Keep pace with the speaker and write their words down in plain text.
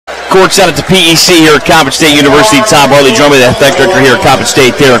Courtside at the PEC here at Coppin State University. Tom Harley joined by the athletic director here at Coppin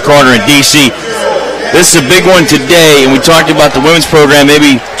State, Taylor Carter in D.C. This is a big one today, and we talked about the women's program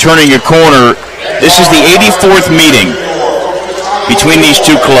maybe turning a corner. This is the 84th meeting between these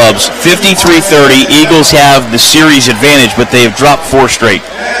two clubs. 53-30. Eagles have the series advantage, but they have dropped 4 straight.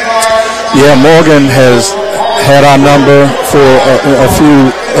 Yeah, Morgan has had our number for a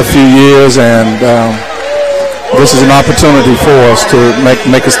few years, and this is an opportunity for us to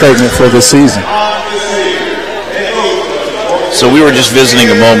make a statement for this season. So we were just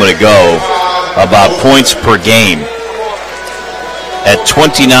visiting a moment ago about points per game at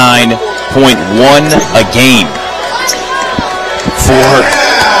 29.1 a game for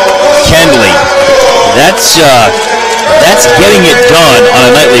Kendley. That's getting it done on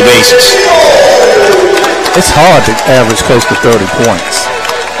a nightly basis. It's hard to average close to 30 points.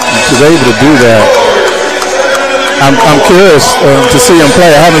 To be able to do that, I'm curious to see him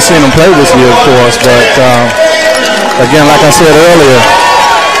play. I haven't seen him play this year, of course, but again, like I said earlier,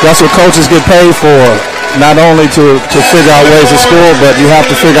 that's what coaches get paid for, not only to figure out ways to score, but you have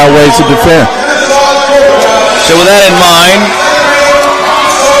to figure out ways to defend. So with that in mind,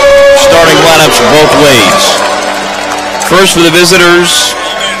 starting lineups both ways. First for the visitors,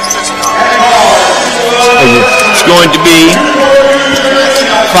 it's going to be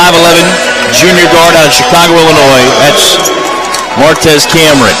 5'11", junior guard out of Chicago, Illinois. That's Martez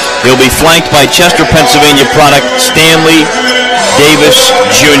Cameron. He'll be flanked by Chester, Pennsylvania product Stanley Davis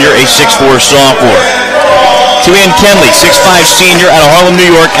Jr., a 6'4 sophomore. Tuan Kenley, 6'5 senior out of Harlem, New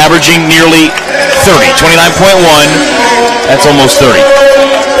York, averaging nearly 30, 29.1. That's almost 30.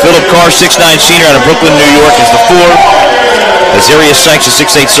 Philip Carr, 6'9 senior out of Brooklyn, New York, is the 4. Azariah Sykes, a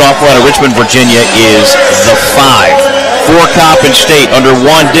 6'8 sophomore out of Richmond, Virginia, is the 5. For Coppin State, under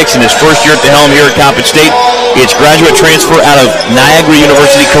Juan Dixon, his first year at the helm here at Coppin State, it's graduate transfer out of Niagara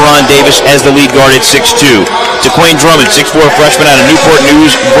University, Karan Davis, as the lead guard at 6'2". Taquain Drummond, 6'4 freshman out of Newport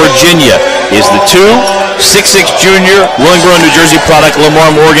News, Virginia, is the 2. 6'6 junior, Willingboro, New Jersey product,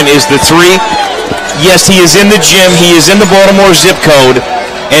 Lamar Morgan, is the 3. Yes, he is in the gym. He is in the Baltimore zip code.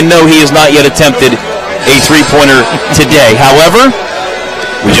 And no, he has not yet attempted a three-pointer today. However,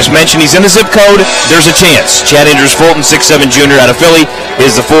 we just mentioned he's in the zip code. There's a chance. Chad Andrews Fulton, 6'7 junior out of Philly,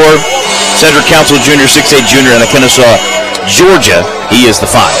 is the 4. Cedric Council Jr., 6'8 junior out of Kennesaw, Georgia, he is the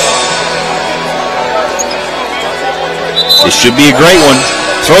 5. This should be a great one.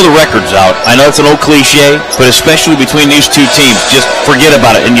 Throw the records out. I know it's an old cliche, but especially between these two teams, just forget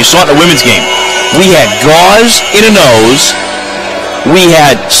about it. And you saw it in the women's game. We had gauze in a nose. We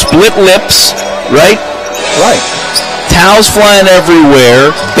had split lips, right? Right. Towels flying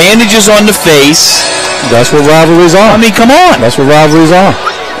everywhere, bandages on the face. That's what rivalries are. I mean, come on. That's what rivalries are.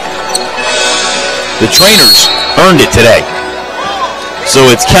 The trainers earned it today. So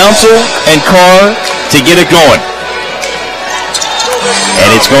it's Council and Carr to get it going. And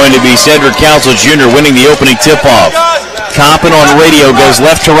it's going to be Cedric Council Jr. winning the opening tip-off. Coppin on radio goes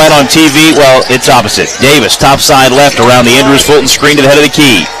left to right on TV. Well, it's opposite. Davis, top side left around the Andrews Fulton screen to the head of the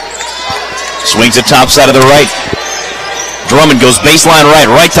key. Swings the top side of the right. Drummond goes baseline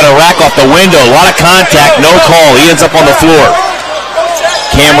right to the rack off the window. A lot of contact, no call. He ends up on the floor.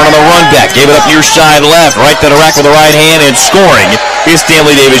 Cameron on the run back. Gave it up near side left. Right to the rack with the right hand and scoring is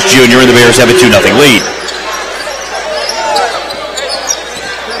Stanley Davis Jr. and the Bears have a 2-0 lead.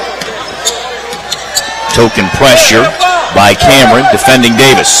 Token pressure by Cameron defending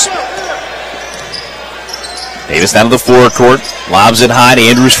Davis. Davis down to the forecourt. Lobs it high to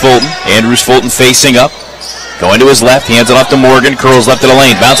Andrews Fulton. Andrews Fulton facing up. Going to his left, hands it off to Morgan, curls left of the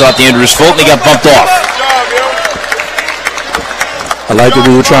lane, bounce off to Andrews Fulton, he got bumped off. I like that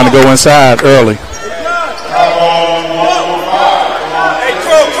we were trying to go inside early.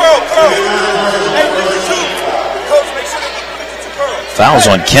 Fouls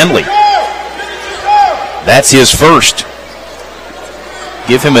on Kenley. That's his first.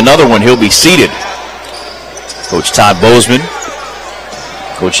 Give him another one, he'll be seated. Coach Todd Bozeman,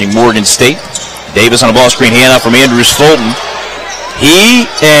 coaching Morgan State. Davis on a ball screen, handoff from Andrews Fulton. He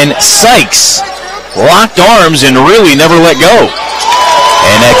and Sykes locked arms and really never let go.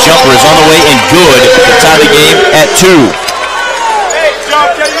 And that jumper is on the way and good to tie the game at 2.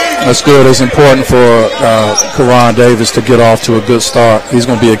 That's good. It's important for Karan Davis to get off to a good start. He's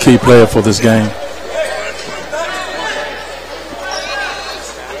going to be a key player for this game.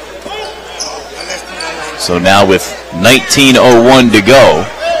 So now with 19:01 to go,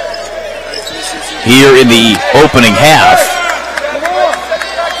 here in the opening half,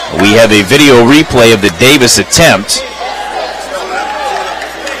 we have a video replay of the Davis attempt.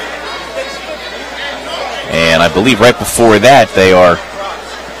 And I believe right before that they are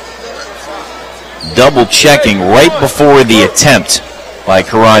double checking right before the attempt by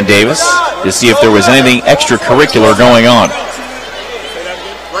Karan Davis to see if there was anything extracurricular going on.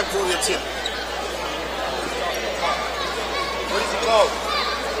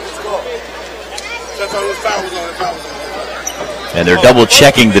 And they're double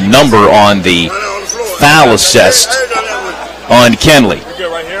checking the number on the foul assessed on Kenley.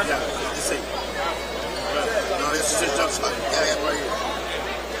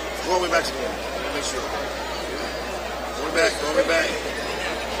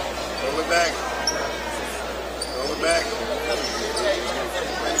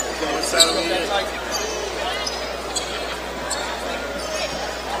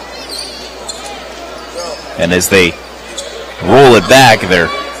 And as they roll it back, they're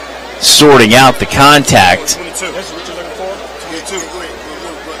sorting out the contact.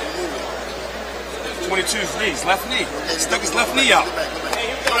 22's knees, left knee. Stuck his left knee out.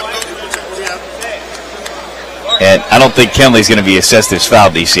 And I don't think Kenley's going to be assessed as foul,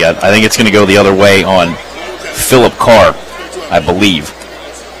 DC. I think it's going to go the other way on Philip Carr, I believe.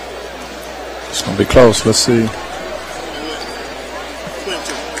 It's going to be close. Let's see.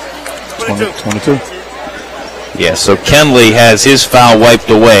 22. Yeah, so Kenley has his foul wiped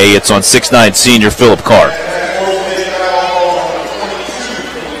away. It's on 6'9" senior Philip Carr.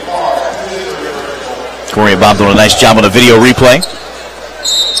 Corey and Bob doing a nice job on the video replay.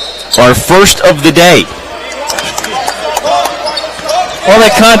 Our first of the day. All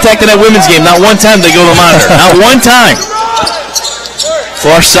that contact in that women's game, not one time they go to the monitor. Not one time.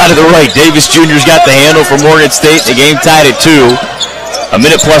 Far side of the right, Davis Jr.'s got the handle for Morgan State. The game tied at 2. A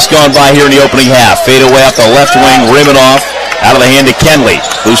minute plus gone by here in the opening half. Fade away off the left wing, rimming off. Out of the hand to Kenley.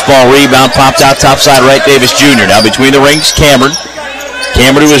 Loose ball rebound, popped out top side right, Davis Jr. Now between the rings, Cameron.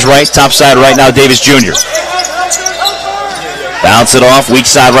 Cameron to his right, top side right now, Davis Jr. Bounce it off, weak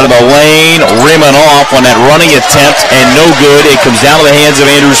side right of the lane, rimming off on that running attempt, and no good. It comes down to the hands of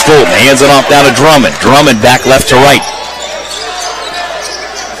Andrews Fulton. Hands it off down to Drummond. Drummond back left to right.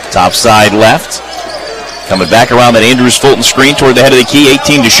 Top side left. Coming back around that Andrews Fulton screen toward the head of the key,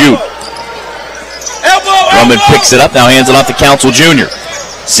 18 to shoot. Drummond picks it up, now hands it off to Council Jr.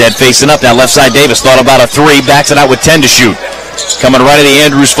 Said facing up, now left side Davis, thought about a 3, backs it out with 10 to shoot. Coming right at the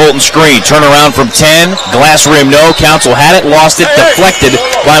Andrews Fulton screen, turn around from 10, glass rim no, Council had it, lost it, deflected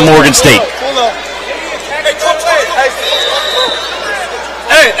by Morgan State.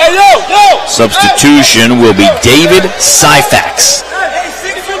 Substitution will be David Syfax.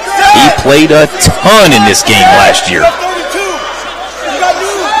 He played a ton in this game last year.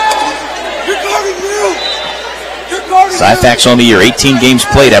 Syfax on the year, 18 games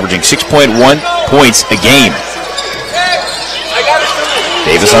played, averaging 6.1 points a game.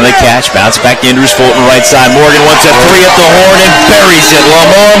 Davis on the catch, bounce back to Andrews Fulton, right side. Morgan wants a 3 at the horn and buries it.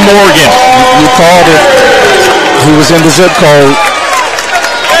 Lamar Morgan. You called it. He was in the zip code.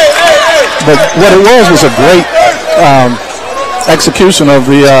 But what it was a great execution of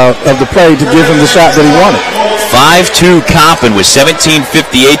the play to give him the shot that he wanted. 5-2 Coppin with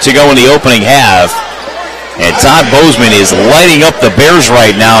 17:58 to go in the opening half. And Todd Bozeman is lighting up the Bears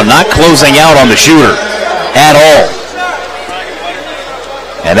right now, not closing out on the shooter at all.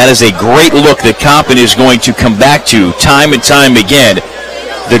 And that is a great look that Coppin is going to come back to time and time again.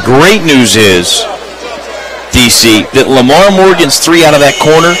 The great news is, DC, that Lamar Morgan's 3 out of that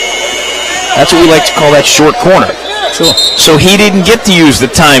corner, that's what we like to call that short corner. Sure. So he didn't get to use the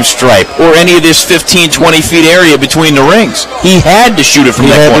time stripe or any of this 15, 20 feet area between the rings. He had to shoot it from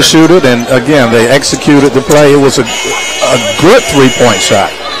that corner. He had to shoot it, and again, they executed the play. It was a good three-point shot.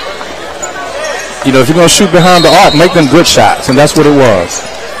 You know, if you're going to shoot behind the arc, make them good shots, and that's what it was.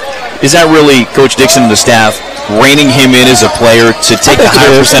 Is that really Coach Dixon and the staff reining him in as a player to take a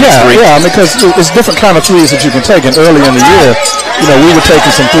higher percentage three? Yeah, because it's different kind of threes that you can take. And early in the year, you know, we were taking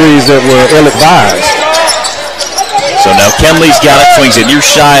some threes that were ill-advised. So now Kenley's got it, swings it near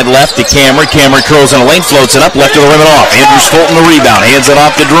side left to Cameron. Cameron curls in a lane, floats it up, left to the rim and off. Andrews Fulton the rebound, hands it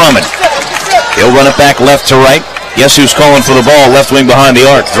off to Drummond. He'll run it back left to right. Guess who's calling for the ball? Left wing behind the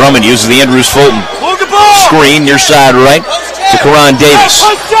arc. Drummond uses the Andrews Fulton screen near side right to Karan Davis.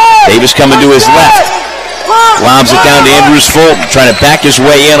 Davis coming to his left. Lobs it down to Andrews Fulton, trying to back his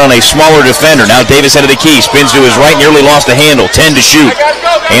way in on a smaller defender. Now Davis head of the key, spins to his right, nearly lost the handle. 10 to shoot.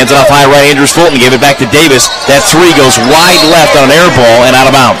 Hands it off high right, Andrews Fulton gave it back to Davis. That 3 goes wide left on an air ball and out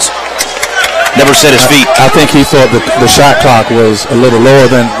of bounds. Never set his feet. I think he thought that the shot clock was a little lower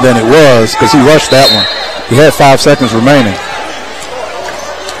than it was because he rushed that one. He had 5 seconds remaining.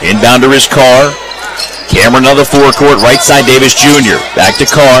 Inbound to his car. Cameron on the forecourt, right side Davis Jr. Back to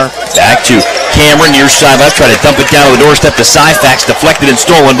Carr, back to Cameron, near side left, try to dump it down to the doorstep to Syfax, deflected and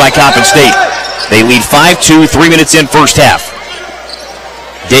stolen by Coppin State. They lead 5-2, 3 minutes in first half.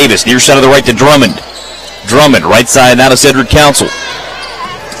 Davis, near side of the right to Drummond. Drummond, right side now to Cedric Council.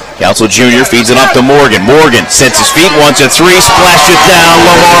 Council Jr. feeds it up to Morgan. Morgan sets his feet, wants a three, splashed it down,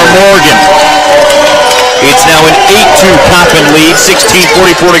 Lamar Morgan. It's now an 8-2 Coppin lead,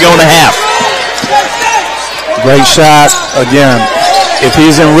 16:44 to go in the half. Great shot. Again, if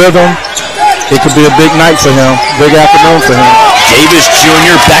he's in rhythm, it could be a big night for him, big afternoon for him. Davis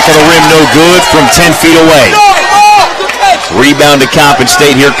Jr. back of the rim, no good from 10 feet away. Rebound to Coppin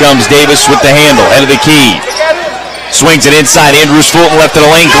State. Here comes Davis with the handle, head of the key. Swings it inside. Andrews Fulton left of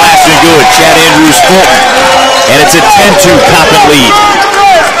the lane, glass and good. Chad Andrews Fulton. And it's a 10-2 Coppin lead.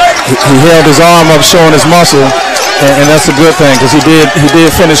 He held his arm up, showing his muscle, and that's a good thing because he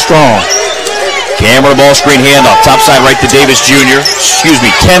did finish strong. Camera ball screen handoff. Top side right to Davis Jr.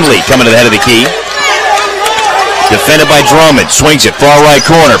 Kenley coming to the head of the key. Defended by Drummond. Swings it far right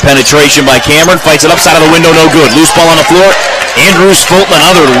corner. Penetration by Cameron. Fights it upside of the window. No good. Loose ball on the floor. Andrews Fulton,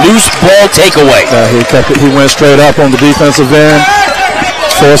 another loose ball takeaway. He went straight up on the defensive end.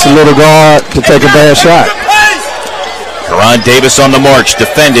 Forced a little guard to take a bad shot. Karan Davis on the march.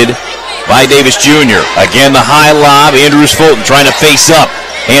 Defended by Davis Jr. Again the high lob. Andrews Fulton trying to face up.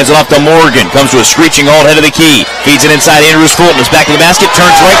 Hands it off to Morgan. Comes to a screeching halt, head of the key. Feeds it inside. Andrews Fulton is back to the basket.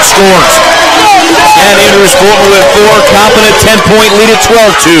 Turns right, scores. And Andrews Fulton with 4. Coppin a 10-point lead at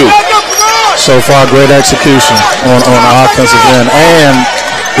 12-2. So far, great execution on the offensive end. And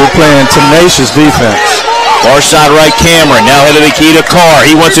we're playing tenacious defense. Far side right, Cameron. Now head of the key to Carr.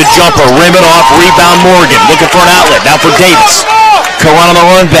 He wants a jumper. Rim it off. Rebound Morgan. Looking for an outlet. Now for Davis. Karan on the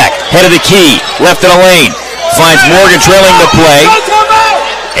run back. Head of the key. Left of the lane. Finds Morgan trailing the play.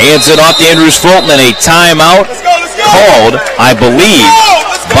 Hands it off to Andrews Fulton, and a timeout called, I believe,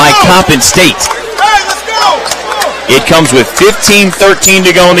 by Coppin State. It comes with 15:13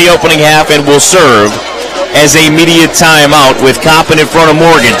 to go in the opening half and will serve as a media timeout with Coppin in front of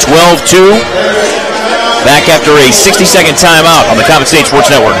Morgan. 12-2. Back after a 60-second timeout on the Coppin State Sports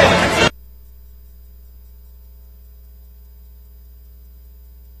Network.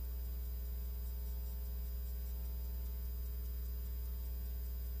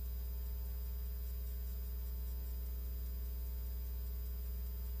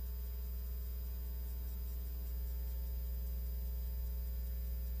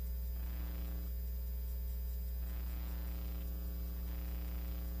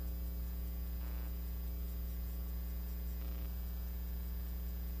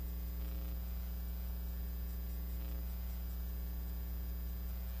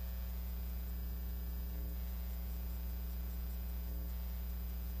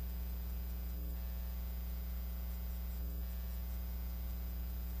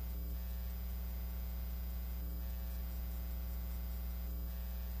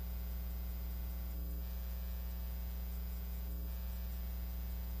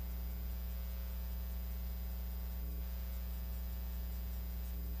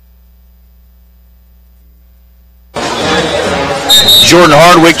 Jordan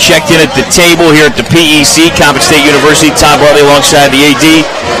Hardwick checked in at the table here at the PEC, Coppin State University. Todd Bartley alongside the AD.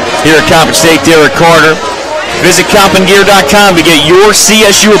 Here at Coppin State, Derek Carter. Visit CoppinGear.com to get your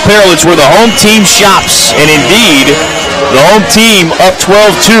CSU apparel. It's where the home team shops. And indeed, the home team up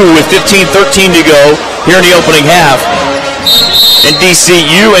 12-2 with 15:13 to go here in the opening half. And DC,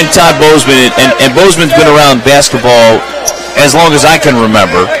 you and Todd Bozeman, and Bozeman's been around basketball as long as I can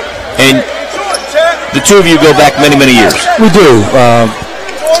remember. And the two of you go back many, many years. We do.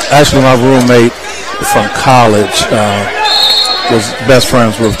 Actually, my roommate from college was best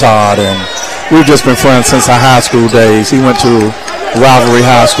friends with Todd, and we've just been friends since our high school days. He went to Rivalry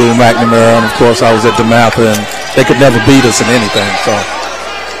High School, McNamara, and of course I was at DeMatha, and they could never beat us in anything. So,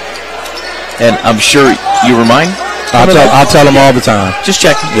 and I'm sure you remind? I'll tell him all the time. Just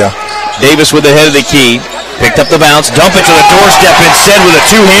checking. Yeah. Davis with the head of the key. Picked up the bounce, dump it to the doorstep, and send with a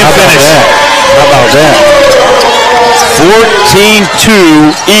two-hand finish. How about that?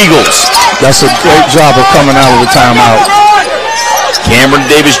 14-2 Eagles. That's a great job of coming out of the timeout. Cameron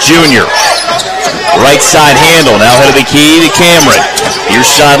Davis Jr. Right side handle, now head of the key to Cameron. Near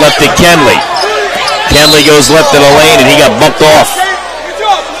side left to Kenley. Kenley goes left of the lane, and he got bumped off.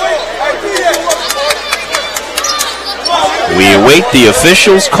 We await the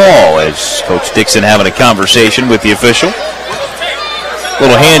official's call as Coach Dixon having a conversation with the official.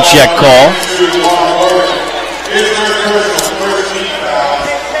 Little hand check call.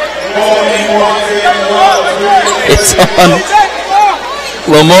 It's on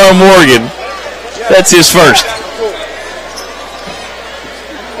Lamar Morgan. That's his first.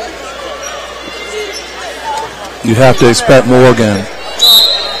 You have to expect Morgan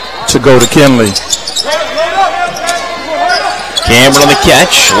to go to Kinley. Cameron on the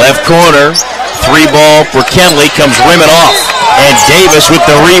catch, left corner. 3-ball for Kenley, comes rimming off. And Davis with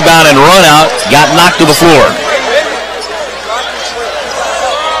the rebound and run out, got knocked to the floor.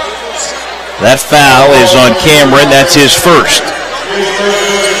 That foul is on Cameron, that's his first.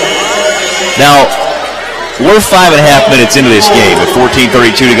 Now, we're 5.5 minutes into this game with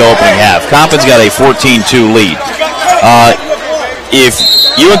 14:32 to go opening half. Compton's got a 14-2 lead. If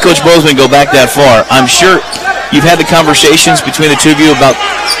you and Coach Bozeman go back that far, I'm sure you've had the conversations between the two of you about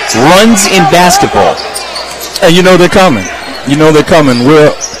runs in basketball. And you know they're coming. You know they're coming. We're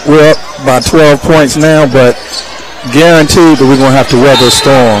up by 12 points now, but guaranteed that we're going to have to weather a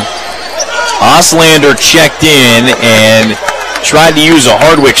storm. Oslander checked in and tried to use a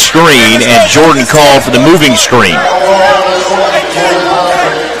Hardwick screen, and Jordan called for the moving screen.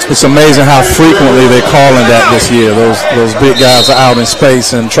 It's amazing how frequently they're calling that this year. Those big guys are out in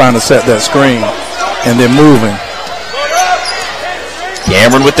space and trying to set that screen, and they're moving.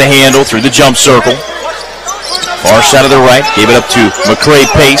 Cameron with the handle through the jump circle. Far side of the right, gave it up to McCray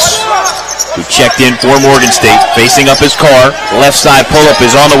Pace, who checked in for Morgan State. Facing up his car, left side pull-up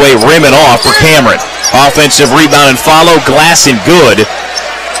is on the way, rimming off for Cameron. Offensive rebound and follow, glass and good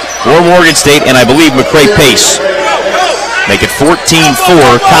for Morgan State, and I believe McCray Pace. Make it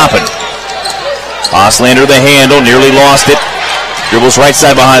 14-4, Coppin. Oslander the handle, nearly lost it. Dribbles right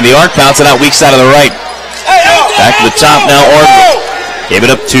side behind the arc, bouncing out weak side of the right. Back to the top now, Ardwick. Gave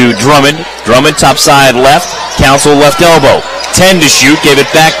it up to Drummond. Drummond top side left, Council left elbow. 10 to shoot, gave it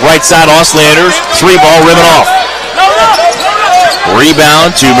back right side, Oslanders. 3-ball, rimming off.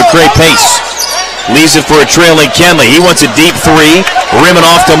 Rebound to McCray Pace. Leaves it for a trailing Kenley. He wants a deep 3, rimming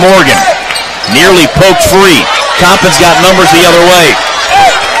off to Morgan. Nearly poked free. Compton's got numbers the other way.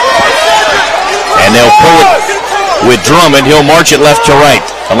 And they'll pull it with Drummond. He'll march it left to right.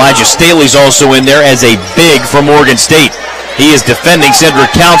 Elijah Staley's also in there as a big for Morgan State. He is defending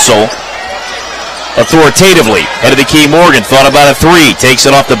Cedric Council authoritatively. Head of the key, Morgan thought about a 3. Takes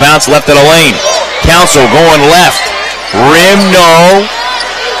it off the bounce, left of the lane. Council going left. Rim, no.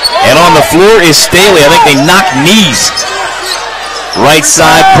 And on the floor is Staley. I think they knocked knees. Right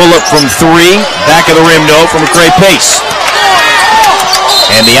side, pull up from 3. Back of the rim, no, from McCray Pace.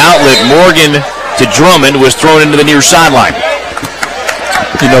 And the outlet, Morgan to Drummond, was thrown into the near sideline.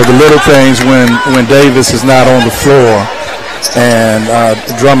 You know, the little things when Davis is not on the floor and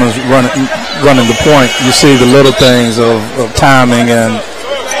Drummond's running the point, you see the little things of timing and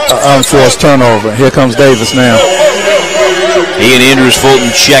unforced turnover. Here comes Davis now. He and Andrews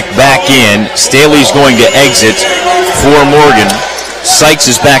Fulton check back in. Staley's going to exit for Morgan. Sykes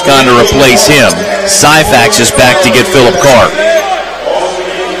is back on to replace him. Syfax is back to get Philip Carr.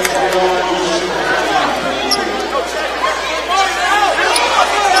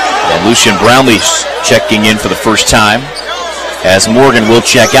 And Lucian Brownlee's checking in for the first time, as Morgan will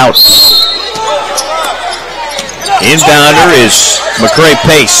check out. Inbounder is McCray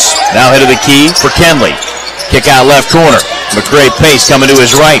Pace. Now head of the key for Kenley. Kick out left corner. McCray Pace coming to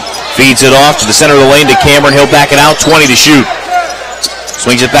his right. Feeds it off to the center of the lane to Cameron. He'll back it out. 20 to shoot.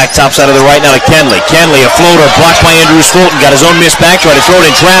 Swings it back top side of the right now to Kenley. Kenley, a floater blocked by Andrews Fulton. Got his own miss back. Tried to throw it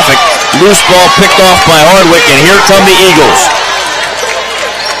in traffic. Loose ball picked off by Hardwick, and here come the Eagles.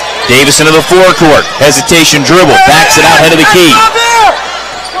 Davis into the forecourt. Hesitation dribble. Backs it out, head of the key.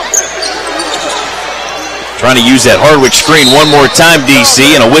 Trying to use that Hardwick screen one more time, DC,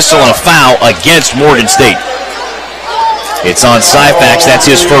 and a whistle and a foul against Morgan State. It's on Syfax. That's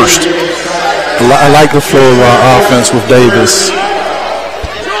his first. I like the flow of our offense with Davis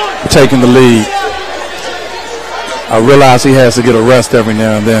taking the lead. I realize he has to get a rest every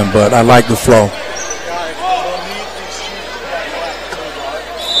now and then, but I like the flow.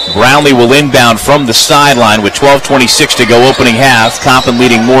 Brownlee will inbound from the sideline with 12:26 to go opening half. Compton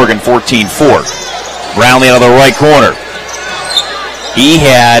leading Morgan 14-4. Brownlee out of the right corner. He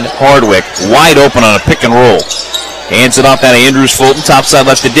had Hardwick wide open on a pick and roll. Hands it off out of Andrews Fulton. Top side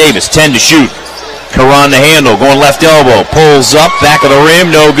left to Davis. 10 to shoot. Karan the handle. Going left elbow. Pulls up. Back of the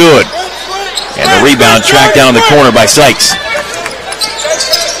rim. No good. And the rebound tracked down in the corner by Sykes.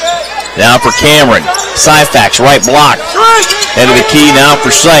 Now for Cameron. Syfax right block. Head of the key now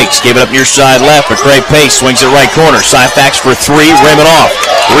for Sykes. Gave it up near side left. McCray Pace swings it right corner. Syfax for 3. Rim it off.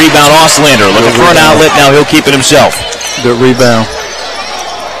 Rebound Oslander. Looking for an outlet. Now he'll keep it himself. Good rebound.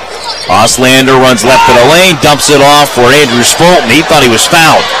 Oslander runs left to the lane. Dumps it off for Andrews Fulton. He thought he was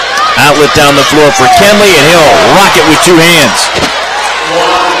fouled. Outlet down the floor for Kenley, and he'll rock it with 2 hands.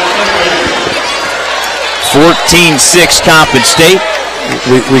 14-6 Compton State.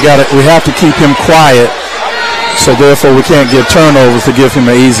 We have to keep him quiet So therefore, we can't give turnovers to give him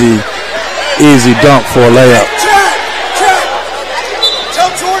an easy dunk for a layup.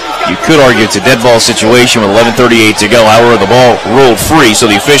 You could argue it's a dead ball situation with 11:38 to go. However, the ball rolled free, so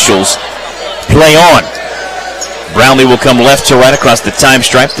the officials play on. Brownlee will come left to right across the time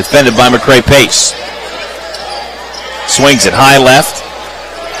stripe, defended by McCray Pace. Swings it high left.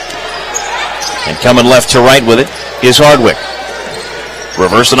 And coming left to right with it is Hardwick.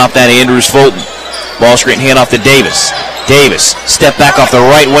 Reversing off that Andrews Fulton. Ball screen hand off to Davis. Davis, step back off the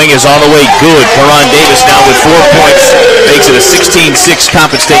right wing, is on the way. Good. Karan Davis now with 4 points. Makes it a 16-6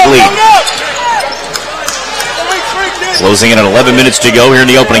 Coppin State lead. Closing in at 11 minutes to go here in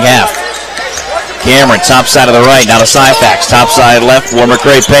the opening half. Cameron, top side of the right, now to Syfax. Top side left for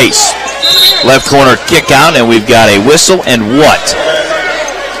McCray Pace. Left corner kick out, and we've got a whistle and what?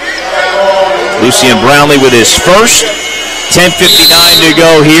 Lucian Brownlee with his first. 10:59 to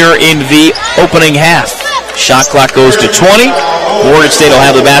go here in the opening half. Shot clock goes to 20. Morgan State will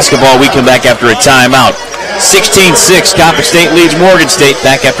have the basketball. We come back after a timeout. 16-6, Coppin State leads Morgan State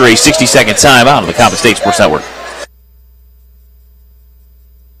back after a 60-second timeout on the Coppin State Sports Network.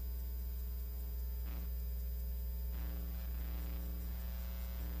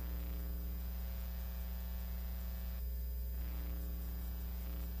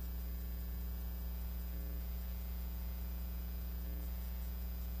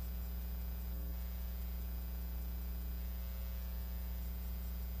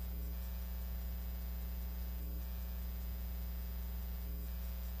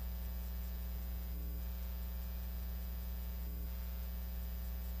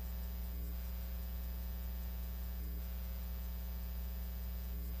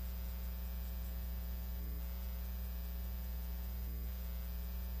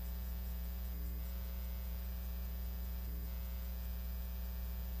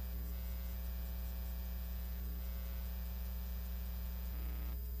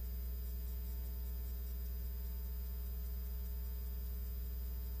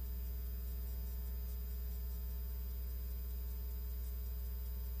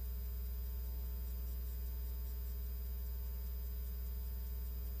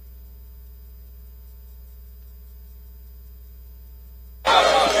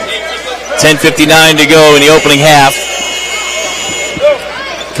 $10:59 to go in the opening half.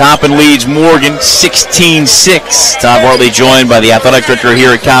 Coppin leads Morgan 16-6. Todd Bartley joined by the athletic director here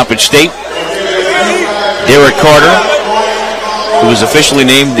at Coppin State, Derek Carter, who was officially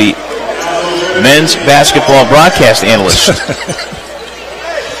named the men's basketball broadcast analyst.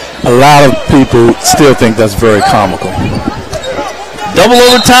 A lot of people still think that's very comical. Double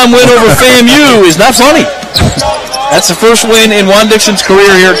overtime win over FAMU is not funny. That's the first win in Juan Dixon's career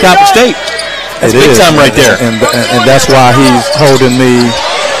here at Coppin State. That's big time right there. And that's why he's holding me.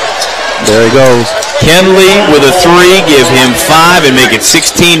 There he goes. Kenley with a three, give him 5 and make it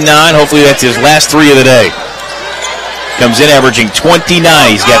 16-9. Hopefully that's his last three of the day. Comes in averaging 29.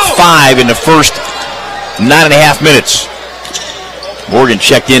 He's got 5 in the first 9.5 minutes. Morgan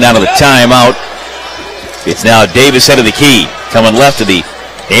checked in out of the timeout. It's now Davis head of the key. Coming left to the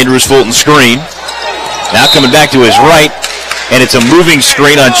Andrews Fulton screen. Now coming back to his right, and it's a moving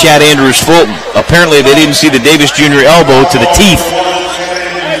screen on Chad Andrews Fulton. Apparently they didn't see the Davis Jr. elbow to the teeth,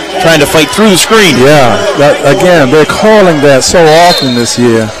 trying to fight through the screen. Yeah, again, they're calling that so often this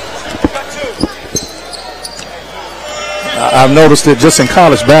year. I've noticed it just in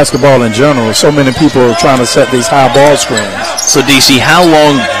college basketball in general. So many people are trying to set these high ball screens. So, DC, how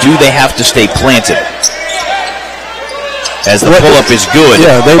long do they have to stay planted? As the pull-up is good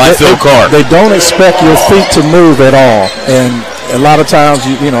by Phil Carr. They don't expect your feet to move at all. And a lot of times,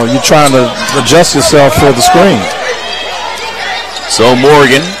 you're trying to adjust yourself for the screen. So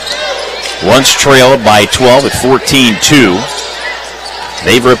Morgan once trailed by 12 at 14-2.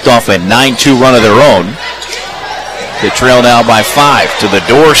 They've ripped off a 9-2 run of their own. They trail now by 5 to the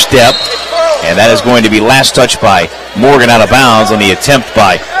doorstep. And that is going to be last touch by Morgan out of bounds on the attempt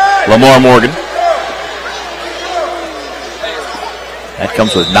by Lamar Morgan. That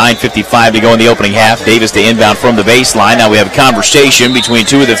comes with 9:55 to go in the opening half. Davis to inbound from the baseline. Now we have a conversation between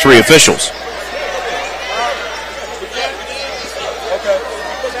 2 of the 3 officials.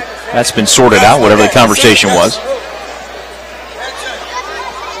 That's been sorted out, whatever the conversation was.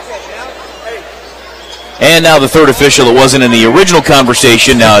 And now the third official that wasn't in the original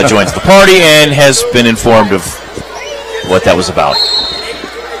conversation now joins the party and has been informed of what that was about.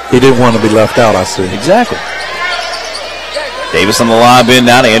 He didn't want to be left out, I see. Exactly. Davis on the lob in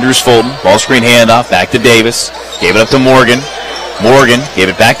now to Andrews Fulton. Ball screen handoff, back to Davis. Gave it up to Morgan. Morgan gave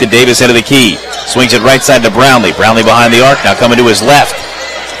it back to Davis, head of the key. Swings it right side to Brownlee. Brownlee behind the arc, now coming to his left.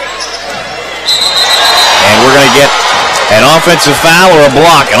 And we're going to get an offensive foul or a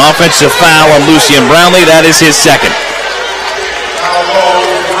block. An offensive foul on Lucian Brownlee. That is his second.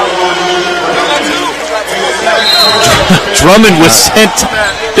 Drummond was sent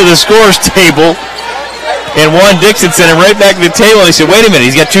to the scores table, and Juan Dixon sent him right back to the table, and he said, wait a minute,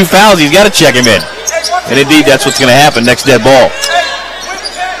 he's got 2 fouls, he's got to check him in. And indeed, that's what's going to happen. Next dead ball.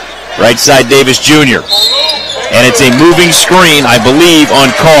 Right side, Davis Jr. And it's a moving screen, I believe,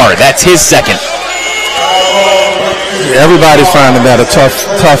 on Carr. That's his second. Yeah, everybody's finding that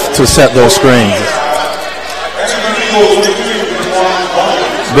tough to set those screens.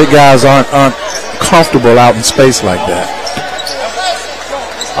 Big guys aren't comfortable out in space like that.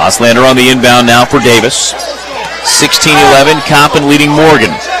 Oslander on the inbound now for Davis. 16-11, Coppin leading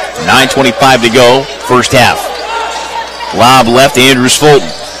Morgan. 9:25 to go, first half. Lob left to Andrews Fulton.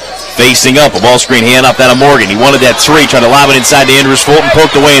 Facing up, a ball screen, hand off that of Morgan. He wanted that 3, tried to lob it inside to Andrews Fulton,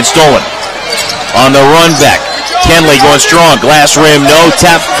 poked away and stolen. On the run back, Kenley going strong, glass rim, no,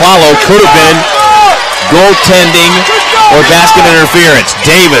 tap, follow, could have been goaltending or basket interference.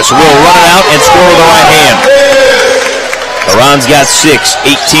 Davis will run it out and score with the right hand. Iran's got 6,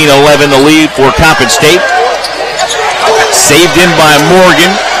 18-11 the lead for Coppin State. Saved in by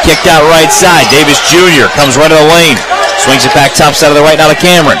Morgan, kicked out right side. Davis Jr. comes right to the lane, swings it back top side of the right now to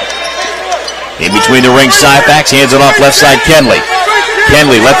Cameron. In between the ring, Syfax hands it off left side, Kenley.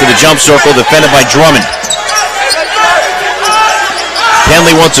 Kenley left to the jump circle, defended by Drummond.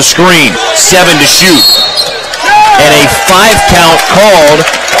 Kenley wants a screen, 7 to shoot. And a 5 count called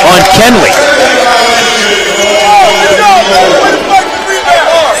on Kenley.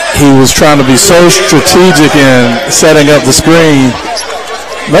 He was trying to be so strategic in setting up the screen.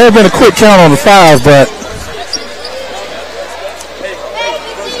 May have been a quick count on the 5, but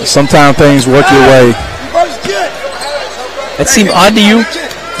sometimes things work your way. That seemed odd to you?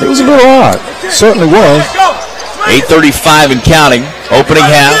 It was a little odd. Certainly was. 8:35 and counting. Opening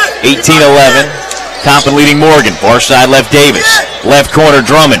half, 18-11. Coppin leading Morgan. Far side left Davis. Left corner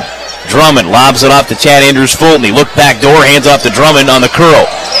Drummond. Drummond lobs it off to Chad Andrews Fulton. He looked back door, hands off to Drummond on the curl.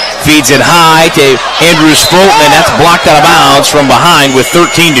 Feeds it high to Andrews Fulton, and that's blocked out of bounds from behind with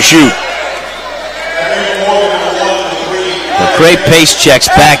 13 to shoot. McCray pace checks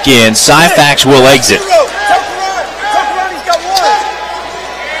back in. Syfax will exit.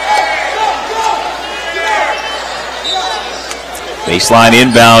 Baseline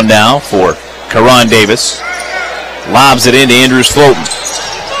inbound now for Karan Davis. Lobs it into Andrews Fulton.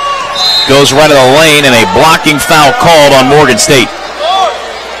 Goes right to the lane, and a blocking foul called on Morgan State.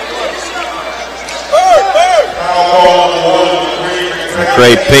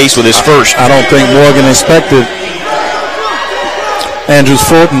 McCray pace with his first. I don't think Morgan expected Andrews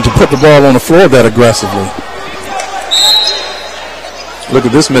Fulton to put the ball on the floor that aggressively. Look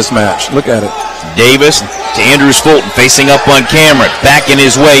at this mismatch. Look at it. Davis to Andrews Fulton facing up on Cameron. Backing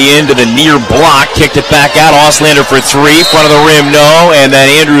his way into the near block. Kicked it back out. Oslander for 3. Front of the rim, no. And then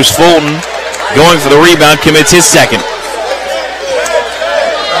Andrews Fulton going for the rebound commits his second.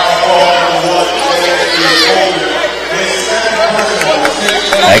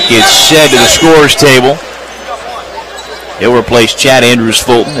 That gets shed to the scores table. He'll replace Chad Andrews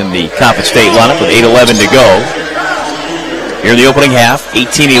Fulton in the Coppin State lineup with 8:11 to go. Here in the opening half,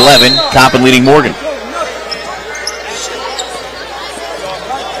 18-11, Coppin leading Morgan.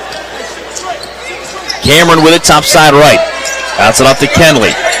 Cameron with it, top side right. Bounce it off to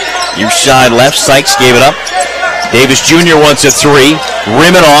Kenley. Near side left, Sykes gave it up. Davis Jr. wants a 3.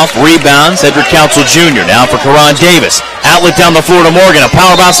 Rim it off, rebound, Cedric Council Jr. Now for Karan Davis. Outlet down the floor to Morgan. A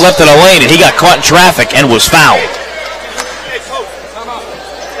power bounce left in the lane, and he got caught in traffic and was fouled.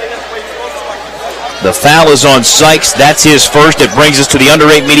 The foul is on Sykes. That's his first. It brings us to the under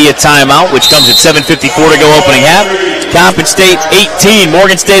 8 media timeout, which comes at 7:54 to go opening half. Coppin State 18,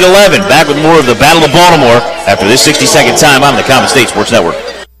 Morgan State 11. Back with more of the Battle of Baltimore after this 60-second timeout on the Coppin State Sports Network.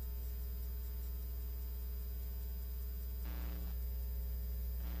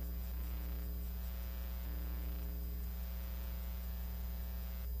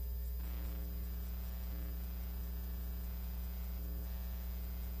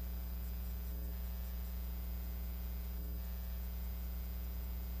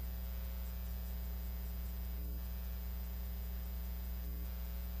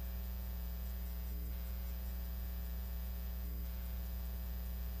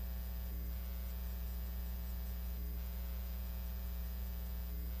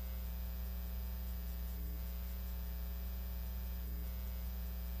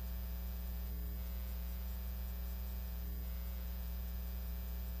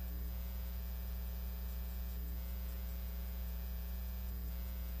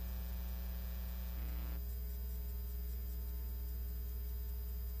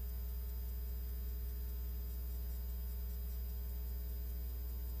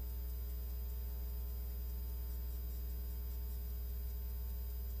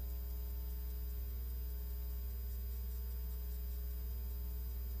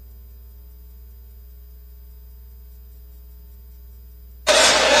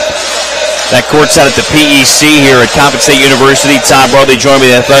 That courtside at the PEC here at Coppin State University. Todd Broadley joined me,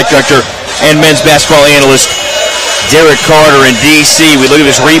 the athletic director and men's basketball analyst Derek Carter in DC. We look at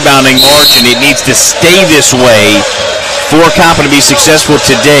this rebounding margin. It needs to stay this way for Coppin to be successful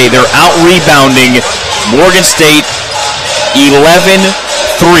today. They're out-rebounding Morgan State 11-3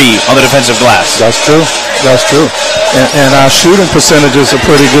 on the defensive glass. That's true. That's true. And our shooting percentages are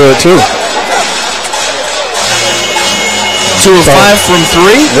pretty good, too. 2 of 5 from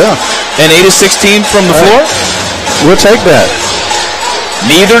 3? Yeah. And 8 of 16 from the floor? We'll take that.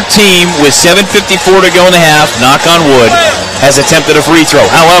 Neither team with 7:54 to go in the half, knock on wood, has attempted a free throw.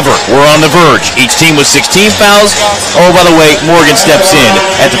 However, we're on the verge. Each team with 16 fouls. Oh, by the way, Morgan steps in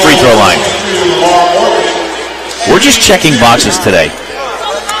at the free throw line. We're just checking boxes today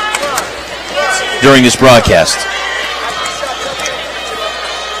during this broadcast.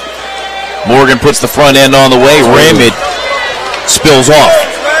 Morgan puts the front end on the way. Rim, it spills off.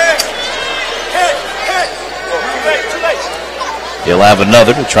 He'll have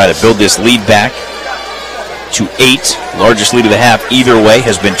another to try to build this lead back to 8. Largest lead of the half either way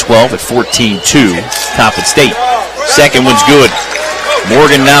has been 12 at 14-2. Coppin State. Second one's good.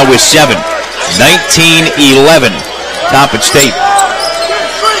 Morgan now with 7. 19-11. Coppin State.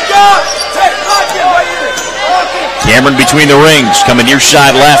 Cameron between the rings. Coming near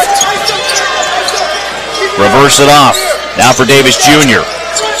side left. Reverse it off. Now for Davis Jr.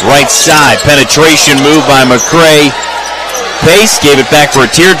 Right side. Penetration move by McCray. Pace gave it back for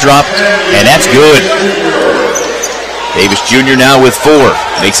a teardrop, and that's good. Davis Jr. now with 4.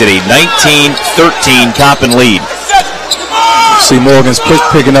 Makes it a 19-13 Coppin lead. See Morgan's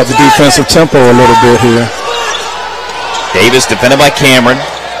picking up the defensive tempo a little bit here. Davis defended by Cameron.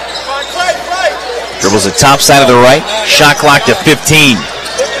 Dribbles the top side of the right. Shot clock to 15.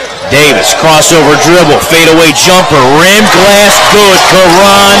 Davis, crossover dribble, fadeaway jumper, rim, glass, good.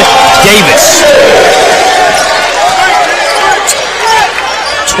 Karan Davis.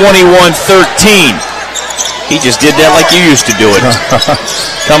 21-13. He just did that like you used to do it.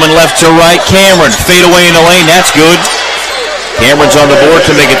 Coming left to right, Cameron, fade away in the lane, that's good. Cameron's on the board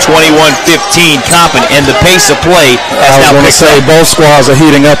to make it 21-15. Coppin, and the pace of play has now picked up. Both squads are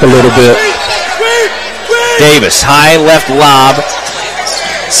heating up a little bit. Davis, high left lob.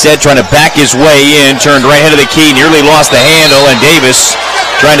 Said trying to back his way in, turned right head of the key, nearly lost the handle, and Davis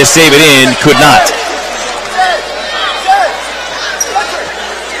trying to save it in, could not.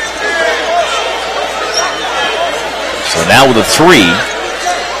 So now with a 3,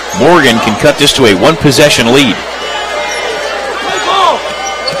 Morgan can cut this to a 1-possession lead.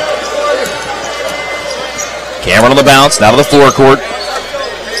 Cameron on the bounce, now to the forecourt.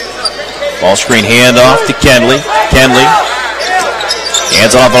 Ball screen handoff to Kenley. Kenley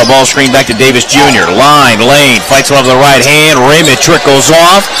hands off on a ball screen back to Davis Jr. Line, lane, fights it off the right hand. Rim, it trickles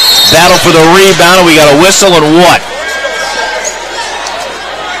off. Battle for the rebound, and we got a whistle and what?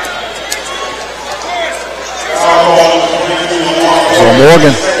 So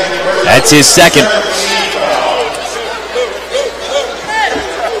Morgan. That's his second.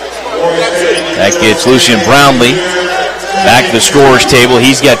 That gets Lucian Brownlee back to the scorer's table.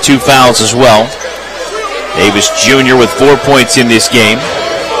 He's got 2 fouls as well. Davis Jr. with 4 points in this game.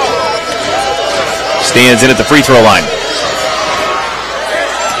 Stands in at the free throw line.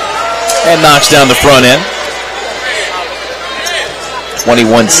 And knocks down the front end.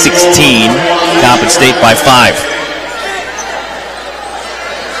 21-16. Coppin State by 5.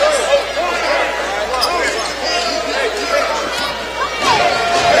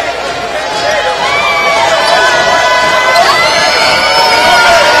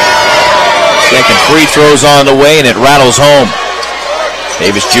 Second free throws on the way, and it rattles home.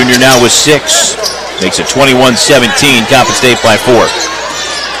 Davis Jr. now with 6. Makes it 21-17, Coppin State by 4.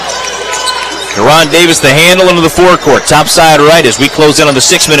 Karan Davis, the handle into the forecourt. Top side right as we close in on the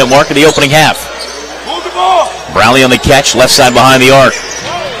 6-minute mark of the opening half. Brownlee on the catch, left side behind the arc.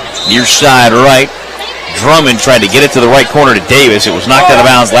 Near side right. Drummond tried to get it to the right corner to Davis. It was knocked out of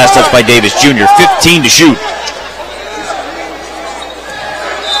bounds. Last touch by Davis Jr. 15 to shoot.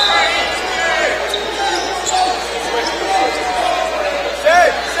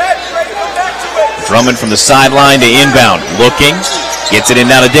 Drummond from the sideline to inbound. Looking. Gets it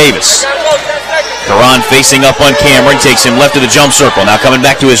in now to Davis. Karan facing up on Cameron. Takes him left to the jump circle. Now coming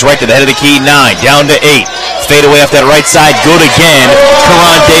back to his right to the head of the key. 9. Down to 8. Fade away off that right side. Good again.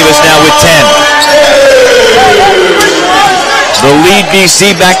 Karan Davis now with 10. The lead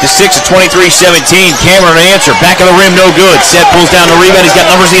BC back to 6 at 23-17. Cameron an answer. Back of the rim, no good. Set pulls down the rebound. He's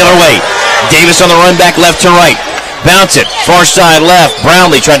got numbers the other way. Davis on the run back left to right. Bounce it. Far side left.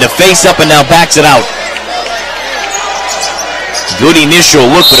 Brownlee tried to face up and now backs it out. Good initial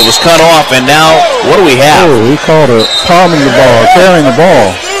look, but it was cut off, and now what do we have? Oh, he called a palming the ball, carrying the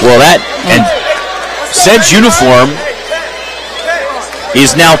ball. Well, that, and Sed's uniform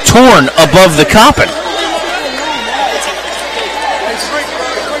is now torn above the coppin.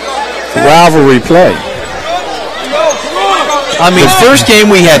 Rivalry play. I mean, first game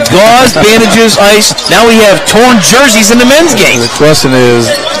we had gauze, bandages, ice. Now we have torn jerseys in the men's game. The question is,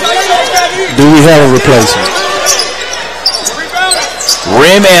 do we have a replacement?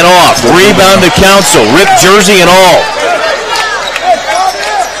 Rim and off. Rebound to Council. Ripped jersey and all.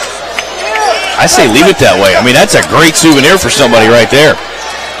 I say leave it that way. I mean, that's a great souvenir for somebody right there.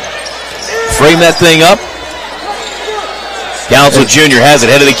 Frame that thing up. Council Jr. has it.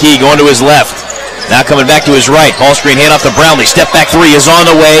 Head of the key going to his left. Now coming back to his right. Ball screen, hand off to Brownlee. Step back three is on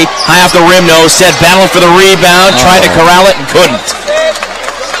the way. High off the rim, no. Set battling for the rebound. Tried to corral it and couldn't.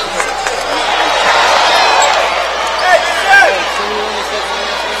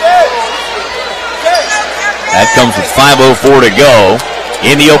 That comes with 5:04 to go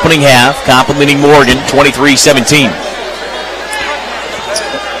in the opening half. Coppin leading Morgan 23-17.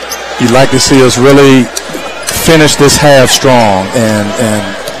 You'd like to see us really finish this half strong and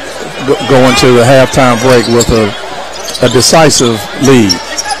go into the halftime break with a decisive lead.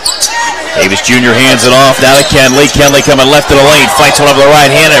 Davis Jr. hands it off now to Kenley. Kenley coming left of the lane. Fights one over the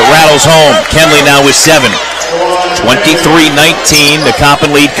right hand. It rattles home. Kenley now with 7. 23-19. The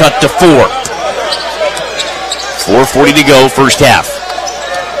Coppin lead cut to 4. 4:40 to go, first half.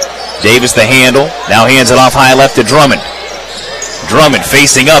 Davis the handle. Now hands it off high left to Drummond. Drummond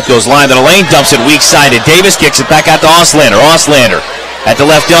facing up. Goes line to the lane. Dumps it weak side to Davis. Kicks it back out to Auslander. Auslander at the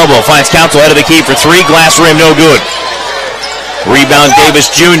left elbow, finds Council head of the key for 3. Glass rim, no good. Rebound Davis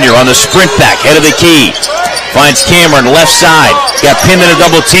Jr. on the sprint back, head of the key. Finds Cameron left side. Got pinned in a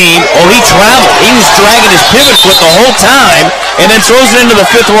double team. Oh, he traveled. He was dragging his pivot foot the whole time and then throws it into the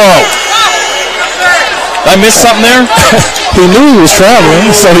 5th row. Did I miss something there? He knew he was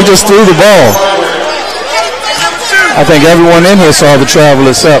traveling, so he just threw the ball. I think everyone in here saw the travel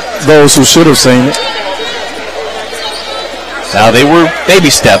except those who should have seen it. Now, they were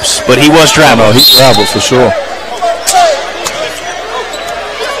baby steps, but he was traveling. No, he traveled for sure.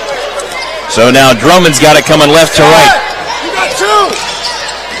 So now Drummond's got it coming left to right.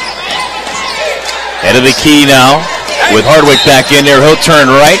 Head of the key now with Hardwick back in there. He'll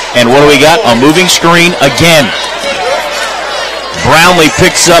turn right, and what do we got? A moving screen again. Brownlee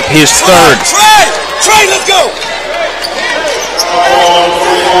picks up his 3rd. Trey, let's go!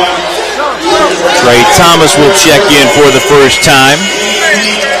 Trey Thomas will check in for the first time.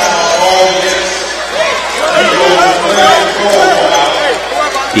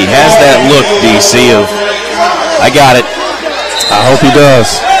 He has that look, DC, of, I got it. I hope he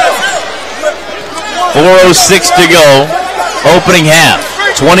does. 4:06 to go, opening half.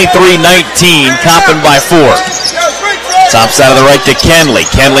 23-19, Coppin by 4. Top side of the right to Kenley.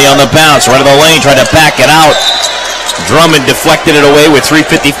 Kenley on the bounce, right of the lane, tried to back it out. Drummond deflected it away with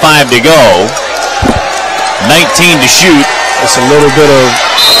 3:55 to go. 19 to shoot. It's a little bit of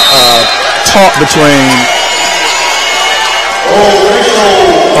talk between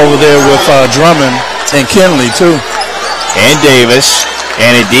over there with Drummond and Kenley too. And Davis.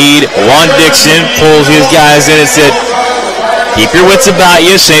 And indeed, Juan Dixon pulls his guys in and said, keep your wits about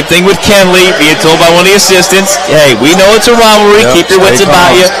you. Same thing with Kenley, being told by one of the assistants, hey, we know it's a rivalry. Yep, keep your wits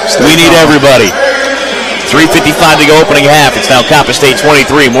about you. We need everybody. 3:55 to go, opening half. It's now Coppin State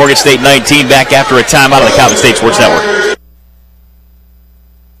 23, Morgan State 19, back after a timeout on the Coppin State Sports Network.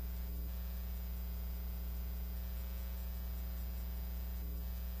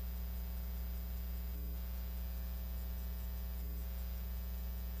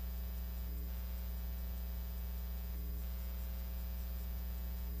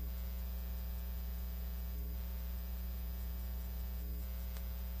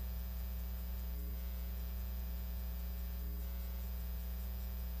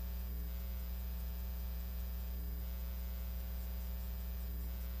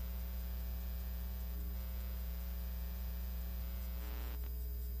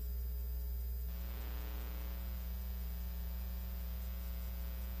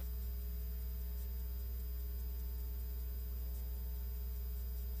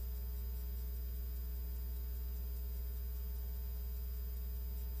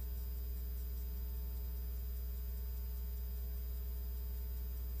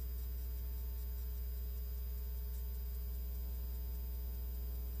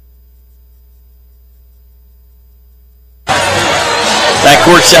 Back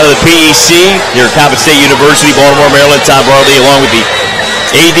courtside of the PEC here at Coppin State University, Baltimore, Maryland. Tom Barley along with the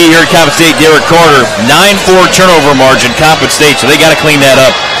AD here at Coppin State, Derek Carter, 9-4 turnover margin, Coppin State, so they got to clean that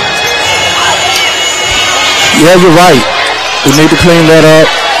up. Yeah, you're right. We need to clean that up.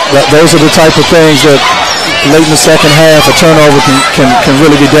 Those are the type of things that late in the second half, a turnover can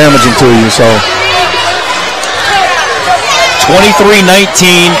really be damaging to you. So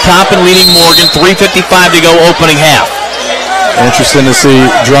 23-19, Coppin leading Morgan, 3:55 to go, opening half. Interesting to see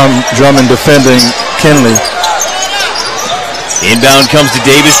Drummond defending Kinley. Inbound comes to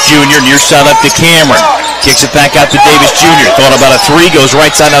Davis Jr., near side up to Cameron. Kicks it back out to Davis Jr. Thought about a three, goes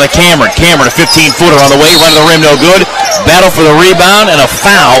right side out to Cameron. Cameron, a 15-footer on the way, run to the rim, no good. Battle for the rebound, and a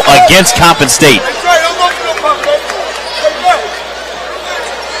foul against Coppin State.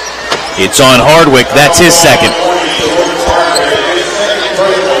 It's on Hardwick, that's his second.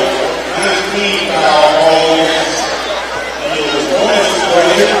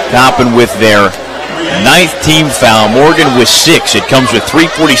 Coppin with their 9th team foul. Morgan with 6. It comes with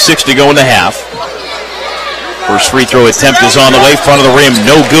 3:46 to go in the half. First free throw attempt is on the way. Front of the rim,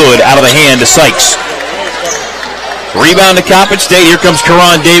 no good. Out of the hand to Sykes. Rebound to Coppin State. Here comes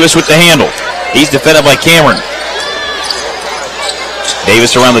Karan Davis with the handle. He's defended by Cameron.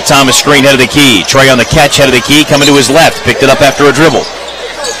 Davis around the Thomas screen, head of the key. Trey on the catch, head of the key, coming to his left. Picked it up after a dribble.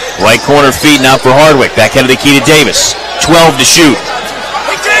 Right corner feed now for Hardwick. Back head of the key to Davis. 12 to shoot.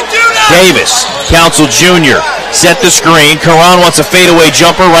 Davis, Council Jr., set the screen. Karan wants a fadeaway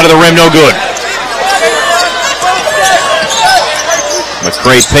jumper, right of the rim, no good.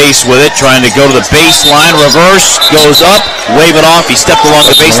 McCray Pace with it, trying to go to the baseline. Reverse, goes up, wave it off. He stepped along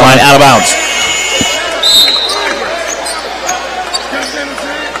the baseline, out of bounds.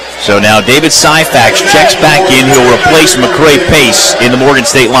 So now David Syfax checks back in. He'll replace McCray Pace in the Morgan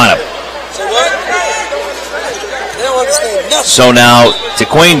State lineup. So now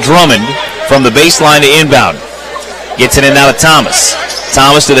Taquain Drummond from the baseline to inbound. Gets it in now to Thomas.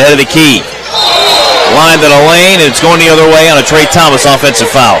 Thomas to the head of the key. Line to the lane, and it's going the other way on a Trey Thomas offensive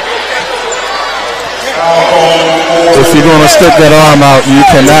foul. If you're going to stick that arm out, you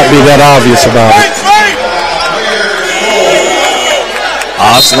cannot be that obvious about it.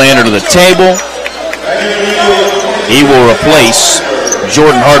 Oslander to the table. He will replace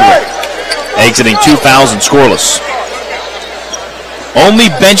Jordan Hardwick, exiting 2 fouls and scoreless.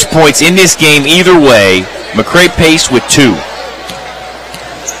 Only bench points in this game either way. McCray Pace with 2.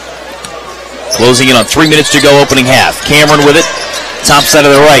 Closing in on 3 minutes to go, opening half. Cameron with it, top side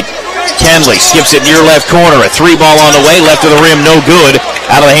of the right. Kenley skips it near left corner. A 3-ball on the way, left of the rim, no good.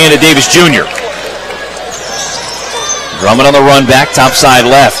 Out of the hand of Davis Jr. Drummond on the run back, top side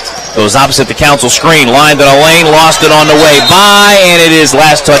left. Goes opposite the Council screen. Line to the lane, lost it on the way by, and it is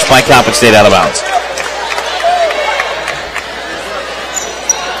last touch by Coppin State, out of bounds.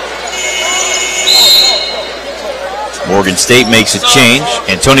 Morgan State makes a change.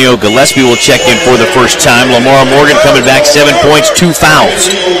 Antonio Gillespie will check in for the first time. Lamar Morgan coming back, 7 points, 2 fouls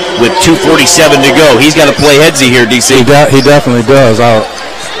with 2:47 to go. He's got to play headsy here, DC. He definitely does.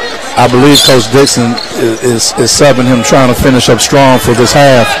 I believe Coach Dixon is subbing him, trying to finish up strong for this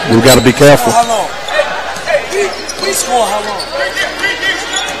half. We've got to be careful. How long? We score how long?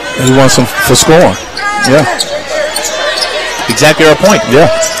 He wants him for scoring. Yeah. Exactly our point. Yeah.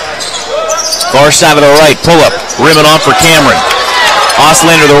 Far side of the right, pull up, rimming on for Cameron.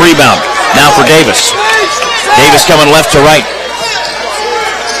 Oslander the rebound, now for Davis. Davis coming left to right.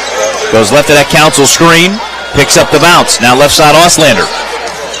 Goes left to that Council screen, picks up the bounce. Now left side Oslander.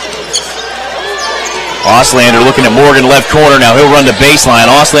 Oslander looking at Morgan left corner, now he'll run to baseline.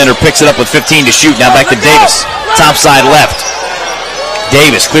 Oslander picks it up with 15 to shoot, now back to Davis. Top side left.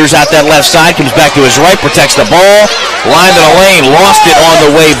 Davis clears out that left side, comes back to his right, protects the ball. Line to the lane, lost it on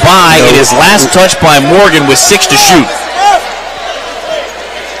the way by. It is last touch by Morgan with 6 to shoot.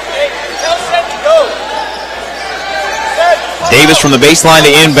 Davis from the baseline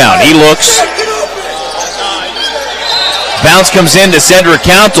to inbound. He looks. Bounce comes in to Cedric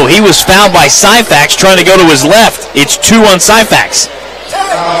Council. He was fouled by Syfax trying to go to his left. It's 2 on Syfax.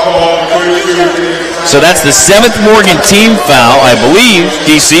 So that's the 7th Morgan team foul, I believe,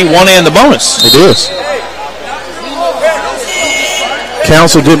 DC, 1 and the bonus. It is.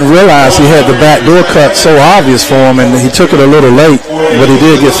 Council didn't realize he had the back door cut so obvious for him, and he took it a little late, but he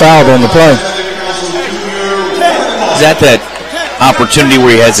did get fouled on the play. Is that opportunity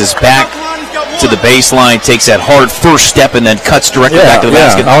where he has his back to the baseline, takes that hard first step, and then cuts directly back to the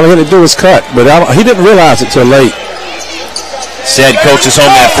basket? All he had to do was cut, but he didn't realize it till late. Said coaches home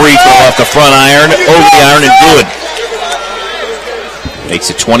that free throw off the front iron, over the iron, and good.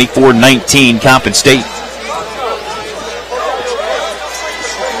 Makes it 24-19, Coppin State.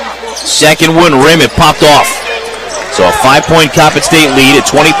 Second one, rim, it popped off. So a 5-point Coppin State lead at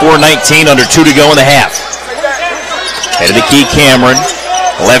 24-19, under 2 to go in the half. Head of the key, Cameron.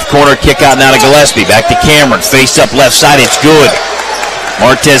 Left corner kick out now to Gillespie. Back to Cameron. Face up left side. It's good.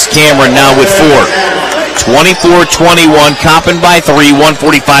 Martez Cameron now with 4. 24-21. Coppin by 3.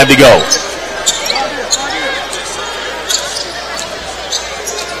 1:45 to go.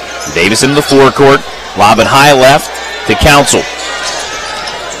 Davis into the forecourt. Lob it high left to Council.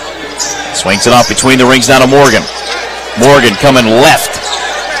 Swings it off between the rings now to Morgan. Morgan coming left.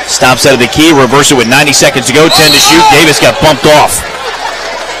 Stops out of the key. Reverse it with 90 seconds to go. 10 to shoot. Davis got bumped off.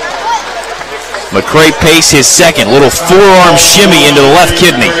 McCray Pace his second. Little forearm shimmy into the left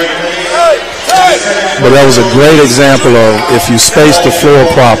kidney. But that was a great example of if you space the floor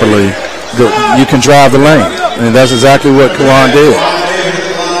properly, you can drive the lane. And that's exactly what Karan did.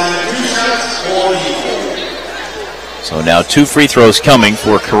 So now 2 free throws coming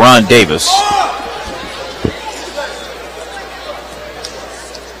for Karan Davis.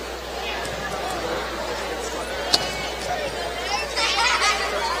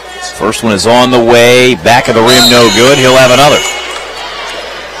 First one is on the way. Back of the rim, no good. He'll have another.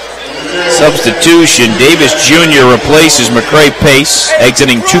 Substitution. Davis Jr. replaces McCray Pace,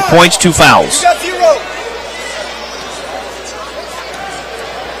 exiting 2 points, 2 fouls.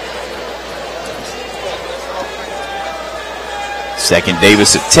 Second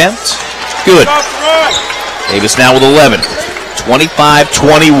Davis attempt. Good. Davis now with 11.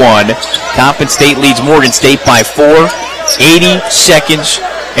 25-21. Coppin State leads Morgan State by 4. 80 seconds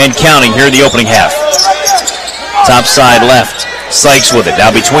and counting here in the opening half. Top side left. Sykes with it.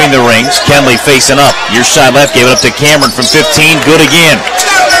 Now between the rings. Kenley facing up. Your side left. Gave it up to Cameron from 15. Good again.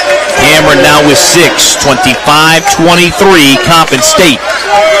 Cameron now with 6. 25-23. Coppin State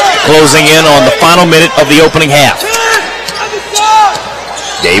closing in on the final minute of the opening half.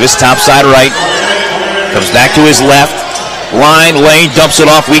 Davis, top side right. Comes back to his left. Line, lane, dumps it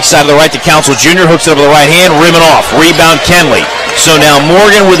off. Weak side of the right to Council Jr. Hooks it over the right hand. Rimming off. Rebound, Kenley. So now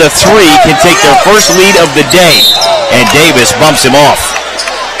Morgan with a 3 can take their first lead of the day. And Davis bumps him off.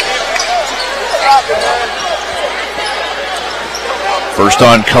 First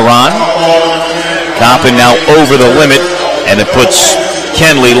on Karan. Coppin now over the limit. And it puts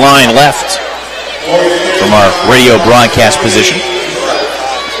Kenley line left from our radio broadcast position.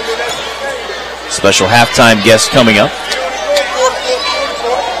 Special halftime guest coming up.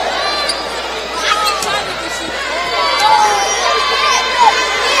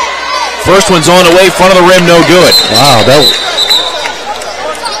 First one's on the way, front of the rim, no good. Wow,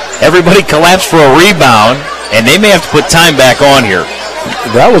 Everybody collapsed for a rebound, and they may have to put time back on here.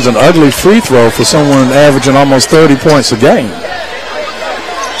 that was an ugly free throw for someone averaging almost 30 points a game.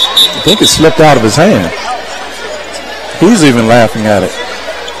 I think it slipped out of his hand. He's even laughing at it.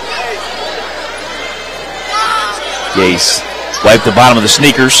 Gase wiped the bottom of the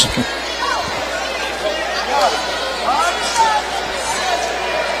sneakers.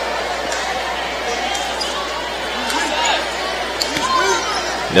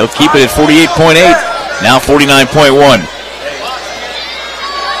 They'll keep it at 48.8. Now 49.1.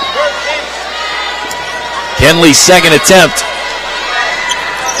 Kenley's second attempt.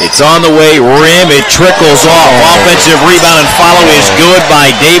 It's on the way, rim, it trickles off. Offensive rebound and follow is good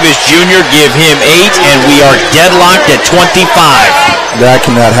by Davis Jr. Give him 8, and we are deadlocked at 25. That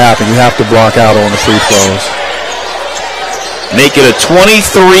cannot happen. You have to block out on the free throws. Make it a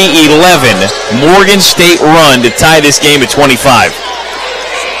 23-11 Morgan State run to tie this game at 25.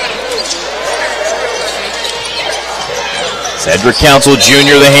 Cedric Council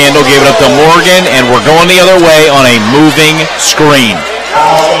Jr., the handle, gave it up to Morgan, and we're going the other way on a moving screen.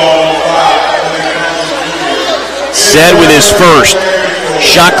 Ced with his first.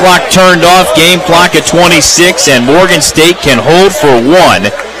 Shot clock turned off, game clock at 26, and Morgan State can hold for 1.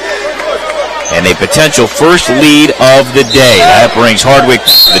 And a potential first lead of the day. That brings Hardwick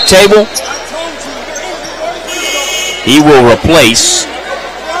to the table. He will replace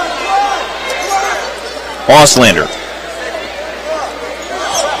Auslander.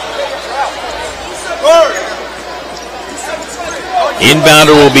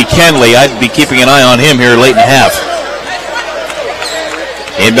 Inbounder will be Kenley. I'd be keeping an eye on him here late in the half.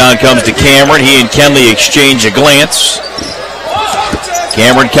 Inbound comes to Cameron. He and Kenley exchange a glance.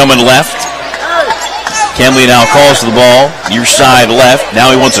 Cameron coming left. Kenley now calls the ball. Your side left.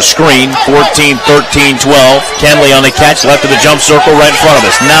 Now he wants a screen. 14, 13, 12. Kenley on the catch. Left of the jump circle right in front of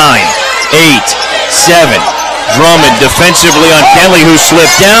us. 9, 8, 7. Drummond defensively on Kenley, who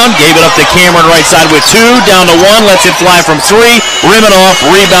slipped down. Gave it up to Cameron right side with 2. Down to 1. Lets it fly from 3. Rimming off.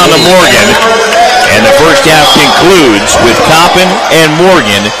 Rebound to Morgan. And the first half concludes with Coppin and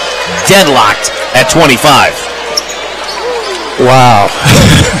Morgan deadlocked at 25. Wow.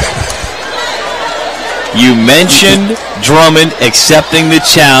 You mentioned Drummond accepting the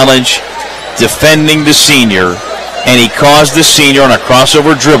challenge, defending the senior, and he caused the senior on a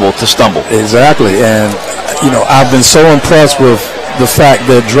crossover dribble to stumble. Exactly, and I've been so impressed with the fact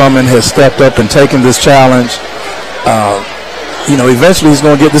that Drummond has stepped up and taken this challenge. Eventually he's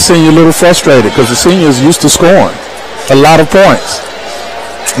going to get the senior a little frustrated because the senior is used to scoring a lot of points.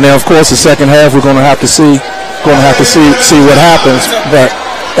 Now, of course, the second half we're going to have to see what happens, but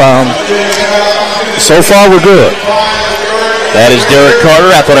so far we're good. That is Derek Carter,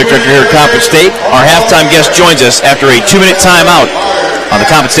 athletic director here at Coppin State. Our halftime guest joins us after a 2-minute timeout on the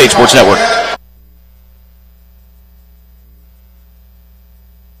Coppin State Sports Network.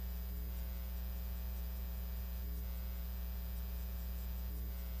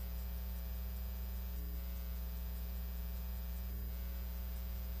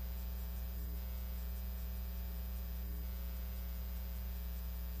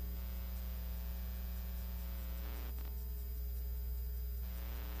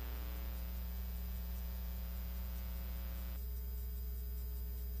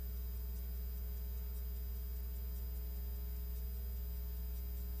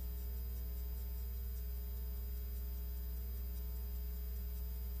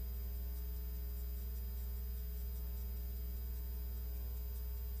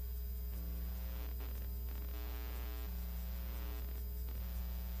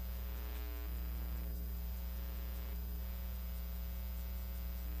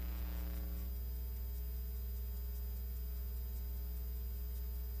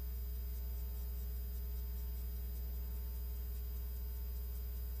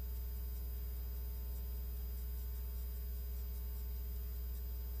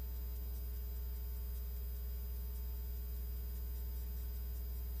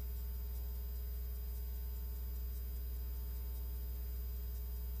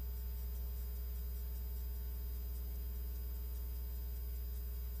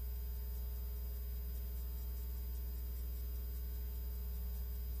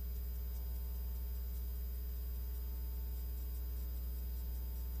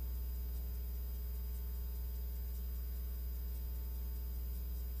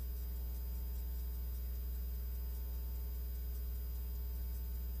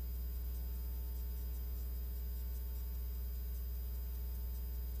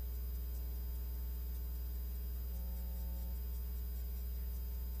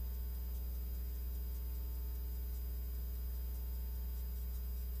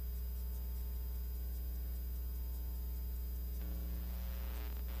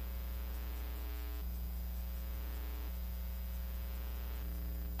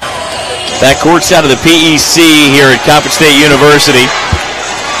 That courtside of the PEC here at Coppin State University.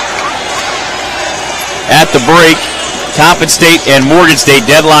 At the break, Coppin State and Morgan State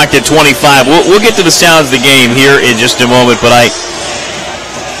deadlocked at 25. We'll get to the sounds of the game here in just a moment, but I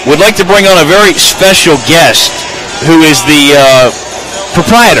would like to bring on a very special guest who is the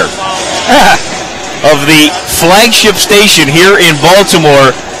proprietor of the flagship station here in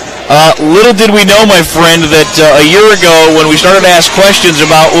Baltimore. Little did we know, my friend, that a year ago when we started to ask questions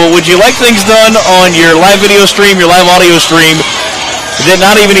about, well, would you like things done on your live video stream, your live audio stream, that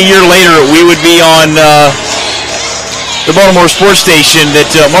not even a year later we would be on the Baltimore sports station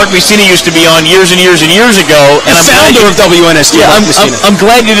that Mark Messina used to be on years and years and years ago. And the founder of WNSD. Yeah, I'm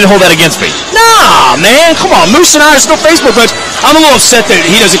glad you didn't hold that against me. Nah, man, come on. Moose and I are still Facebook friends. I'm a little upset that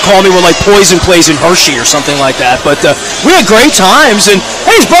he doesn't call me when like Poison plays in Hershey or something like that. But we had great times, and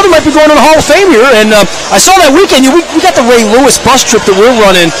hey, his brother might be going to the Hall of Fame here. And I saw that weekend we got the Ray Lewis bus trip that we're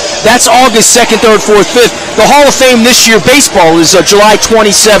running. That's August 2nd, 3rd, 4th, 5th. The Hall of Fame this year, baseball, is July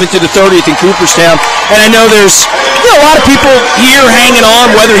 27th to the 30th in Cooperstown. And I know there's a lot of people here hanging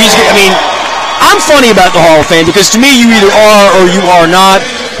on whether he's. I mean, I'm funny about the Hall of Fame because to me, you either are or you are not.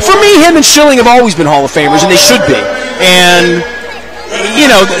 For me, him and Schilling have always been Hall of Famers, and they should be. And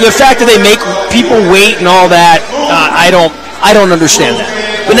the fact that they make people wait and all that, I don't understand that.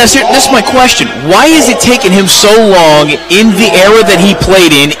 But this is my question. Why is it taking him so long in the era that he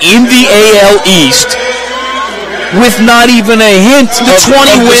played in the AL East, with not even a hint the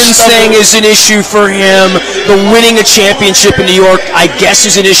 20 wins thing is an issue for him. The winning a championship in New York, I guess,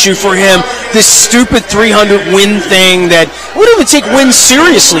 is an issue for him. This stupid 300 win thing that we don't even take wins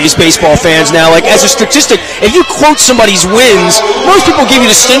seriously as baseball fans now. Like, as a statistic, if you quote somebody's wins, most people give you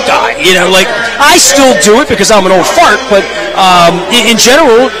the stink eye. Like, I still do it because I'm an old fart, but in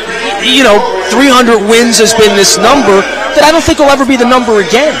general, 300 wins has been this number that I don't think will ever be the number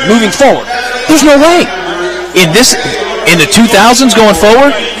again moving forward. There's no way. In the 2000s going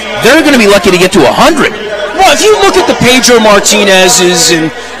forward, they're going to be lucky to get to 100. Well, if you look at the Pedro Martinez's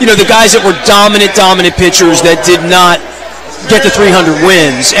and, the guys that were dominant pitchers that did not get to 300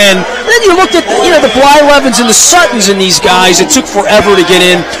 wins. And then you looked at, the Blylevens and the Suttons and these guys, it took forever to get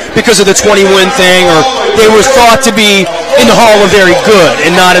in because of the 20-win thing, or they were thought to be in the Hall of Very Good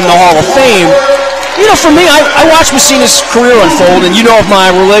and not in the Hall of Fame. For me, I watched Messina's career unfold, and of my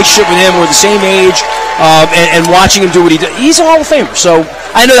relationship with him. We're the same age, and watching him do what he did. He's a Hall of Famer, so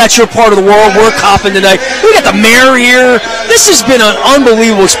I know that's your part of the world. We're copping tonight. We got the mayor here. This has been an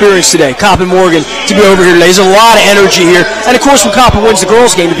unbelievable experience today, Coppin Morgan, to be over here today. There's a lot of energy here. And, of course, when Coppin wins the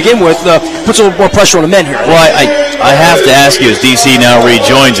girls' game to begin with, puts a little more pressure on the men here. Well, I have to ask you as DC now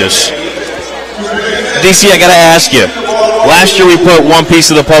rejoins us. DC, I got to ask you. Last year we put one piece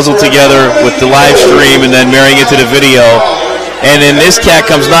of the puzzle together with the live stream and then marrying it to the video. And then this cat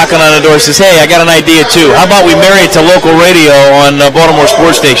comes knocking on the door and says, hey, I got an idea too. How about we marry it to local radio on Baltimore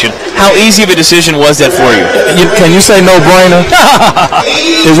Sports Station? How easy of a decision was that for you? Can you say no-brainer?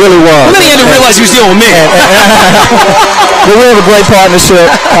 It really was. Well, then he had to realize he was dealing with me. But we have a great partnership,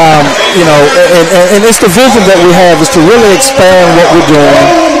 and it's the vision that we have is to really expand what we're doing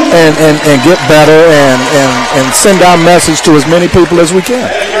and get better and send our message to as many people as we can.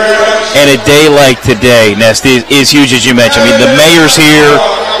 And a day like today, Nest, is huge, as you mentioned. I mean, the mayor's here.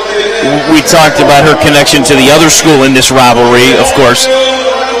 We talked about her connection to the other school in this rivalry, of course.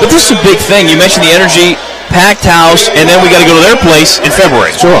 But this is a big thing. You mentioned the energy, packed house, and then we got to go to their place in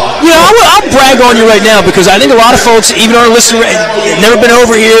February. Sure. I'll brag on you right now because I think a lot of folks, even our listeners, never been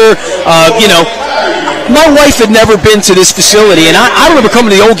over here. My wife had never been to this facility, and I remember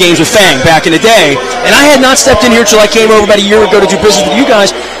coming to the old games with Fang back in the day, and I had not stepped in here until I came over about a year ago to do business with you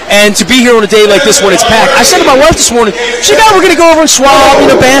guys, and to be here on a day like this when it's packed. I said to my wife this morning, she said, we're going to go over and swab,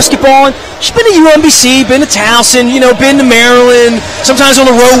 basketball, and she's been to UMBC, been to Towson, been to Maryland, sometimes on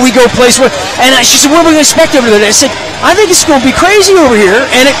the road we go places, and she said, what are we going to expect over there? I said, I think it's going to be crazy over here,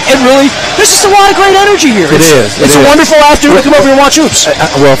 and it really, there's just a lot of great energy here. It's a wonderful afternoon to come over here and watch hoops.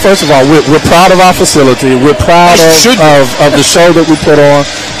 Well, first of all, we're proud of our facility. We're proud of the show that we put on,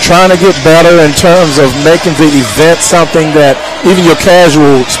 trying to get better in terms of making the event something that even your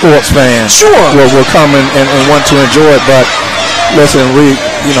casual sports fans will come and want to enjoy it. But listen,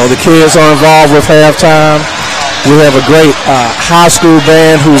 the kids are involved with halftime. We have a great high school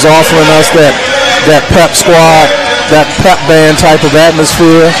band who's offering us that pep squad, that pep band type of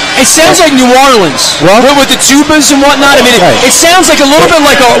atmosphere. It sounds like New Orleans. What? With the tubas and whatnot. I mean, it sounds like a little bit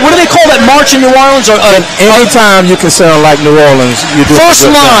like what do they call that march in New Orleans? Anytime you can sound like New Orleans, you do first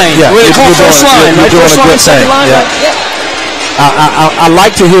line. Yeah, what do they call first line? You're doing a good thing. Yeah. I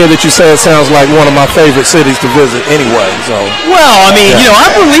like to hear that you say it sounds like one of my favorite cities to visit anyway. So. Well, I mean,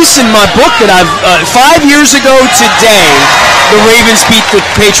 I'm releasing my book that I've 5 years ago today. The Ravens beat the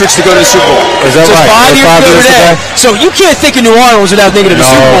Patriots to go to the Super Bowl. Is that right? 5 years ago today. So you can't think of New Orleans without thinking of the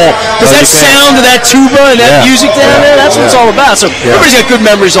Super Bowl. Because that sound of that tuba and that music down there, that's what it's all about. So everybody's got good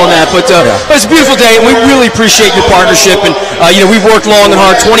memories on that. But it's a beautiful day, and we really appreciate your partnership. And, we've worked long and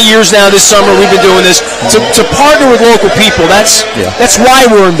hard. 20 years now this summer we've been doing this. To partner with local people, that's why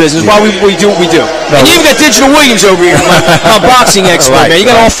we're in business, why we do what we do. And you even got Digital Williams over here, my boxing expert, man.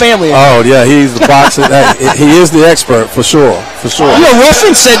 You got all family. Oh, yeah, he's the boxer. He is the expert, for sure.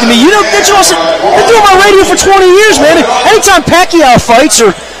 Ruffin said to me, Digital, I said, I've been doing my radio for 20 years, man. Anytime Pacquiao fights or,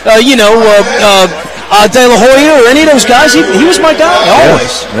 De La Hoya or any of those guys, he was my guy,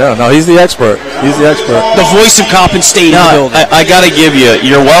 always. Yeah, no, he's the expert. The voice of Coppin State in the building. I got to give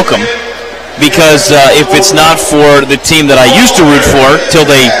you're welcome. Because if it's not for the team that I used to root for till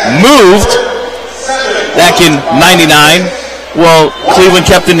they moved back in '99, well, Cleveland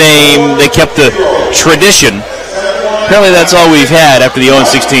kept the name, they kept the tradition. Apparently that's all we've had after the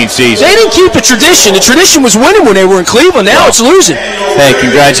 0-16 season. They didn't keep the tradition. The tradition was winning when they were in Cleveland. Now it's losing. Hey,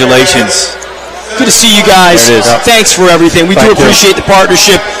 congratulations. Good to see you guys. Thanks for everything. We do appreciate the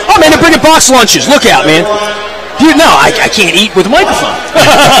partnership. Oh, man, they're bringing box lunches. Look out, man. No, I can't eat with a microphone.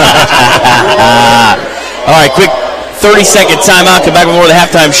 All right, quick 30-second timeout. Come back with more of the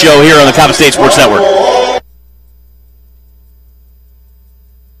halftime show here on the Coppin State Sports Network.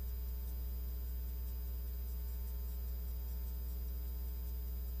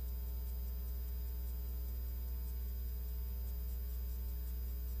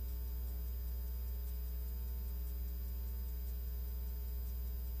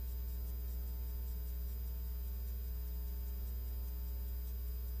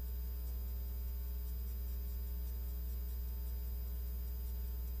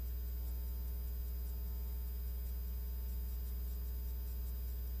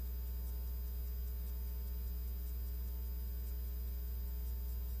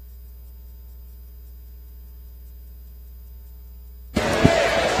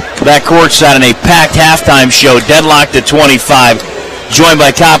 Back courtside in a packed halftime show, deadlocked at 25. Joined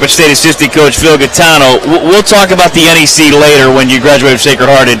by Coppin State assistant coach Phil Gaetano. We'll talk about the NEC later when you graduate from Sacred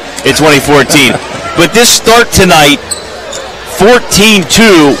Heart in 2014. But this start tonight,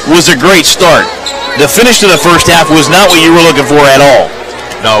 14-2, was a great start. The finish to the first half was not what you were looking for at all.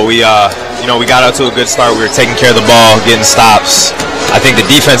 No, we got out to a good start. We were taking care of the ball, getting stops. I think the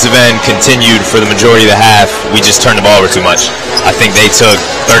defensive end continued for the majority of the half. We just turned the ball over too much. I think they took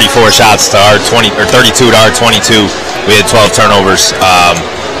 34 shots to our 20, or 32 to our 22. We had 12 turnovers.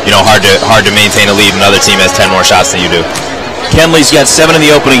 Hard to maintain a lead. Another team has 10 more shots than you do. Kenley's got 7 in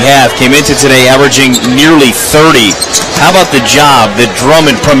the opening half, came into today averaging nearly 30. How about the job that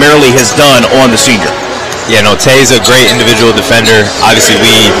Drummond primarily has done on the senior? Yeah, no, Tay's a great individual defender. Obviously,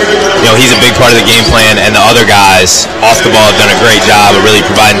 he's a big part of the game plan, and the other guys off the ball have done a great job of really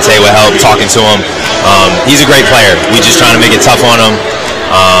providing Tay with help, talking to him. He's a great player. We're just trying to make it tough on him.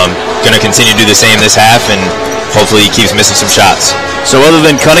 Going to continue to do the same this half, and hopefully he keeps missing some shots. So other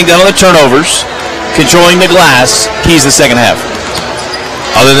than cutting down on the turnovers, controlling the glass, keys the second half.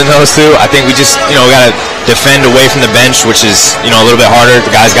 Other than those two, I think we just, we got to defend away from the bench, which is, a little bit harder.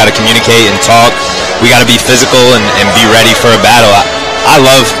 The guys got to communicate and talk. We got to be physical and be ready for a battle. I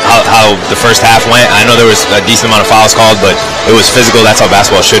love how the first half went. I know there was a decent amount of fouls called, but it was physical. That's how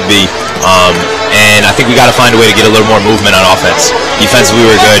basketball should be. And I think we got to find a way to get a little more movement on offense. Defensively,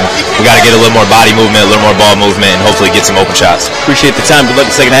 we were good. We got to get a little more body movement, a little more ball movement, and hopefully get some open shots. Appreciate the time. Good luck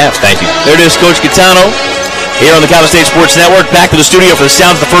in the second half. Thank you. There it is, Coach Gaetano, here on the Coppin State Sports Network. Back to the studio for the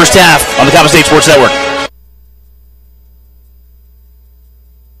sounds of the first half on the Coppin State Sports Network.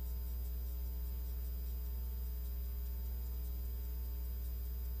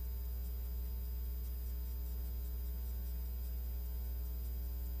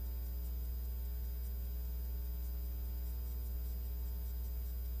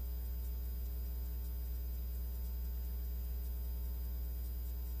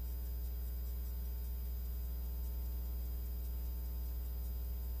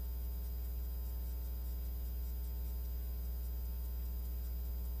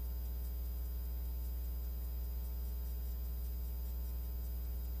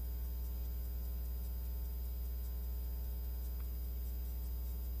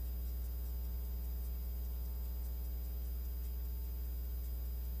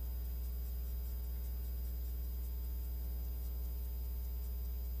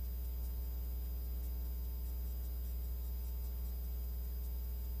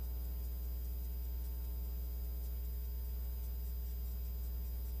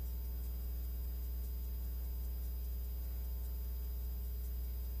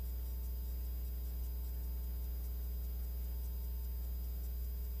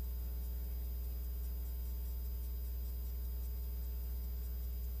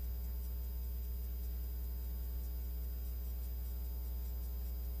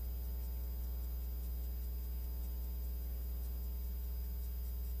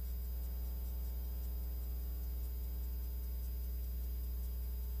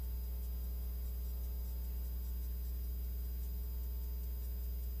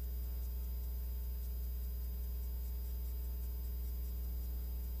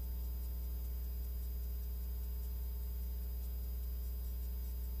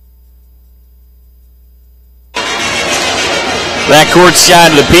 That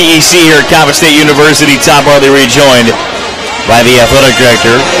courtside of the PEC here at Coppin State University, Tom Hartley rejoined by the athletic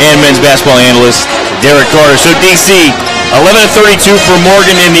director and men's basketball analyst, Derek Carter. So DC, 11-32 for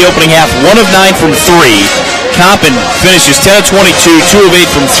Morgan in the opening half, 1 of 9 from 3. Coppin finishes 10 of 22, 2 of 8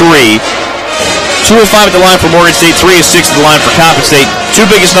 from 3. 2 of 5 at the line for Morgan State, 3 of 6 at the line for Coppin State. Two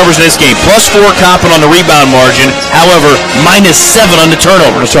biggest numbers in this game. +4 Coppin on the rebound margin. However, -7 on the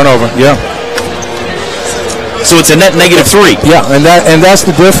turnovers. Yeah. So it's a net -3. Yeah, and that's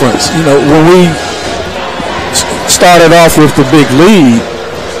the difference. When we started off with the big lead,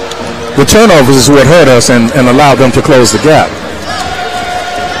 the turnovers is what hurt us and allowed them to close the gap.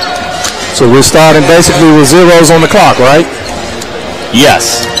 So we're starting basically with zeros on the clock, right?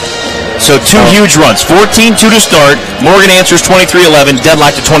 Yes. So two huge runs. 14-2 to start. Morgan answers 23-11.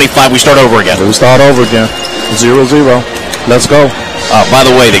 Deadlock to 25. We start over again. We start over again. 0-0. Let's go. By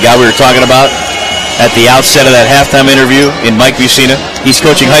the way, the guy we were talking about at the outset of that halftime interview in Mike Bucina, he's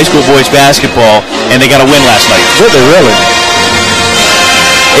coaching high school boys basketball, and they got a win last night. Did they really?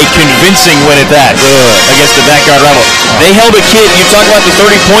 A convincing win at that against the backyard rival. They held a kid, you talk about the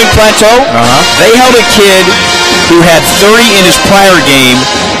 30-point plateau? They held a kid who had 30 in his prior game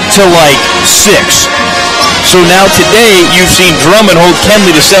to like 6. So now today, you've seen Drummond hold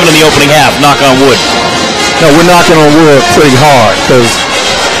Kenley to 7 in the opening half, knock on wood. No, we're knocking on wood pretty hard because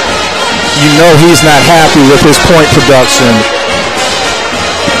you know he's not happy with his point production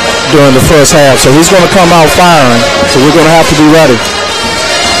during the first half. So he's going to come out firing. So we're going to have to be ready.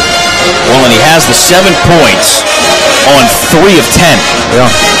 Well, and he has the 7 points on 3 of 10.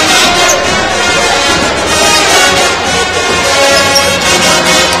 Yeah.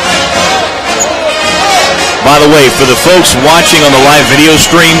 By the way, for the folks watching on the live video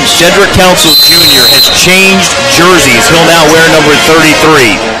stream, Cedric Council Jr. has changed jerseys. He'll now wear number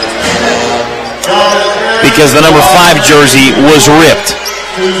 33 because the number 5 jersey was ripped.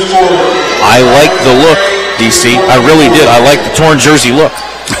 I like the look, DC. I really did. I like the torn jersey look.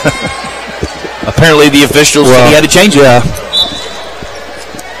 Apparently the officials said he had to change it. Yeah.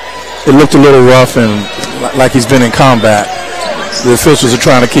 It looked a little rough and like he's been in combat. The officials are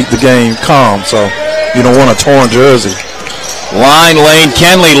trying to keep the game calm, so you don't want a torn jersey. Line lane.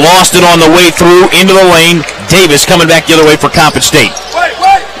 Kenley lost it on the way through into the lane. Davis coming back the other way for Coppin State.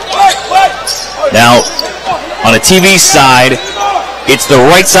 Now, on a TV side, it's the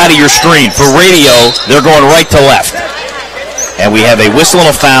right side of your screen. For radio, they're going right to left. And we have a whistle and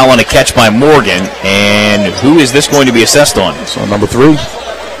a foul and a catch by Morgan. And who is this going to be assessed on? So number 3,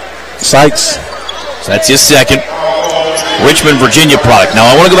 Sykes. So that's his second. Richmond, Virginia product. Now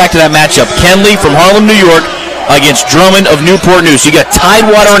I want to go back to that matchup. Kenley from Harlem, New York against Drummond of Newport News. You got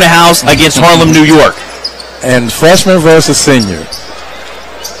Tidewater in the house against Harlem, New York. And freshman versus senior.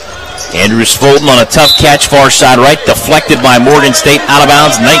 Andrews Fulton on a tough catch, far side right, deflected by Morgan State, out of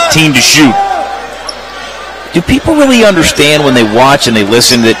bounds, 19 to shoot. Do people really understand when they watch and they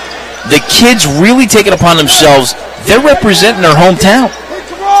listen that the kids really take it upon themselves? They're representing their hometown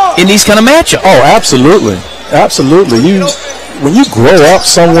in these kind of matchups. Oh, absolutely. Absolutely. When you grow up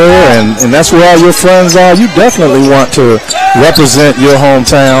somewhere and that's where all your friends are, you definitely want to represent your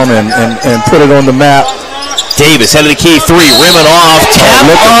hometown and put it on the map. Davis, head of the key, 3, rimming off, tap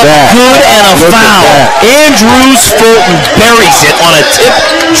look up, at that. good, and a Look foul. Andrews Fulton buries it on a tip,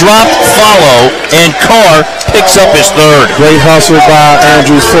 drop, follow, and Carr picks up his 3rd. Great hustle by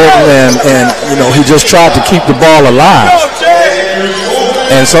Andrews Fulton, and you know, he just tried to keep the ball alive.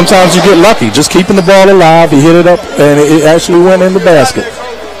 And sometimes you get lucky, just keeping the ball alive. He hit it up, and it actually went in the basket.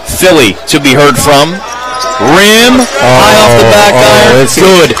 Philly to be heard from. Rim, high off the back iron,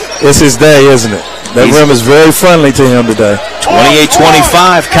 good. It's his day, isn't it? That rim is very friendly to him today.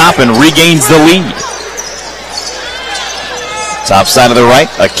 28-25, Coppin regains the lead. Top side of the right,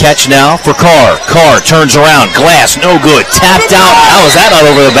 a catch now for Carr. Carr turns around, glass, no good, tapped out. How is that not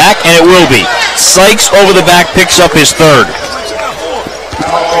over the back? And it will be. Sykes over the back, picks up his 3rd.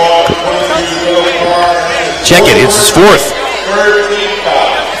 Check it, it's his 4th.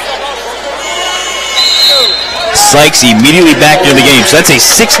 Sykes immediately back into the game. So that's a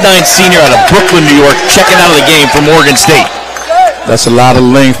 6'9 senior out of Brooklyn, New York, checking out of the game for Morgan State. That's a lot of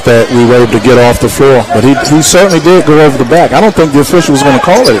length that we were able to get off the floor. But he certainly did go over the back. I don't think the official was going to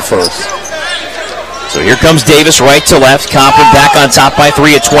call it at first. So here comes Davis right to left. Coppin back on top by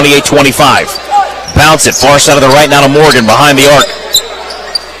 3 at 28-25. Bounce it, far side of the right now to Morgan behind the arc.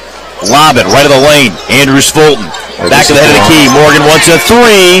 Lob it right of the lane. Andrews Fulton back to the head of the key. Morgan wants a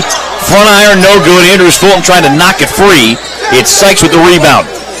 3. Front iron, no good. Andrews Fulton trying to knock it free. It's Sykes with the rebound.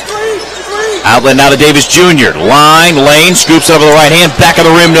 Outlet now to Davis Jr. Line, lane, scoops it over the right hand. Back of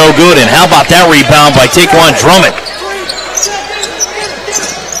the rim, no good. And how about that rebound by Taquan Drummond?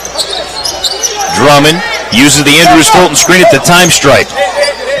 Drummond uses the Andrews Fulton screen at the time stripe.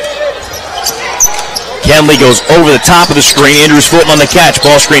 Kenley goes over the top of the screen. Andrews Fulton on the catch.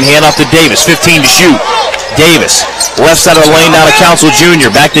 Ball screen, hand off to Davis. 15 to shoot. Davis, left side of the lane, now to Council Jr.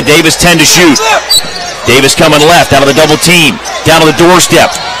 Back to Davis, 10 to shoot. Davis coming left, out of the double team. Down to the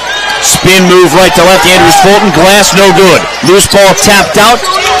doorstep. Spin move right to left. Andrews Fulton, glass, no good. Loose ball tapped out.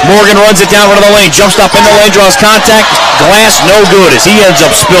 Morgan runs it down into the lane. Jump stop in the lane, draws contact. Glass, no good as he ends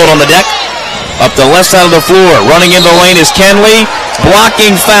up spilled on the deck. Up the left side of the floor. Running into the lane is Kenley.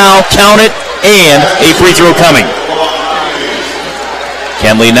 Blocking foul, count it, and a free throw coming.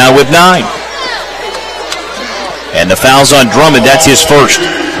 Kenley now with 9. And the foul's on Drummond. That's his 1st.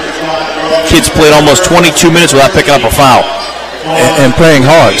 Kids played almost 22 minutes without picking up a foul. And playing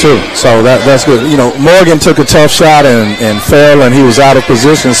hard, too. So that's good. You know, Morgan took a tough shot and fell, and he was out of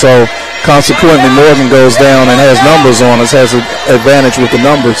position. So, consequently, Morgan goes down and has numbers on us, has an advantage with the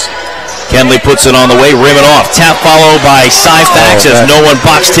numbers. Kenley puts it on the way, rimming off. Tap followed by Syfax as no one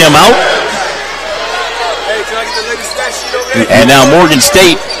boxed him out. And now Morgan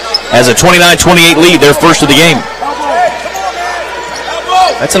State has a 29-28 lead, their 1st of the game.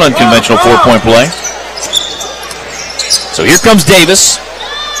 That's an unconventional 4-point play. So here comes Davis.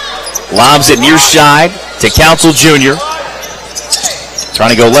 Lobs it near side to Council Jr.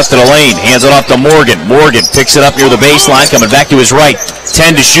 Trying to go left of the lane. Hands it off to Morgan. Morgan picks it up near the baseline. Coming back to his right.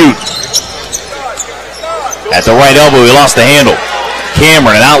 10 to shoot. At the right elbow, he lost the handle.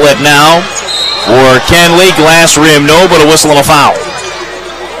 Cameron, an outlet now for Kenley. Glass rim, no, but a whistle and a foul.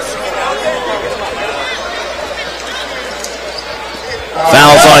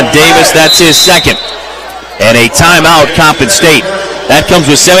 Fouls on Davis. That's his second. And a timeout, Coppin State. That comes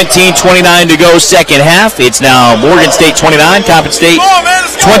with 17:29 to go, second half. It's now Morgan State 29, Coppin State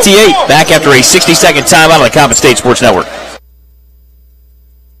 28. Back after a 60-second timeout on the Coppin State Sports Network.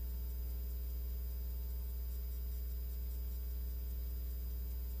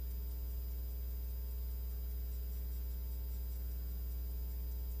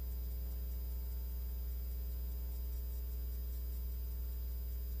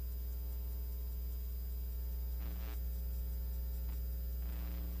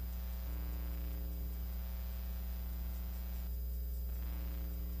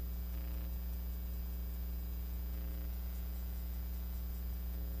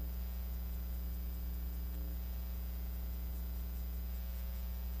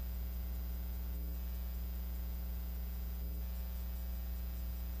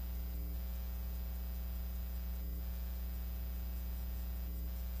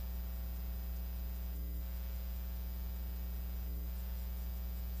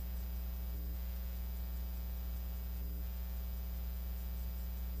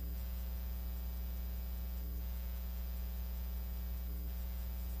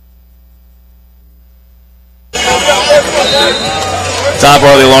 Tom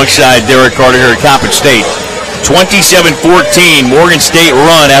Barley alongside Derek Carter here at Coppin State. 27-14, Morgan State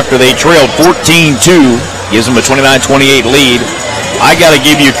run after they trailed 14-2. Gives them a 29-28 lead. I got to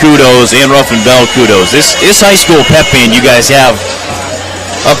give you kudos and Ruffin Bell kudos. This high school pep band you guys have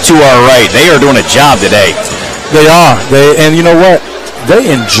up to our right, they are doing a job today. They are. And you know what?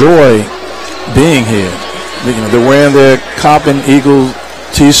 They enjoy being here. They're wearing their Coppin Eagles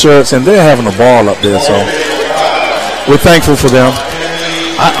T-shirts, and they're having a ball up there. So we're thankful for them.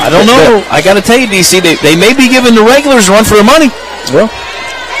 I don't know. I got to tell you, DC, they may be giving the regulars a run for their money. Well,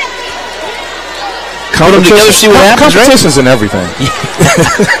 put them together, see what happens, competition's in everything.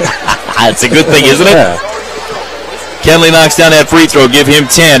 That's a good thing, isn't it? Yeah. Kenley knocks down that free throw. Give him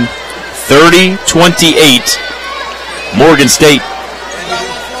 10. 30-28. Morgan State.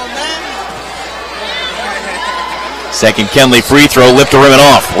 Second Kenley free throw. Lift the rim and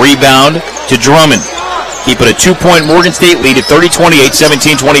off. Rebound to Drummond. Keep it a 2-point Morgan State lead at 30-28,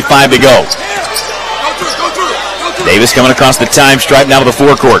 17:25 to go. Davis coming across the time stripe now to the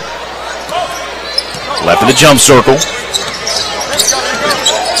forecourt. Left of the jump circle.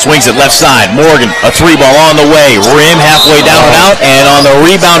 Swings it left side. Morgan, a three ball on the way. Rim halfway down and out. And on the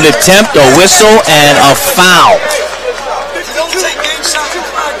rebound attempt, a whistle and a foul.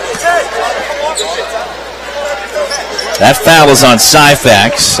 That foul is on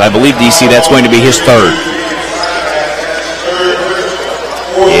Syfax. I believe, DC, that's going to be his third.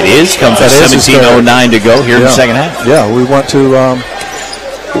 It is. Comes with 17:09 to go here in the second half. Yeah, we want to,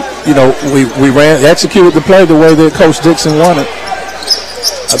 we executed the play the way that Coach Dixon wanted.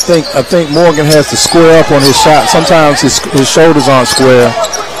 I think Morgan has to square up on his shot. Sometimes his shoulders aren't square.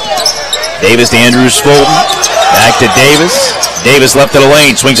 Davis to Andrews Fulton. Back to Davis. Davis left of the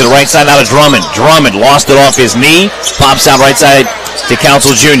lane. Swings it right side out of Drummond. Drummond lost it off his knee. Pops out right side to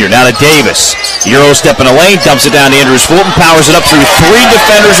Council Jr. Now to Davis. Euro step in the lane. Dumps it down to Andrews Fulton. Powers it up through three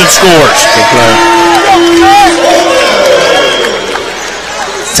defenders and scores. Good play.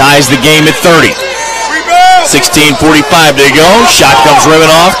 Ties the game at 30. 16:45 to go. Shot comes rimming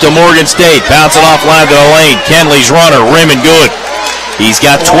off to Morgan State. Bounce it off line to the lane. Kenley's runner. Rimming good. He's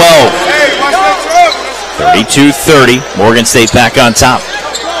got 12. 32-30. Morgan State back on top.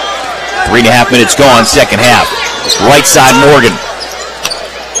 3.5 minutes gone, second half. Right side Morgan.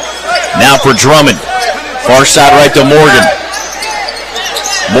 Now for Drummond. Far side right to Morgan.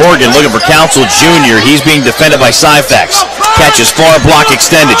 Morgan looking for Council Jr. He's being defended by Syfax. Catches far, block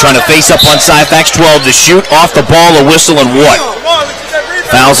extended. Trying to face up on Syfax. 12 to shoot. Off the ball, a whistle, and what?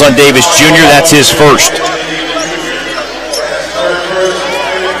 Fouls on Davis Jr. That's his first.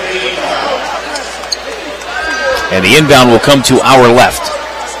 And the inbound will come to our left.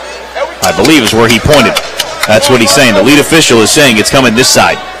 I believe is where he pointed. That's what he's saying. The lead official is saying it's coming this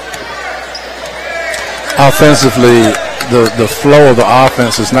side. Offensively, the flow of the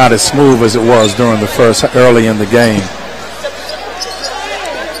offense is not as smooth as it was during the early in the game.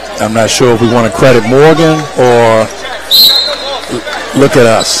 I'm not sure if we want to credit Morgan or look at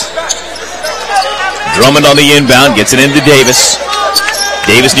us. Drummond on the inbound, gets it into Davis.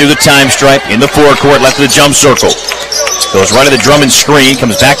 Davis near the time stripe, in the forecourt, left of the jump circle. Goes right to the Drummond screen,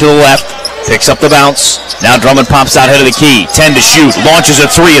 comes back to the left, picks up the bounce. Now Drummond pops out head of the key, 10 to shoot, launches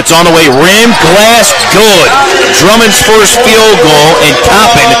a three, it's on the way, rim, glass, good. Drummond's first field goal, and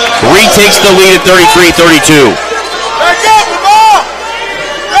Coppin retakes the lead at 33-32.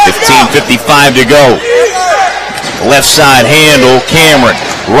 15:55 to go. Left side handle, Cameron.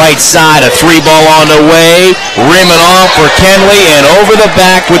 Right side, a three ball on the way. Rimming off for Kenley, and over the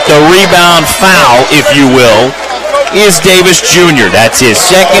back with the rebound foul, if you will, is Davis Jr. That's his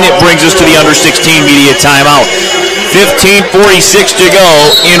second. It brings us to the under 16 media timeout. 15:46 to go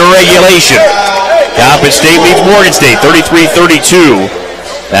in regulation. Coppin State leads Morgan State 33-32.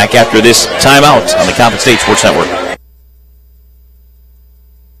 Back after this timeout on the Coppin State Sports Network.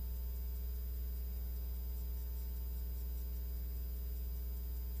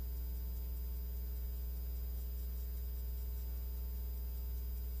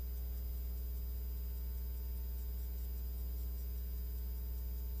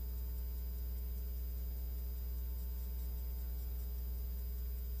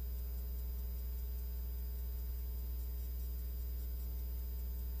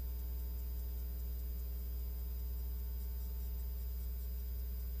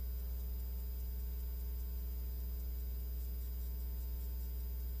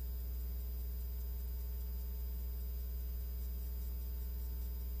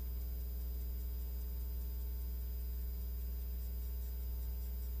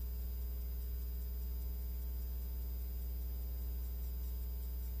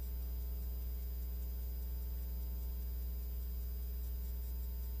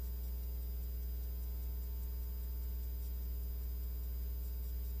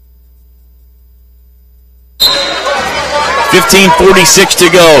 .46 to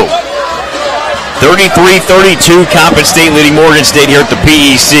go. 33-32, Coppin State leading Morgan State here at the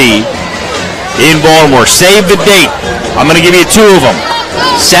PEC in Baltimore. Save the date. I'm going to give you two of them.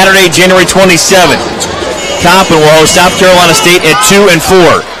 Saturday, January 27th, Coppin will host South Carolina State at 2 and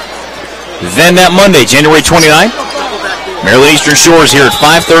 4. Then that Monday, January 29th, Maryland Eastern Shores here at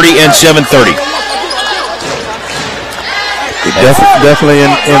 5:30 and 7:30. Definitely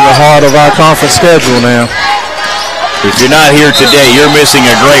in the heart of our conference schedule now. If you're not here today, you're missing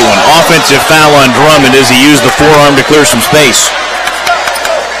a great one. Offensive foul on Drummond as he used the forearm to clear some space.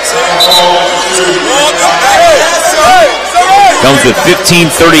 Comes with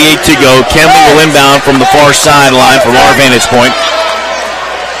 15:38 to go. Kenley will inbound from the far sideline from our vantage point.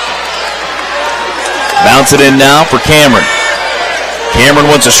 Bounce it in now for Cameron. Cameron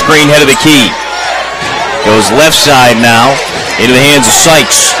wants a screen head of the key. Goes left side now into the hands of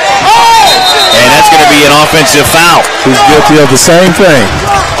Sykes. And that's going to be an offensive foul. He's guilty of the same thing.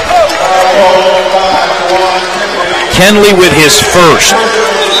 Kenley with his first.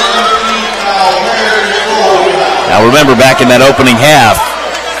 Now remember, back in that opening half,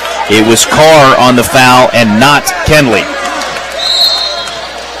 it was Carr on the foul and not Kenley.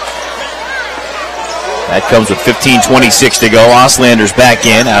 That comes with 15:26 to go. Oslander's back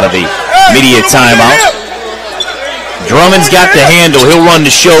in out of the media timeout. Drummond's got the handle. He'll run the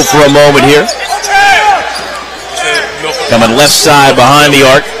show for a moment here. Coming left side behind the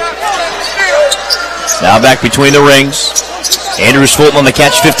arc. Now back between the rings. Andrews Fulton on the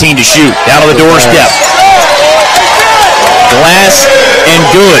catch, 15 to shoot. Down on the doorstep. Glass and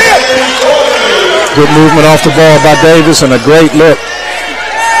good. Good movement off the ball by Davis and a great look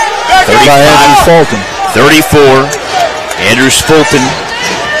by Andrews Fulton. 34. Andrews Fulton.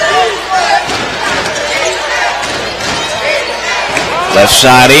 Left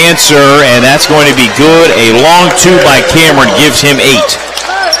side answer, and that's going to be good. A long two by Cameron gives him 8.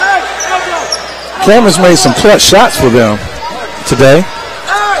 Cameron's made some clutch shots for them today.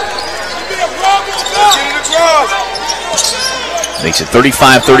 Makes it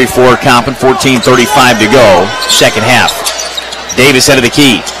 35-34, Coppin, 14:35 to go. Second half. Davis head of the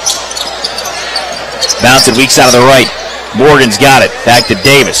key. Bounce it, weak side of the right. Morgan's got it. Back to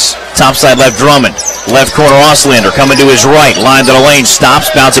Davis. Top side left, Drummond. Left corner, Oslander coming to his right. Line to the lane,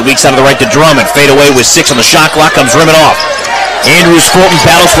 stops. Bounce it, weak side of the right to Drummond. Fade away with 6 on the shot clock. Comes rimming off. Andrews Fulton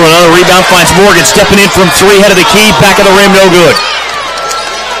battles for another rebound. Finds Morgan stepping in from 3, head of the key. Back of the rim, no good.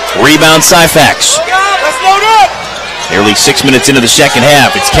 Rebound, Syfax. Nearly 6 minutes into the second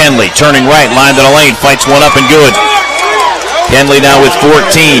half. It's Kenley turning right. Line to the lane. Fights one up and good. Kenley now with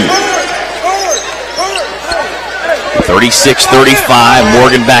 14. 36-35,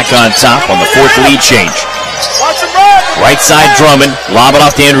 Morgan back on top on the fourth lead change. Right side Drummond, lob it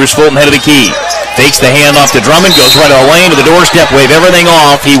off to Andrews Fulton, head of the key. Fakes the handoff to Drummond, goes right to the lane to the doorstep, wave everything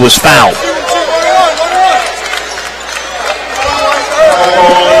off. He was fouled.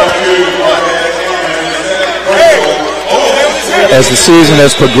 as the season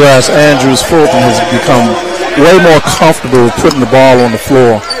has progressed, Andrews Fulton has become way more comfortable putting the ball on the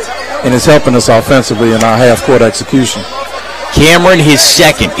floor, and is helping us offensively in our half-court execution. Cameron, his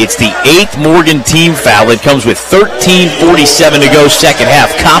second. It's the 8th Morgan team foul. It comes with 13:47 to go second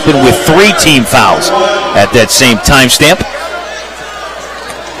half. Coppin with 3 team fouls at that same timestamp.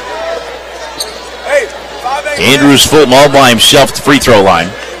 Andrews Fulton all by himself at the free throw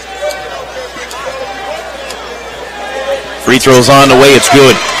line. Free throw's on the way. It's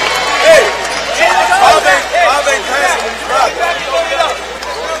good.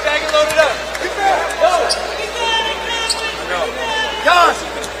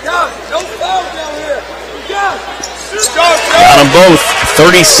 Got them both.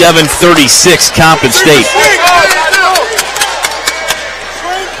 37-36 Coppin State.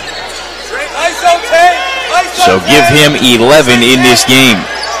 So give him 11 in this game.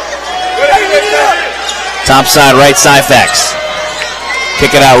 Top side, right Syfax.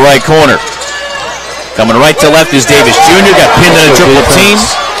 Kick it out right corner. Coming right to left is Davis Jr. Got pinned in a triple team.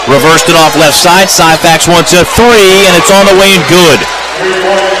 Reversed it off left side. Syfax wants a 3, and it's on the way and good.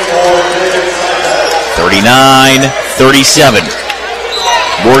 39-37.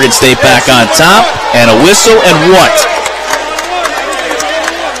 Morgan State back on top, and a whistle, and what?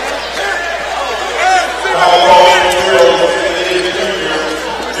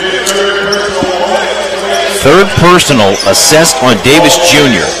 Third personal assessed on Davis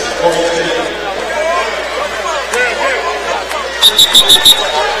Jr.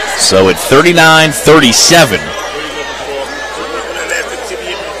 So at 39-37,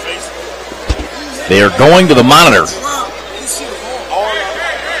 they are going to the monitor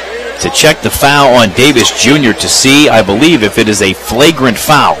to check the foul on Davis Jr. to see, I believe, if it is a flagrant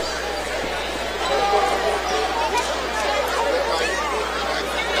foul.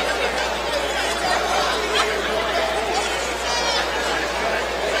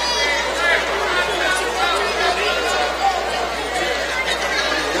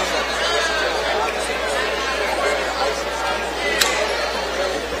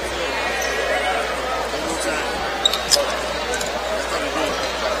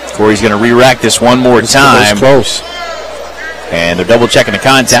 Corey's going to re-rack this one more time. It's close. And they're double-checking the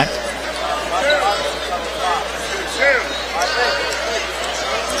contact.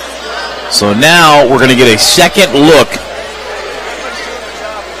 So now we're going to get a second look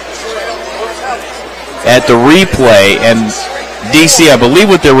at the replay. And DC, I believe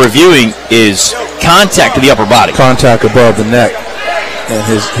what they're reviewing is contact to the upper body. Contact above the neck. And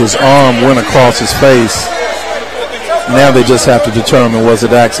his arm went across his face. Now they just have to determine was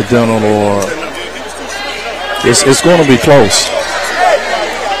it accidental or it's going to be close.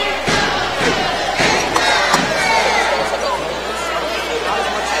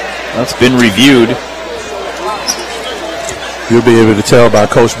 That's been reviewed. You'll be able to tell by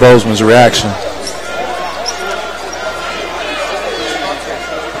Coach Bozeman's reaction.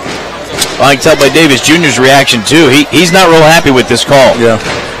 I can tell by Davis Jr.'s reaction too. He's not real happy with this call. Yeah.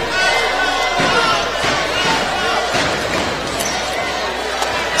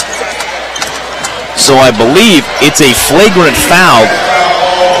 So I believe it's a flagrant foul.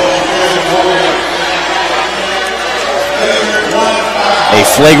 A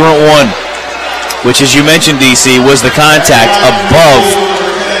flagrant one, which, as you mentioned, DC, was the contact above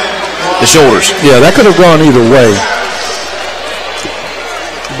the shoulders. Yeah, that could have gone either way.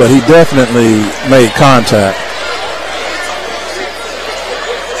 But he definitely made contact.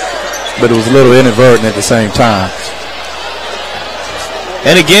 But it was a little inadvertent at the same time.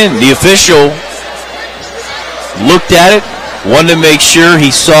 And again, the official looked at it, wanted to make sure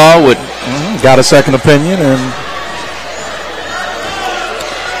he saw what. Got a second opinion, and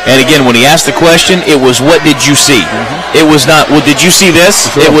again, when he asked the question, it was, what did you see? It was not, well, did you see this?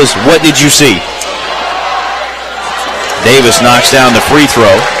 Sure. It was, what did you see? Davis knocks down the free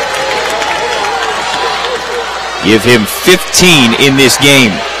throw. Give him 15 in this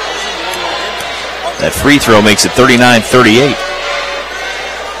game. That free throw makes it 39-38.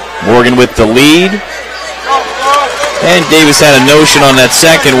 Morgan with the lead. And Davis had a notion on that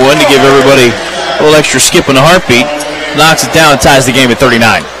second one to give everybody a little extra skip in the heartbeat. Knocks it down, ties the game at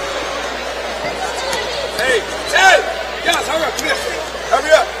 39.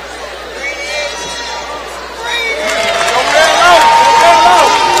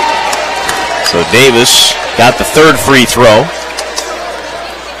 So Davis got the third free throw.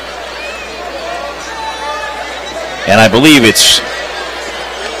 And I believe it's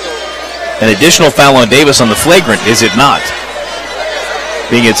an additional foul on Davis on the flagrant, is it not?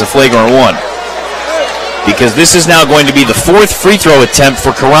 Being it's a flagrant one. Because this is now going to be the fourth free throw attempt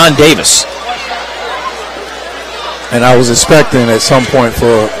for Karan Davis. And I was expecting at some point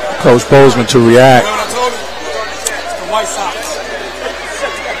for Coach Bozeman to react.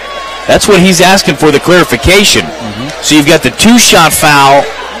 That's what he's asking for, the clarification. So you've got the 2-shot foul,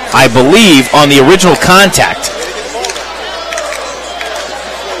 I believe, on the original contact.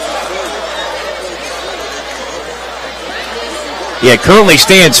 Yeah, it currently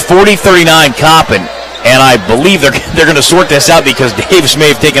stands 40-39 Coppin, and I believe they're going to sort this out because Davis may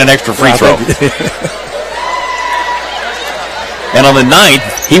have taken an extra free throw. And on the 9th,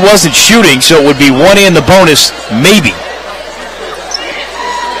 he wasn't shooting, so it would be 1 in the bonus, maybe.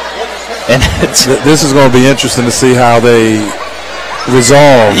 And this is going to be interesting to see how they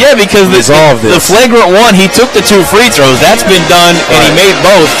resolve. Yeah, because the flagrant one, he took the 2 free throws. That's been done, and he made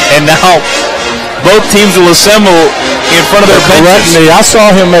both. And now both teams will assemble in front of their benches. Correct me, I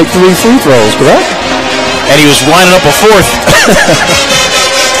saw him make 3 free throws, correct? And he was lining up a 4th.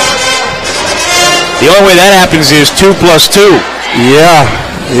 The only way that happens is 2 plus 2. Yeah.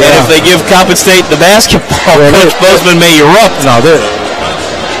 And if they give Coppin State the basketball, Coach Bozeman may erupt. No,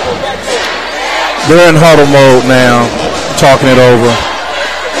 they're in huddle mode now, talking it over.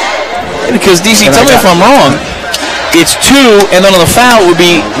 Because, DC, tell me if I'm wrong, it's 2, and then on the foul would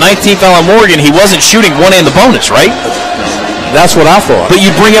be 19th foul on Morgan. He wasn't shooting 1 in the bonus, right? That's what I thought. But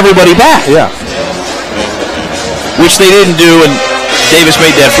you bring everybody back. Yeah. Which they didn't do, and Davis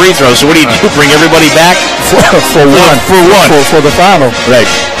made that free throw. So what do? Bring everybody back? For one. For the final. Right.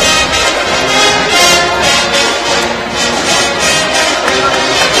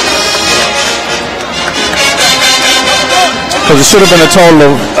 Because it should have been a total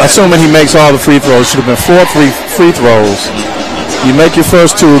of, assuming he makes all the free throws, it should have been 4 free throws. You make your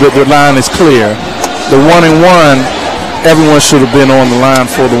first 2, the line is clear. The 1 and 1, everyone should have been on the line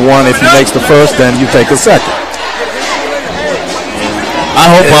for the 1. If he makes the first, then you take a second.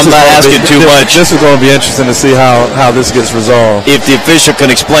 I hope I'm not asking too much. This is going to be interesting to see how this gets resolved. If the official can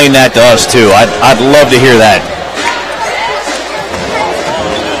explain that to us too, I'd love to hear that.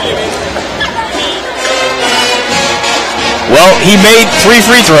 Well, he made 3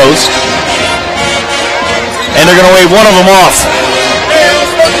 free throws, and they're going to wave one of them off.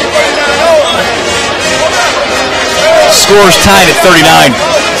 Score's tied at 39.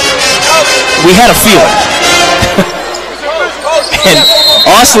 We had a feeling. And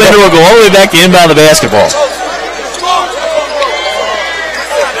Auslander will go all the way back to inbound the basketball.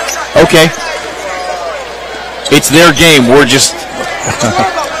 Okay. It's their game. We're just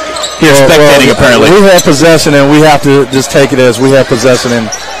here spectating, apparently. We have possession, and we have to just take it as we have possession and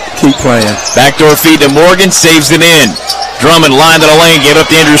keep playing. Backdoor feed to Morgan, saves it in. Drummond lined to the lane, gave it up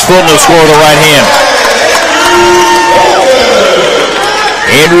to Andrews Fulton, who scored with the right hand.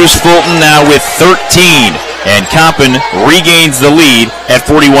 Andrews Fulton now with 13. And Coppin regains the lead at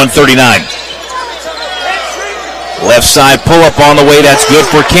 41-39. Left side pull-up on the way. That's good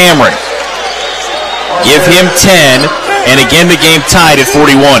for Cameron. Give him 10, and again the game tied at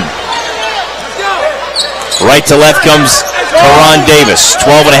 41. Right to left comes Karan Davis.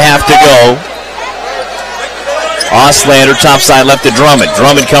 12 and a half to go. Auslander top side left to Drummond.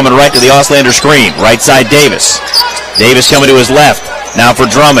 Drummond coming right to the Auslander screen. Right side Davis. Davis coming to his left. Now for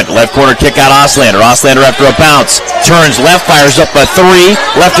Drummond, left corner kick out Auslander. Auslander after a bounce, turns left, fires up a 3,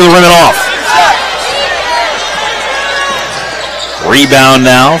 left to the rim and off. Rebound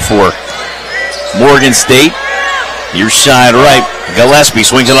now for Morgan State. Near side right, Gillespie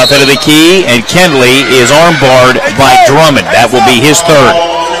swings it left end of the key, and Kendley is armbarred by Drummond. That will be his 3rd.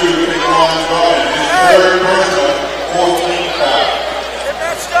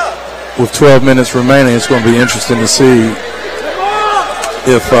 With 12 minutes remaining, it's going to be interesting to see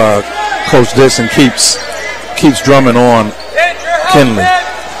if Coach Dixon keeps Drummond on Kendley.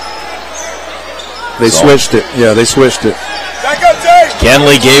 They switched it. Yeah, they switched it.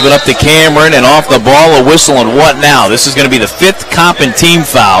 Kendley gave it up to Cameron, and off the ball, a whistle, and what now? This is going to be the 5th Coppin team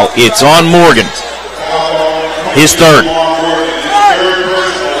foul. It's on Morgan. His 3rd.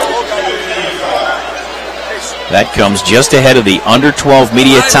 That comes just ahead of the under 12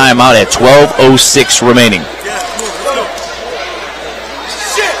 media timeout at 12:06 remaining.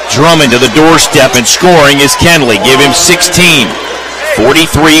 Drummond to the doorstep, and scoring is Kendley. Give him 16.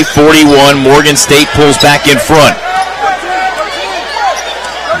 43-41. Morgan State pulls back in front.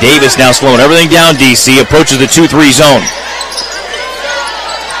 Davis now slowing everything down, DC. Approaches the 2-3 zone.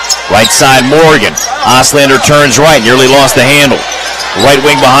 Right side Morgan. Auslander turns right. Nearly lost the handle. Right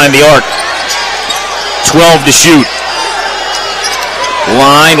wing behind the arc. 12 to shoot.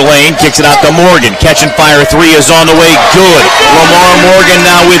 Line, Lane kicks it out to Morgan. Catch and fire 3 is on the way. Good. Lamar Morgan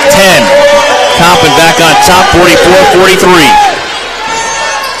now with 10. Coppin back on top, 44-43.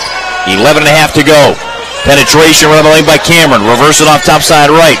 11 and a half to go. Penetration around the lane by Cameron. Reverse it off top side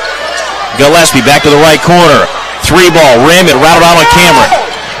right. Gillespie back to the right corner. 3-ball, rim, it routed out on Cameron.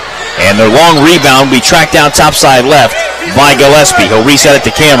 And their long rebound will be tracked down top side left by Gillespie. He'll reset it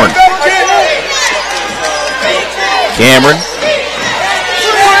to Cameron. Cameron,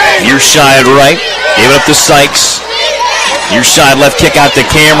 near side right, gave it up to Sykes. Near side left, kick out to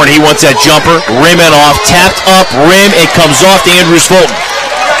Cameron. He wants that jumper. Rim it off, tapped up, rim. It comes off to Andrews Fulton.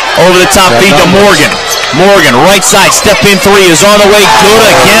 Over the top, feed to Morgan. Morgan, right side, step in three is on the way. Good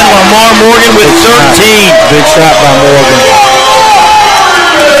again. Lamar Morgan with 13. Big shot by Morgan.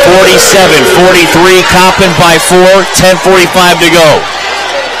 47-43, Coppin by 4, 10:45 to go.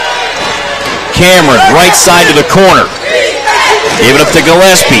 Cameron, right side to the corner. Gave it up to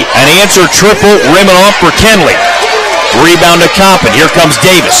Gillespie. An answer triple, rimming off for Kenley. Rebound to Coppin. Here comes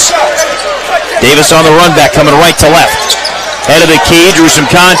Davis. Davis on the run back, coming right to left. Head of the key, drew some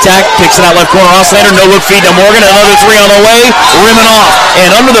contact, kicks it out left corner. Auslander, no look feed to Morgan. Another three on the way, rimming off. And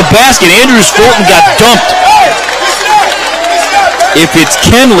under the basket, Andrews Fulton got dumped. If it's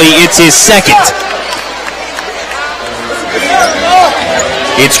Kenley, it's his second.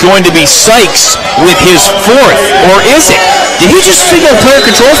 It's going to be Sykes with his fourth, or is it? Did he just signal a player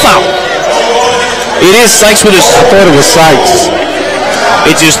control foul? It is Sykes with his... I thought it was Sykes.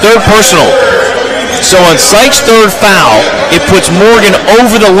 It's his third personal. So on Sykes' third foul, it puts Morgan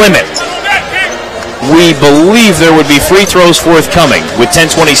over the limit. We believe there would be free throws forthcoming with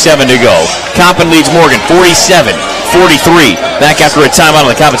 10:27 to go. Coppin leads Morgan 47-43. Back after a timeout on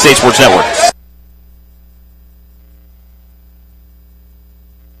the Coppin State Sports Network.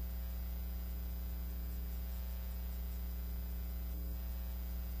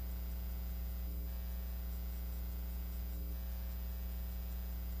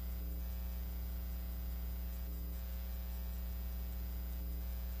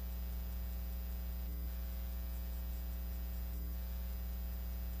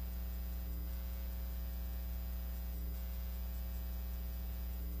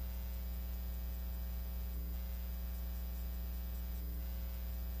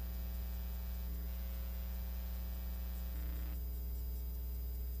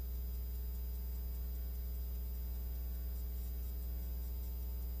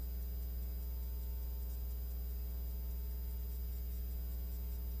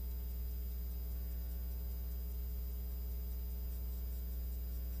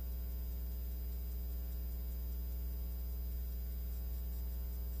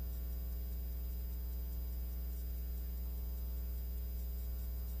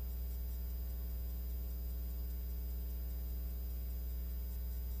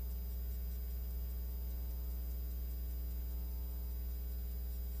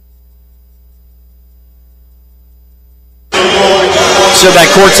 So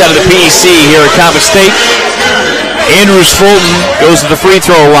that courtside of the PEC here at Coppin State. Andrews Fulton goes to the free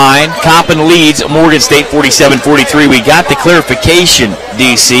throw line. Coppin leads Morgan State 47-43. We got the clarification,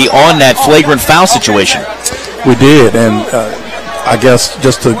 DC, on that flagrant foul situation. We did, and I guess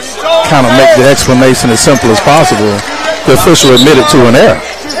just to kind of make the explanation as simple as possible, the official admitted to an error.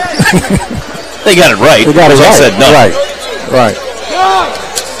 They got it right. They got it right. Said no. Right.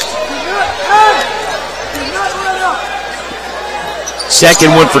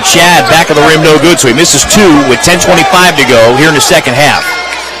 Second one for Chad, back of the rim, no good, so he misses two with 10:25 to go here in the second half.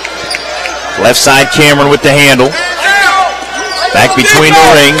 Left side, Cameron with the handle. Back between the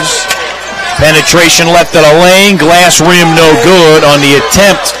rings. Penetration left of the lane, glass rim, no good on the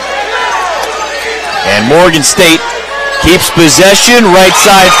attempt. And Morgan State keeps possession. Right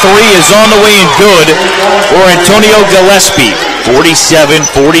side three is on the way and good for Antonio Gillespie.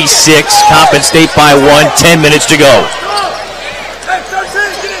 47-46, Coppin State by 1, 10 minutes to go.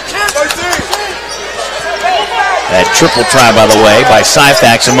 That triple try, by the way, by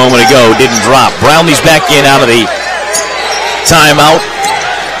Syfax a moment ago didn't drop. Brownlee's back in out of the timeout.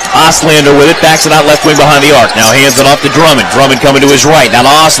 Auslander with it, backs it out left wing behind the arc. Now hands it off to Drummond. Drummond coming to his right. Now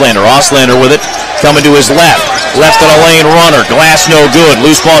to Auslander. Auslander with it, coming to his left. Left of the lane runner. Glass no good.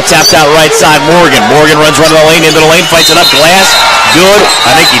 Loose ball tapped out right side. Morgan. Morgan runs right of the lane, into the lane, fights it up. Glass, good.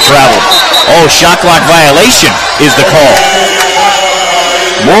 I think he traveled. Oh, shot clock violation is the call.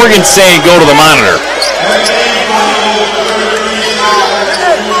 Morgan saying go to the monitor.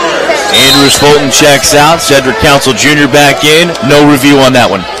 Andrews Fulton checks out. Cedric Council Jr. back in. No review on that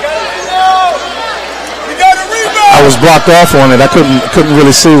one. I was blocked off on it. I couldn't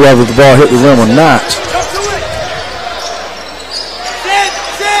really see whether the ball hit the rim or not.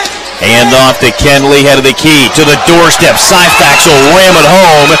 Hand off to Kenley, head of the key. To the doorstep. Syfax will ram it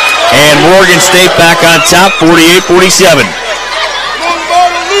home. And Morgan State back on top, 48-47.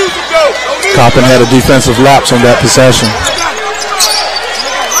 Coppin had a defensive lapse on that possession.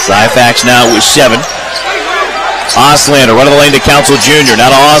 Syfax now with 7. Oslander, right of the lane to Council Jr.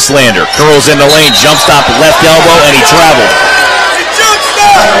 Now to Oslander. Curls in the lane, jump stop, left elbow, and he traveled.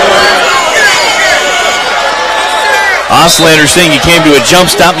 Oslander's saying he came to a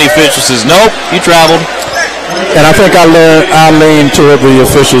jump stop, and the official says, nope, you traveled. And I think I lean toward the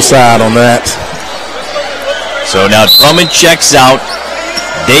official side on that. So now Drummond checks out.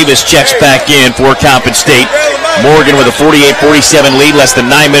 Davis checks back in for Coppin State. Morgan with a 48-47 lead, less than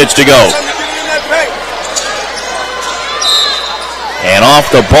 9 minutes to go. And off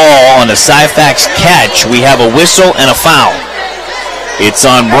the ball on the Syfax catch, we have a whistle and a foul. It's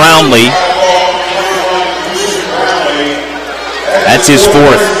on Brownlee. That's his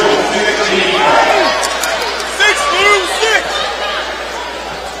 4th.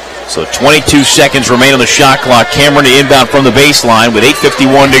 So 22 seconds remain on the shot clock. Cameron to inbound from the baseline with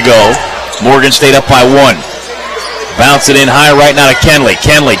 8:51 to go. Morgan State up by 1. Bounce it in high right now to Kenley.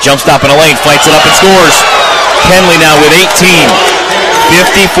 Kenley jump stop in the lane, fights it up and scores. Kenley now with 18.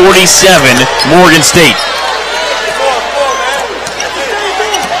 50-47, Morgan State.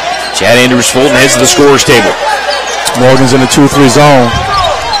 Chad Andrews-Fulton heads to the scorer's table. Morgan's in the 2-3 zone.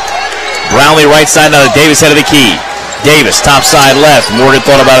 Brownlee right side now to Davis, head of the key. Davis, top side left. Morgan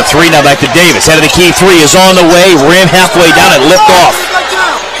thought about a 3, now back to Davis. Head of the key, 3 is on the way. Rim halfway down and lift off.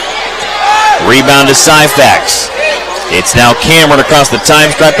 Rebound to Syfax. It's now Cameron across the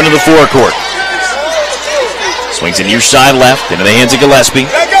time stripe into the forecourt. Swings it near side left, into the hands of Gillespie.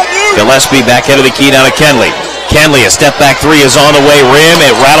 Gillespie back head of the key down to Kenley. Kenley, a step back 3 is on the way. Rim,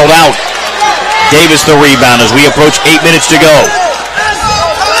 it rattled out. Davis the rebound as we approach 8 minutes to go.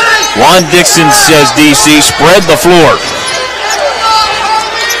 Juan Dixon says, DC, spread the floor.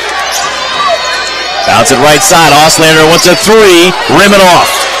 Bounce it right side. Oslander wants a 3. Rim it off.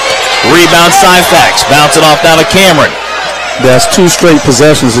 Rebound Syfax. Bounce it off down to Cameron. That's 2 straight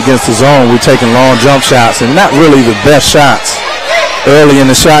possessions against the zone. We're taking long jump shots, and not really the best shots early in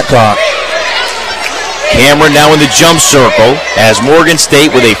the shot clock. Cameron now in the jump circle as Morgan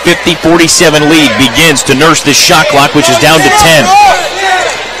State with a 50-47 lead begins to nurse this shot clock, which is down to 10.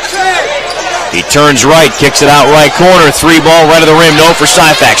 He turns right, kicks it out right corner. 3 ball right of the rim, no for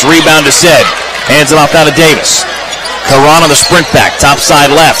Syfax. Rebound to Said. Hands it off down to Davis. Karan on the sprint back, top side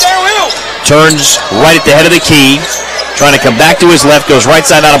left. Turns right at the head of the key. Trying to come back to his left, goes right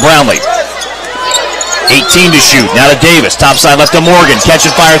side out of Brownlee. 18 to shoot, now to Davis, top side left to Morgan. Catch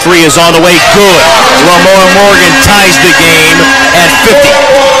and fire 3 is on the way, good. Lamar Morgan ties the game at 50.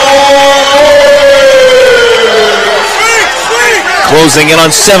 Closing in on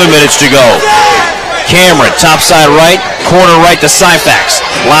 7 minutes to go. Cameron, top side right, corner right to Syfax.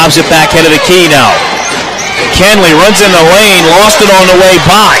 Lobs it back head of the key now. Kenley runs in the lane, lost it on the way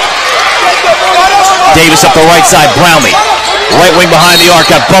by. Davis up the right side, Brownlee. Right wing behind the arc,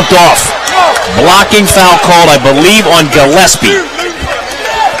 got bumped off. Blocking foul called, I believe, on Gillespie.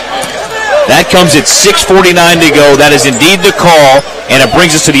 That comes at 6:49 to go. That is indeed the call, and it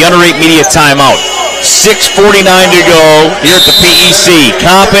brings us to the under 8 media timeout. 6:49 to go here at the PEC.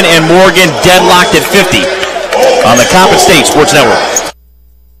 Coppin and Morgan deadlocked at 50 on the Coppin State Sports Network.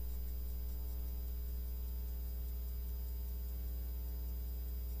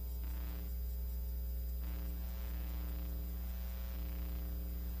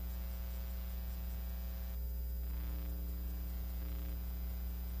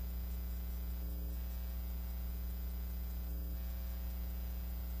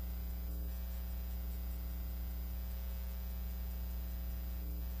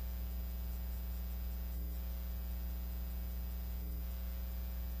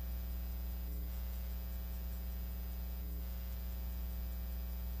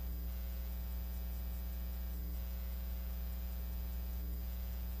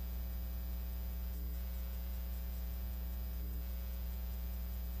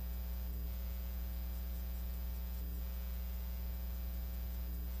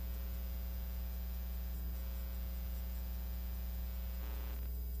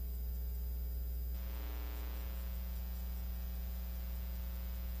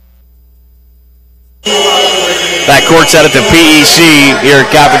 Back courtside at the PEC here at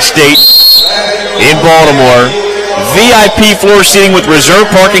Coppin State in Baltimore. VIP floor seating with reserved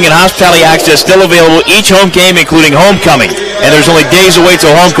parking and hospitality access still available each home game, including homecoming. And there's only days away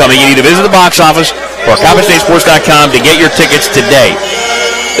till homecoming. You need to visit the box office or CoppinStateSports.com to get your tickets today.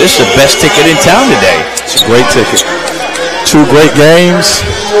 This is the best ticket in town today. It's a great ticket. 2 great games.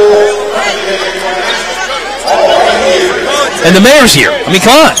 And the mayor's here. I mean,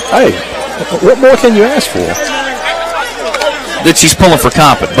 come on. Hey, what more can you ask for? that she's pulling for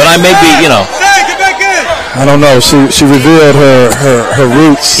Compton, but I may be, I don't know. She revealed her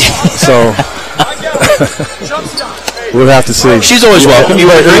roots, so we'll have to see. She's always welcome. You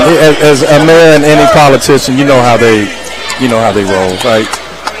agree? As a mayor and any politician, you know how they roll, right?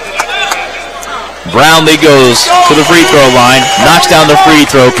 Brownlee goes to the free throw line, knocks down the free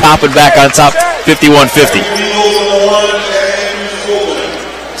throw. Compton back on top, 51-50.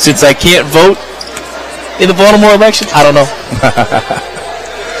 Since I can't vote in the Baltimore election, I don't know.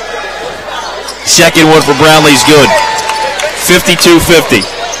 Second one for Brownlee's good. 52-50.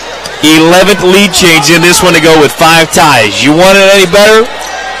 11th lead change in this one to go with 5 ties. You want it any better?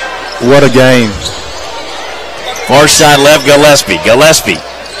 What a game. Far side left, Gillespie.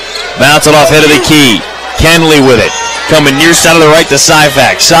 Bounce it off head of the key. Kenley with it. Coming near side of the right to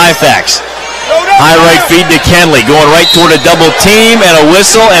Syfax. High right feed to Kenley. Going right toward a double team and a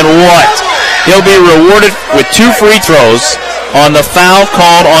whistle, and what? He'll be rewarded with 2 free throws on the foul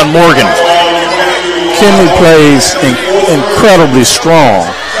called on Morgan. Kenley plays incredibly strong,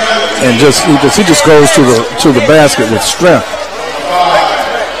 and he just goes to the basket with strength.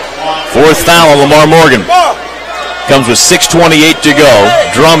 4th foul on Lamar Morgan. Comes with 6:28 to go.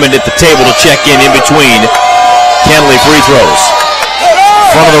 Drummond at the table to check in between. Kenley free throws.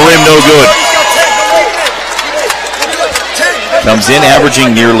 Front of the rim, no good. Comes in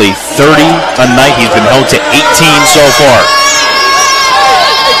averaging nearly 30 a night. He's been held to 18 so far.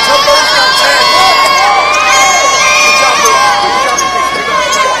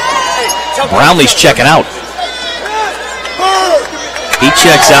 Brownlee's checking out. He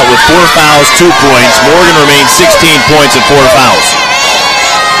checks out with 4 fouls, 2 points. Morgan remains 16 points and 4 fouls.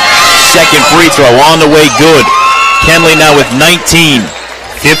 Second free throw on the way, good. Kenley now with 19.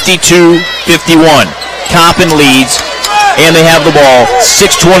 52-51. Compton leads, and they have the ball.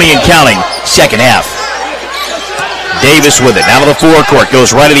 6:20 and counting, second half. Davis with it, out of the forecourt.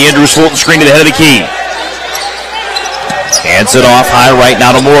 Goes right to the Andrews Fulton screen to the head of the key. Hands it off high right now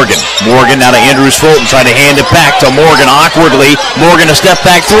to Morgan. Morgan now to Andrews Fulton, trying to hand it back to Morgan awkwardly. Morgan a step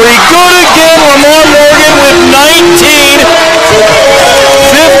back 3. Good again. Lamar Morgan with 19.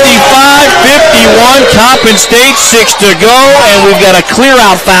 55-51. Compton State, 6 to go. And we've got a clear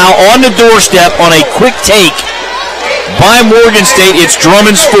out foul on the doorstep on a quick take by Morgan State. It's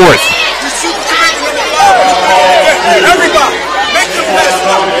Drummond's 4th.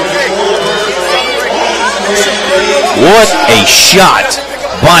 What a shot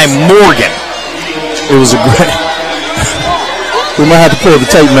by Morgan. It was a great. We might have to pull the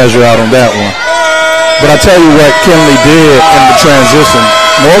tape measure out on that one. But I tell you what Kenley did in the transition.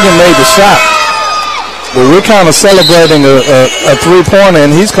 Morgan made the shot. But we're kind of celebrating a 3-pointer,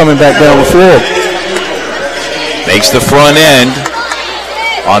 and he's coming back down the floor. Makes the front end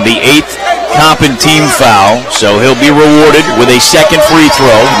on the 8th Compton team foul, so he'll be rewarded with a second free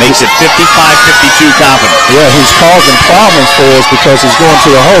throw. Makes it 55-52 Compton. Yeah, he's causing problems for us because he's going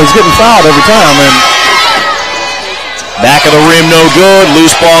to the hole. He's getting fouled every time. And back of the rim, no good.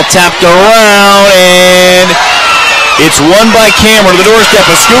 Loose ball tapped around, and it's won by Cameron. The doorstep,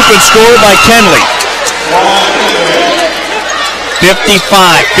 a scoop and score by Kenley.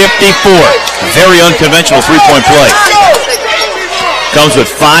 55-54. Very unconventional three-point play. Comes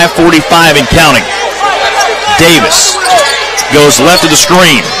with 5:45 and counting. Davis goes left of the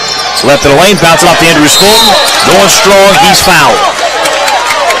screen. Left of the lane, bouncing off to Andrews Fulton. Going strong, he's fouled.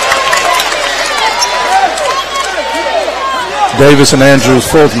 Davis and Andrews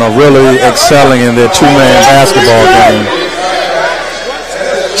Fulton are really excelling in their 2-man basketball game.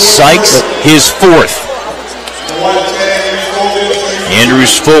 Sykes, his 4th.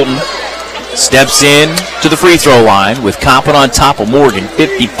 Andrews Fulton steps in to the free throw line with Compton on top of Morgan.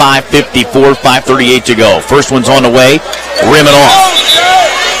 55-54, 5:38 to go. First one's on the way, rimming off.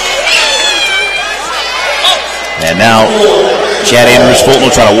 And now Chad Andrews Fulton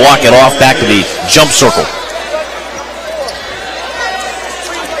will try to walk it off back to the jump circle.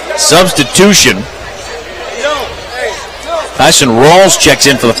 Substitution. Tyson Rawls checks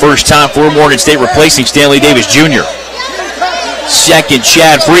in for the first time for Morgan State, replacing Stanley Davis Jr. Second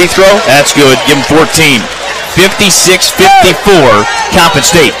Chad free throw. That's good. Give him 14. 56-54, Compton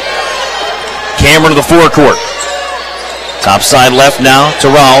State. Cameron to the forecourt. Top side left now to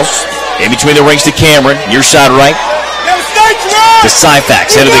Rawls. In between the rings to Cameron. Near side right to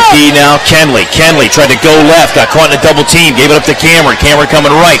Syfax. Head of the key now. Kenley tried to go left. Got caught in a double team. Gave it up to Cameron. Cameron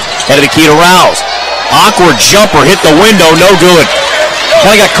coming right. Head of the key to Rawls. Awkward jumper. Hit the window. No good.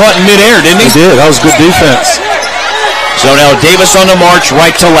 Kind of got caught in midair, didn't he? He did. That was good defense. So now Davis on the march,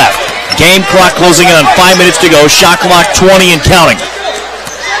 right to left. Game clock closing in on 5 minutes to go. Shot clock 20 and counting.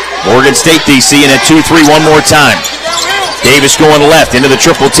 Morgan State DC in at 2-3 one more time. Davis going left into the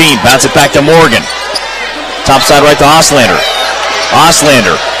triple team. Bounce it back to Morgan. Top side right to Oslander.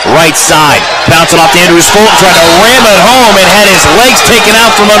 Oslander, right side. Bounce it off to Andrews Fulton. Trying to ram it home and had his legs taken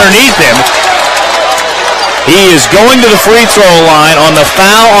out from underneath him. He is going to the free throw line on the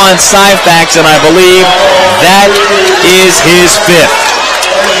foul on Syfax, and I believe that is his 5th.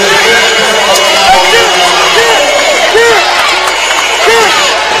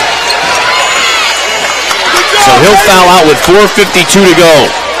 So he'll foul out with 4:52 to go.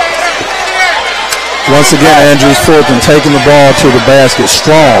 Once again, Andrews Fulton taking the ball to the basket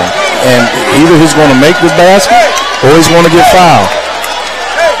strong. And either he's going to make the basket or he's going to get fouled.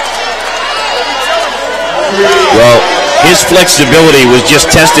 Well, his flexibility was just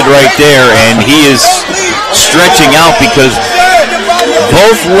tested right there, and he is stretching out because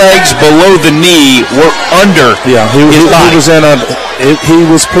both legs below the knee were under his body. He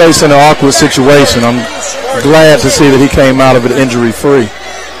was placed in an awkward situation. I'm glad to see that he came out of it injury-free.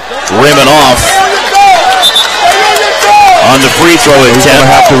 Rimming off on the free throw attempt. He's going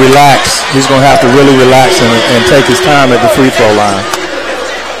to have to relax. He's going to have to really relax and take his time at the free throw line.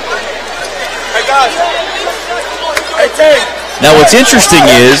 Now what's interesting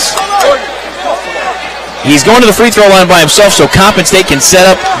is he's going to the free throw line by himself so Coppin State can set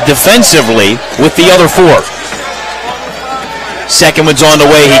up defensively with the other 4. Second one's on the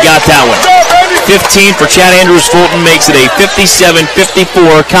way. He got that one. 15 for Chad Andrews Fulton makes it a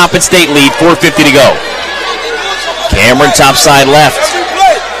 57-54 Coppin State lead. 4:50 to go. Cameron top side left.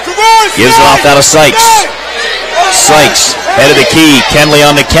 Gives it off out of Sykes. Sykes, head of the key. Kenley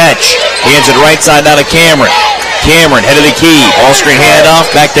on the catch. Hands it right side down to Cameron. Cameron, head of the key. Ball screen handoff.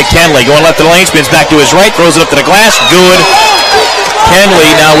 Back to Kenley. Going left to the lane. Spins back to his right. Throws it up to the glass. Good.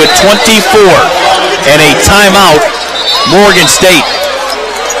 Kenley now with 24. And a timeout. Morgan State.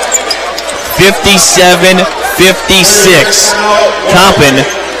 57-56. Coppin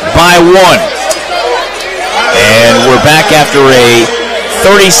by 1. And we're back after a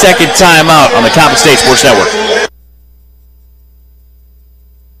 30-second timeout on the Coppin State Sports Network.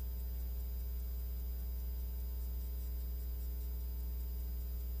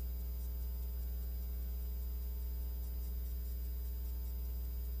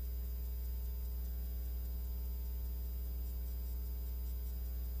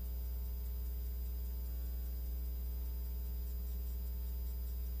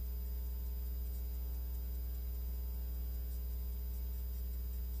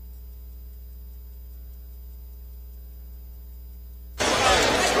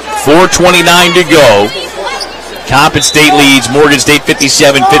 .429 to go. Coppin State leads Morgan State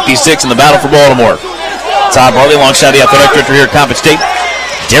 57-56 in the battle for Baltimore. Todd Bartley alongside the athletic director here at Coppin State,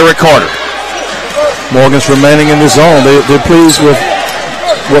 Derek Carter. Morgan's remaining in the zone. They're pleased with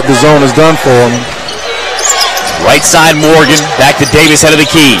what the zone has done for them. Right side Morgan, back to Davis, head of the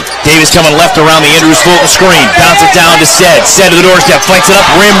key. Davis coming left around the Andrews Fulton screen. Bounce it down to Sed. Sed to the doorstep, flanks it up,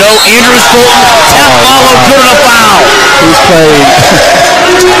 rim, no. Andrews Fulton, tap follow, good enough foul.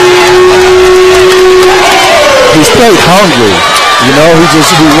 He's played hungry. You know, he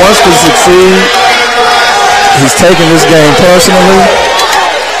wants to succeed. He's taking this game personally.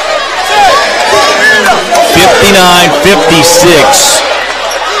 59-56.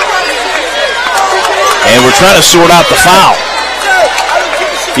 And we're trying to sort out the foul.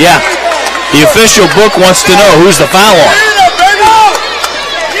 Yeah, the official book wants to know who's the foul on.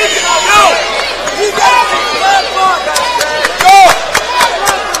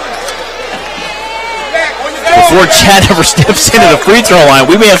 Before Chad ever steps into the free throw line,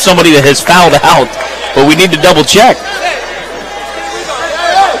 we may have somebody that has fouled out, but we need to double check.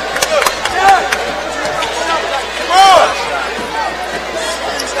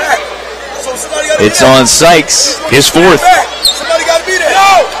 It's on Sykes, his 4th.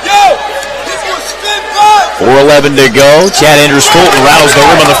 4:11 to go. Chad Andrews Fulton rattles the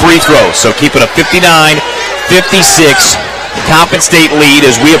rim on the free throw. So keep it a 59-56 Coppin State lead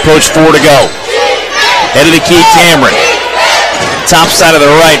as we approach 4 to go. Head of the key, Cameron. Top side of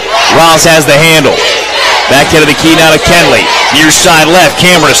the right, Riles has the handle. Back head of the key now to Kenley. Near side left,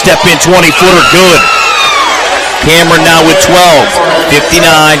 Cameron a step in 20-footer, good. Cameron now with 12.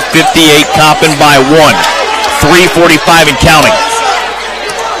 59-58, Coppin by 1. 3:45 and counting.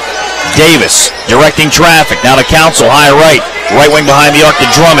 Davis directing traffic. Now to Council, high right. Right wing behind the arc to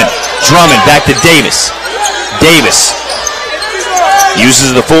Drummond. Drummond back to Davis. Davis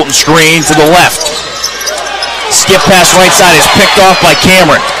uses the Fulton screen to the left. Skip pass right side is picked off by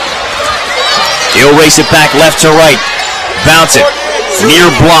Cameron. He'll race it back left to right. Bounce it.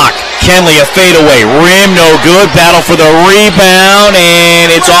 Near block. Kenley, a fadeaway. Rim, no good. Battle for the rebound,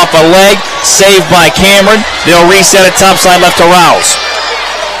 and it's off a leg. Saved by Cameron. They'll reset it topside left to Rouse.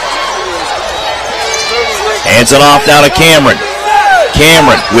 Hands it off now to Cameron.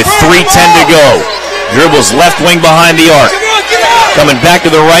 Cameron with 3:10 to go. Dribbles left wing behind the arc. Coming back to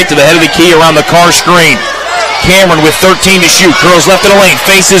the right to the head of the key around the car screen. Cameron with 13 to shoot. Curls left of the lane.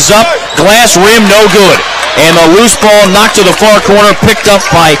 Faces up. Glass rim, no good. And the loose ball knocked to the far corner, picked up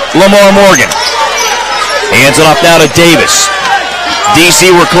by Lamar Morgan. Hands it off now to Davis.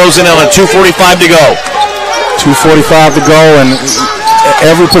 DC, we're closing in on 2:45 to go. 2:45 to go, and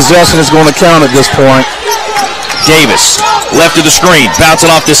every possession is going to count at this point. Davis, left of the screen, bouncing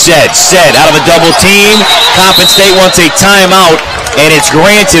off to Sed. Sed out of a double team. Coppin State wants a timeout, and it's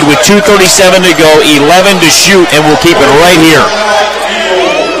granted with 2:37 to go, 11 to shoot, and we'll keep it right here.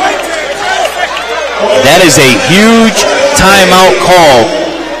 That is a huge timeout call,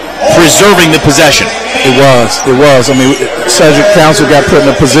 preserving the possession. It was. I mean, Cedric Council got put in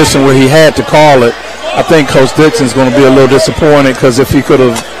a position where he had to call it. I think Coach Dixon's going to be a little disappointed because if he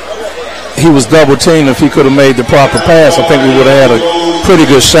was double teamed. If he could have made the proper pass, I think we would have had a pretty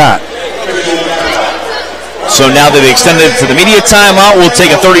good shot. So now that they extended it to the media timeout, we'll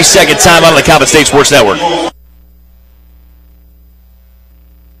take a 30-second timeout on the Coppin State Sports Network.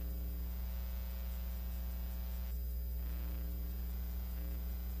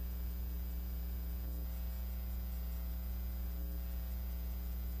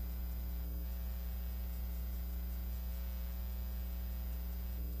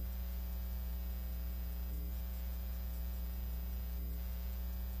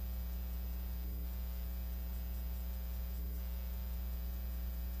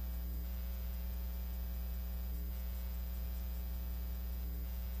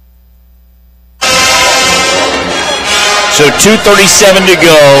 So 2:37 to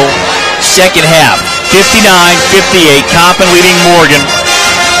go, second half. 59-58, Coppin leading Morgan.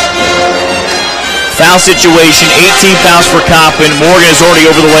 Foul situation, 18 fouls for Coppin. Morgan is already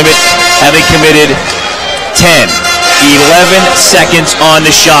over the limit, having committed 10. 11 seconds on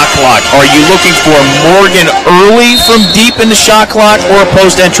the shot clock. Are you looking for Morgan early from deep in the shot clock or a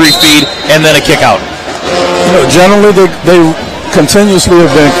post-entry feed and then a kick out? You know, generally they continuously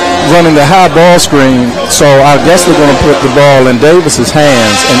have been running the high ball screen, so I guess they're going to put the ball in Davis's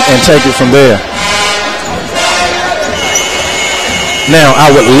hands and take it from there. Now,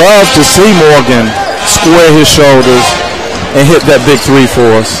 I would love to see Morgan square his shoulders and hit that big three for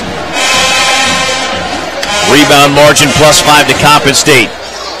us. Rebound margin +5 to Coppin State.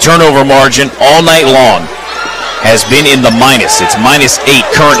 Turnover margin all night long has been in the minus. It's -8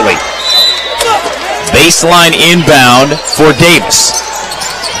 currently. Baseline inbound for Davis.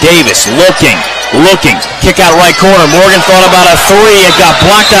 Davis looking, kick out right corner. Morgan thought about a three. It got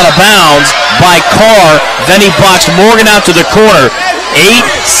blocked out of bounds by Carr. Then he boxed Morgan out to the corner. 8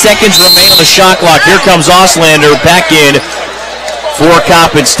 seconds remain on the shot clock. Here comes Auslander back in for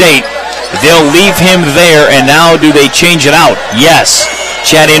Coppin State. They'll leave him there, and now do they change it out? Yes.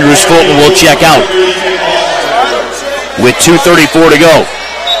 Chad Andrews Fulton will check out with 2:34 to go.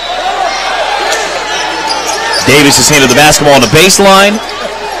 Davis is handed the basketball on the baseline.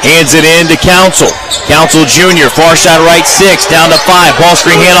 Hands it in to Council. Council Jr., far side right 6, down to 5. Ball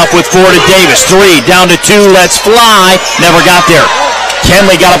screen handoff with 4 to Davis. 3, down to 2, let's fly. Never got there.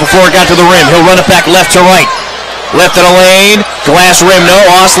 Kenley got it before it got to the rim. He'll run it back left to right. Left of the lane, glass rim, no.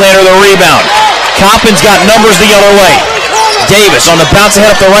 Auslander the rebound. Coppin's got numbers the other way. Davis on the bounce ahead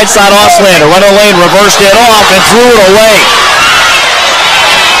up the right side. Auslander, run the lane, reversed it off and threw it away.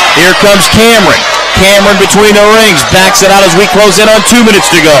 Here comes Cameron. Cameron between the rings, backs it out as we close in on 2 minutes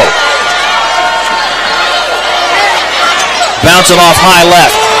to go. Bouncing off high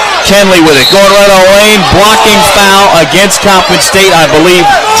left. Kenley with it, going right on the lane, blocking foul against Coppin State. I believe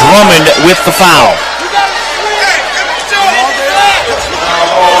Drummond with the foul.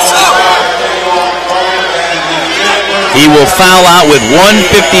 He will foul out with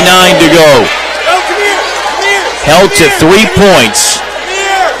 1:59 to go. Held to 3 points.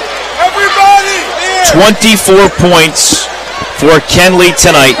 24 points for Kenley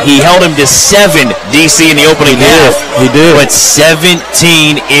tonight. He held him to 7, DC, in the opening half. He did. But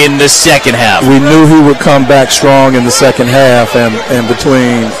 17 in the second half. We knew he would come back strong in the second half, and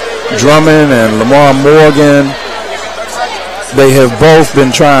between Drummond and Lamar Morgan, they have both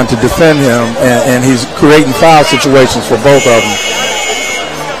been trying to defend him, and he's creating foul situations for both of them.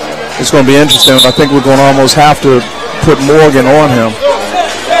 It's going to be interesting. I think we're going to almost have to put Morgan on him.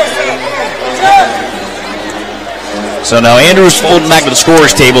 So now Andrews folding back to the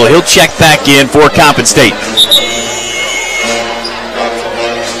scorer's table. He'll check back in for Coppin State.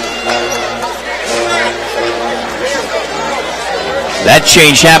 That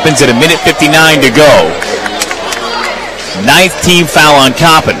change happens at 1:59 to go. 9th team foul on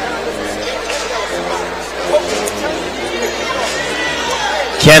Coppin.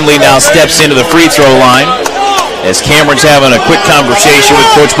 Kenley now steps into the free throw line as Cameron's having a quick conversation with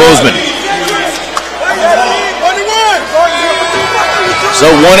Coach Bozeman.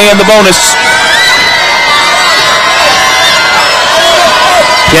 So 1A in the bonus.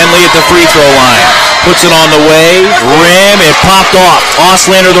 Kenley at the free throw line. Puts it on the way. Rim. It popped off.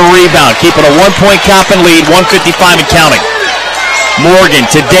 Auslander the rebound. Keeping a 1-point Coppin lead. 1:55 and counting. Morgan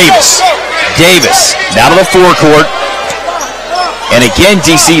to Davis. Davis now to the forecourt. And again,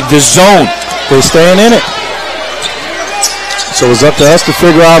 DC, the zone. They're staying in it. So it's up to us to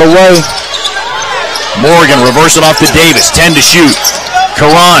figure out a way. Morgan reverse it off to Davis. 10 to shoot.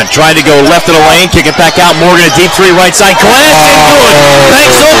 Karan tried to go left of the lane, kick it back out. Morgan a deep three right side. Glass and good.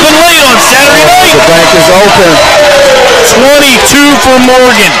 Bank's open late on Saturday night. The bank is open. 22 for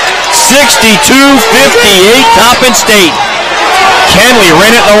Morgan. 62-58 Coppin State. Kenley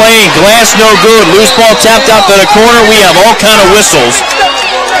ran it in the lane. Glass no good. Loose ball tapped out to the corner. We have all kind of whistles.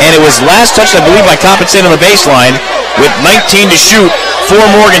 And it was last touched, I believe, by Coppin State on the baseline with 19 to shoot for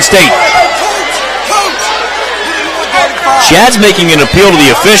Morgan State. Chad's making an appeal to the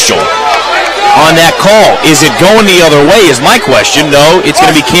official on that call. Is it going the other way is my question. No, it's going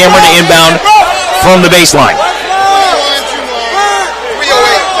to be Cameron to inbound from the baseline.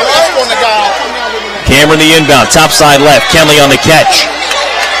 Cameron the inbound, top side left. Kenley on the catch.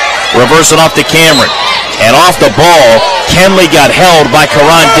 Reverse it off to Cameron. And off the ball, Kenley got held by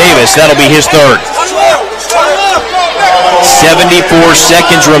Karan Davis. That'll be his third. 74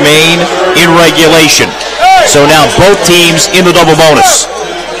 seconds remain in regulation. So now both teams in the double bonus.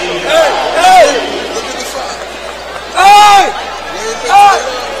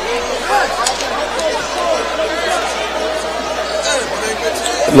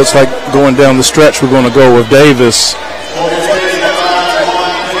 It looks like going down the stretch, we're going to go with Davis.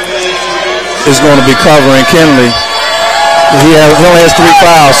 Is going to be covering Kenley. He only has 3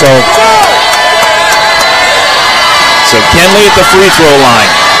 fouls, So Kenley at the free throw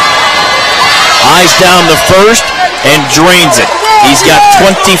line. Eyes down the first and drains it. He's got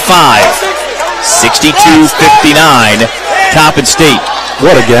 25. 62-59, Coppin State.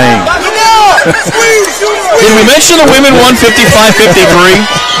 what a game. Did we mention the women won 55-53?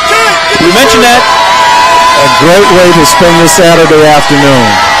 Did we mention that? A great way to spend this Saturday afternoon.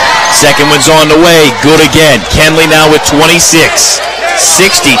 Second one's on the way. Good again. Kenley now with 26.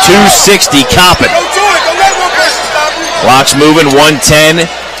 62-60 Coppin. Clock's moving, 1:10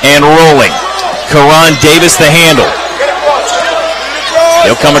 and rolling. Karan Davis the handle.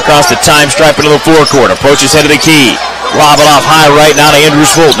 He'll come across the time stripe into the forecourt. Approaches head of the key. Lob it off high right now to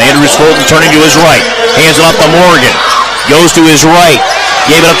Andrews Fulton. Andrews Fulton turning to his right. Hands it off to Morgan. Goes to his right.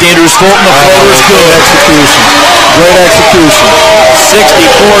 Gave it up to Andrews Fulton. The floater is good. Execution. Great execution.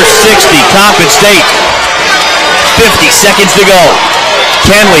 64-60 Coppin State. 50 seconds to go.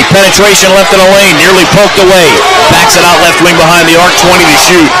 Kenley, penetration left in the lane, nearly poked away. Backs it out left wing behind the arc, 20 to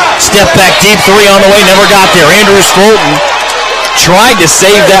shoot. Step back deep, 3 on the way, never got there. Andrews Fulton tried to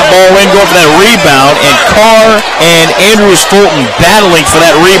save that ball in, go for that rebound, and Carr and Andrews Fulton battling for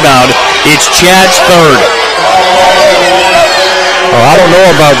that rebound. It's Chad's third. Oh, I don't know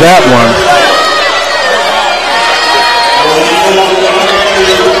about that one.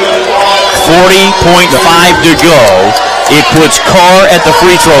 40.5 to go. It puts Carr at the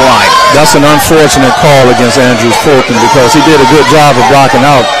free throw line. That's an unfortunate call against Andrews Fulton because he did a good job of blocking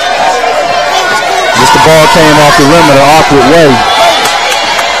out. Just the ball came off the rim in an awkward way.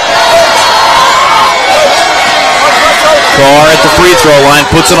 Carr at the free throw line,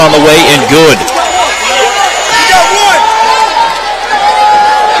 puts it on the way and good.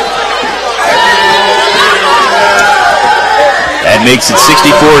 That makes it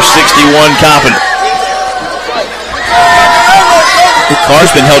 64-61 Coppin.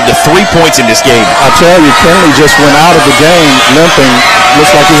 Carr's been held to 3 points in this game. I tell you, Kenley just went out of the game limping.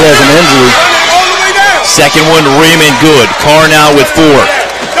 Looks like he has an injury. Second one, rim and good. Carr now with 4.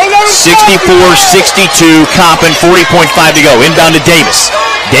 64-62, Coppin, 40.5 to go. Inbound to Davis.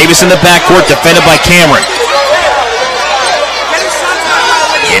 Davis in the backcourt, defended by Cameron.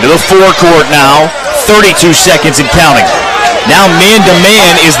 Into the forecourt now. 32 seconds and counting. Now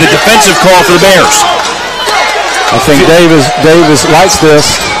man-to-man is the defensive call for the Bears. I think Davis likes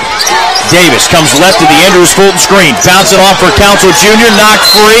this. Davis comes left to the Andrews Fulton screen. Bounce it off for Council Jr. Knocked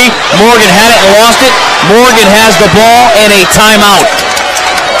free. Morgan had it and lost it. Morgan has the ball and a timeout.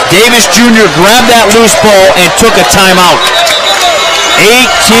 Davis Jr. grabbed that loose ball and took a timeout.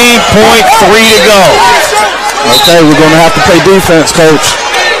 18.3 to go. Okay, we're going to have to play defense, Coach.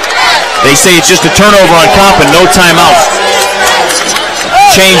 They say it's just a turnover on Coppin, no timeout.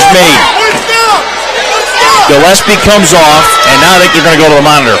 Change made. Gillespie comes off, and now I think they're going to go to the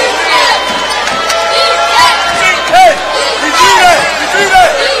monitor.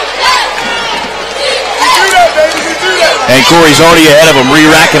 And Corey's already ahead of him,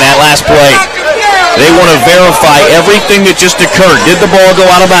 re-racking that last play. They want to verify everything that just occurred. Did the ball go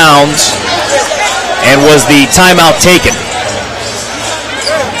out of bounds? And was the timeout taken?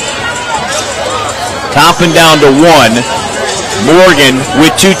 Coppin down to 1. Morgan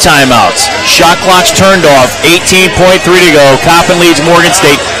with 2 timeouts. Shot clock's turned off. 18.3 to go. Coppin leads Morgan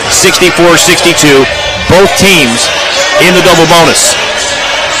State 64-62. Both teams in the double bonus.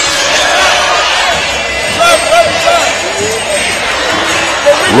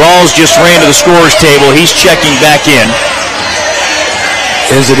 Rawls just ran to the scorer's table. He's checking back in.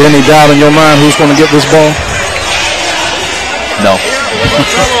 Is it any doubt in your mind who's going to get this ball? No.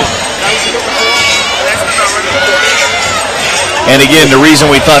 And again, the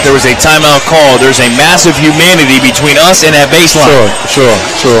reason we thought there was a timeout call, there's a massive humanity between us and that baseline. Sure.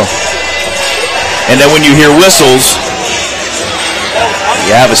 And then when you hear whistles,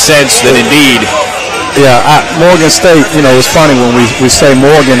 you have a sense that indeed. Yeah, Morgan State, it's funny when we say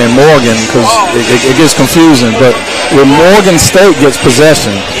Morgan and Morgan because it gets confusing. But when Morgan State gets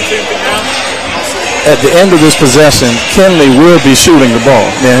possession, at the end of this possession, Kinley will be shooting the ball.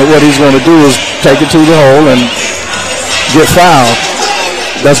 And what he's going to do is take it to the hole and get fouled.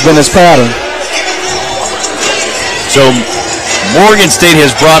 That's been his pattern. So Morgan State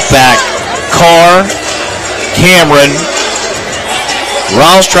has brought back Carr, Cameron.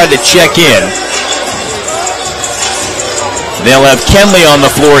 Rouse tried to check in. They'll have Kenley on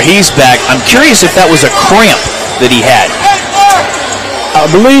the floor. He's back. I'm curious if that was a cramp that he had. I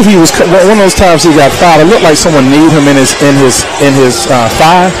believe he was one of those times he got fouled. It looked like someone kneed him in his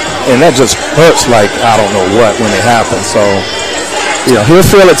thigh, and that just hurts like I don't know what when it happens. So, he'll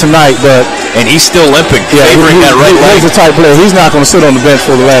feel it tonight, but he's still limping. Yeah, that right leg. He's a tight player. He's not going to sit on the bench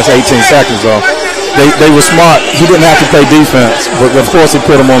for the last 18 seconds, though. They were smart. He didn't have to play defense, but of course he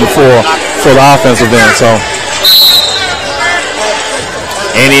put him on the floor for the offensive end. So.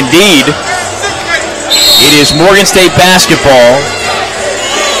 And indeed, it is Morgan State basketball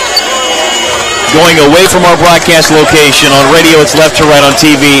going away from our broadcast location. On radio, it's left to right. On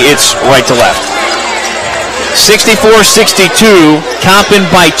TV, it's right to left. 64-62, Coppin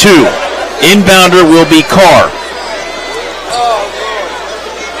by 2. Inbounder will be Carr.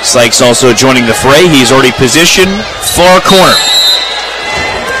 Sykes also joining the fray. He's already positioned far corner.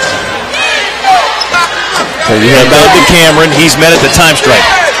 So you have back to Cameron. He's met at the time stripe.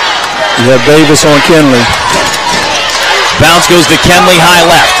 You have Davis on Kenley. Bounce goes to Kenley, high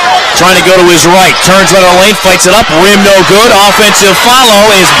left. Trying to go to his right. Turns right on the lane, fights it up. Rim no good. Offensive follow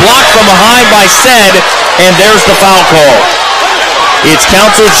is blocked from behind by Said, and there's the foul call. It's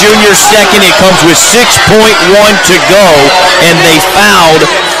Council Jr.'s second. It comes with 6.1 to go, and they fouled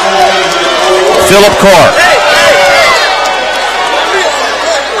Philip Carr.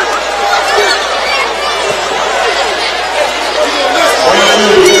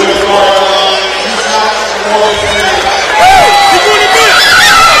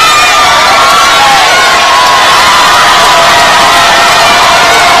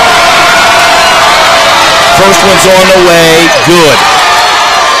 First one's on the way. Good.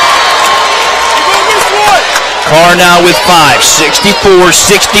 Carr now with 5.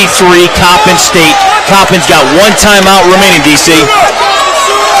 64-63, Coppin State. Coppin's got 1 timeout remaining, DC.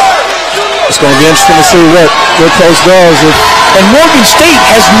 It's going to be interesting to see what Coach does. And Morgan State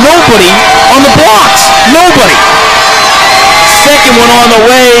has nobody on the blocks. Nobody. Second one on the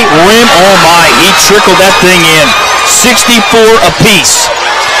way. Rim, oh my, he trickled that thing in. 64 apiece.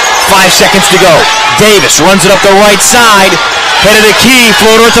 5 seconds to go. Davis runs it up the right side. Headed a key.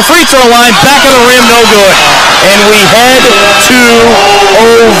 Floater at the free throw line. Back of the rim, no good. And we head to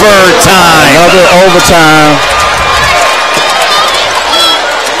overtime. Another overtime.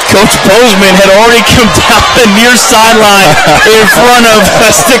 Coach Bozeman had already come down the near sideline in front of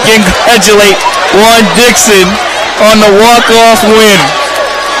us to congratulate Juan Dixon on the walk-off win.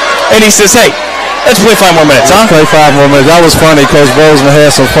 And he says, hey, let's play 5 more minutes, huh? Let's play 5 more minutes. That was funny. Coach Bozeman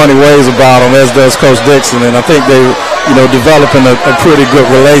has some funny ways about him, as does Coach Dixon. And I think they, developing a pretty good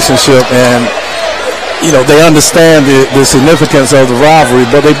relationship. And, they understand the significance of the rivalry.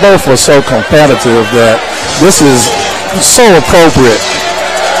 But they both were so competitive that this is so appropriate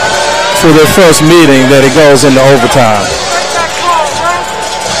for their first meeting that it goes into overtime.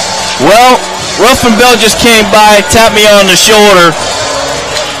 Well, Ruffin Bell just came by, tapped me on the shoulder.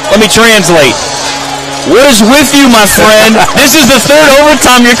 Let me translate. What is with you, my friend? This is the third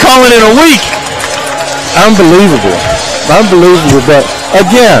overtime you're calling in a week. Unbelievable. But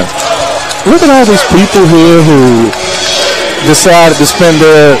again, look at all these people here who decided to spend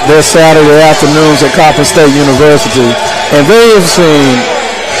their Saturday afternoons at Coppin State University, and they have seen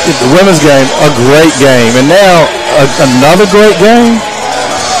the women's game a great game, and now another great game.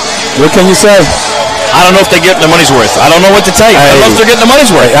 What can you say? I don't know if they're getting their money's worth. I don't know what to tell you. I don't know if they're getting the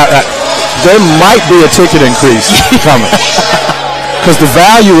money's worth. There might be a ticket increase coming. Because the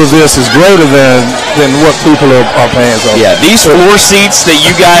value of this is greater than what people are paying. So. Yeah, these 4 seats that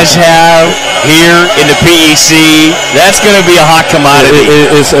you guys have here in the PEC, that's going to be a hot commodity.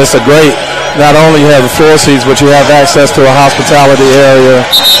 It's a great, not only you have the 4 seats, but you have access to a hospitality area,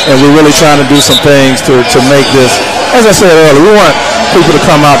 and we're really trying to do some things to make this, as I said earlier, we want people to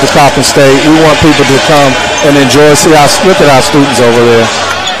come out to Coppin State. We want people to come and enjoy, look at our students over there.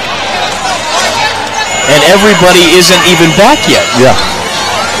 And everybody isn't even back yet. Yeah.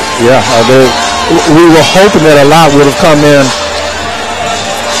 We were hoping that a lot would have come in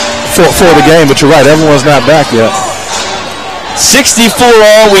for the game, but you're right, everyone's not back yet. 64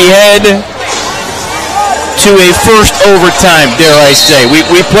 all, we head to a first overtime, dare I say.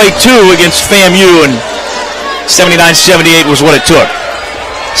 We played 2 against FAMU, and 79-78 was what it took.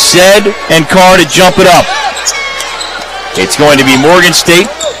 Said and Carr to jump it up. It's going to be Morgan State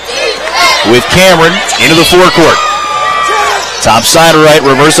with Cameron into the forecourt. Top side right,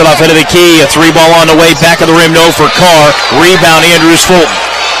 reverse it off into the key. A 3-ball on the way, back of the rim, no for Carr. Rebound, Andrews Fulton.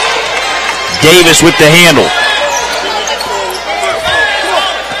 Davis with the handle.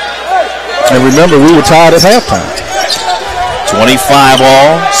 And remember, we were tied at halftime. 25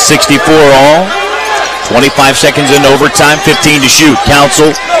 all, 64 all. 25 seconds in overtime, 15 to shoot.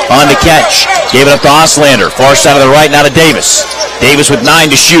 Council on the catch. Gave it up to Auslander. Far side of the right, now to Davis. Davis with 9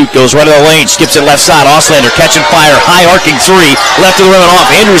 to shoot. Goes right to the lane. Skips it left side. Auslander catch and fire. High arcing 3. Left of the rim and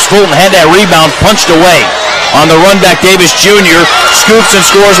off. Andrews Fulton had that rebound punched away. On the run back, Davis Jr. scoops and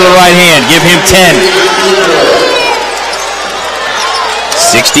scores with the right hand. Give him 10.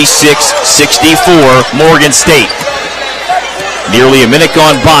 66-64, Morgan State. Nearly a minute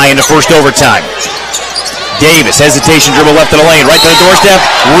gone by in the first overtime. Davis, hesitation, dribble left of the lane, right to the doorstep.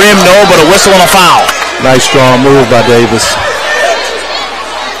 Rim, no, but a whistle and a foul. Nice strong move by Davis.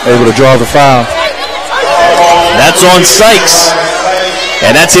 Able to draw the foul. That's on Sykes,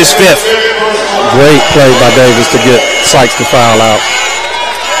 and that's his 5th. Great play by Davis to get Sykes to foul out.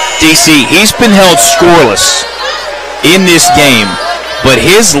 DC, he's been held scoreless in this game, but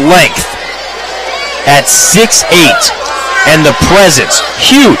his length at 6'8", and the presence,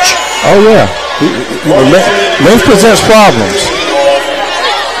 huge. Oh, yeah. Length presents problems.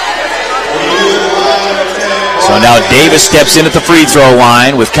 So now Davis steps in at the free throw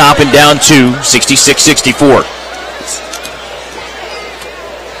line with Coppin down 2, 66-64.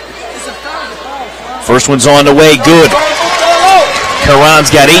 First one's on the way, good. Caron's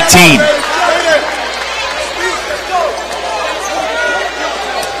got 18.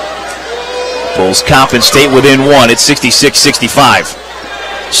 Pulls Coppin State within 1. It's 66-65.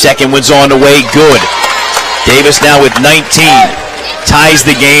 Second one's on the way, good. Davis now with 19. Ties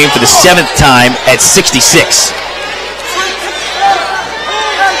the game for the 7th time at 66.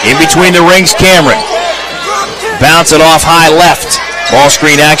 In between the rings, Cameron. Bounce it off high left. Ball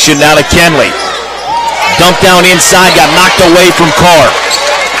screen action now to Kenley. Dumped down inside, got knocked away from Carr.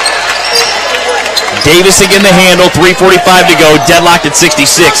 Davis again the handle, 3:45 to go, deadlocked at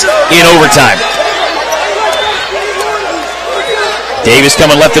 66 in overtime. Davis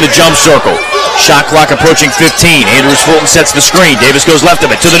coming left of the jump circle. Shot clock approaching 15. Andrews Fulton sets the screen. Davis goes left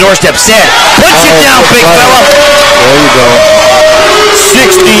of it to the doorstep. Said, puts it down, big fella. There you go.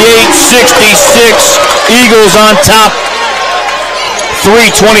 68-66. Eagles on top.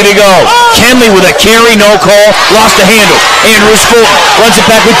 3:20 to go. Kenley with a carry, no call, lost the handle. Andrews Fulton runs it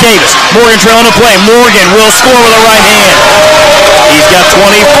back with Davis. Morgan trailing the play. Morgan will score with a right hand. He's got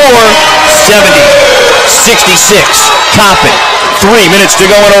 24, 70, 66. Coppin. 3 minutes to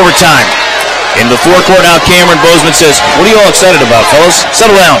go in overtime. In the forecourt now, Cameron Bozeman says, what are you all excited about, fellas?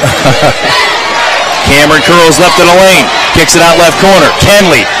 Settle down. Cameron curls left of the lane. Kicks it out left corner.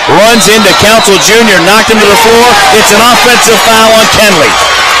 Kenley runs into Council Jr. Knocked him to the floor. It's an offensive foul on Kenley.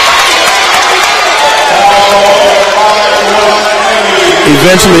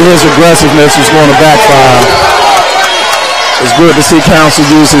 Eventually his aggressiveness is going to backfire. It's good to see Council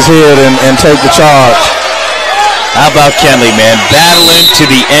use his head and take the charge. How about Kenley, man? Battling to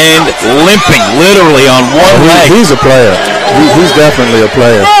the end, limping literally on one leg. He's a player. He's definitely a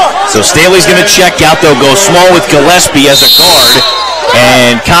player. So Staley's going to check out. They'll go small with Gillespie as a guard.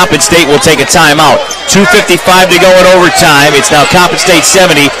 And Coppin State will take a timeout. 2:55 to go in overtime. It's now Coppin State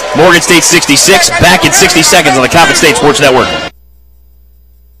 70, Morgan State 66. Back in 60 seconds on the Coppin State Sports Network.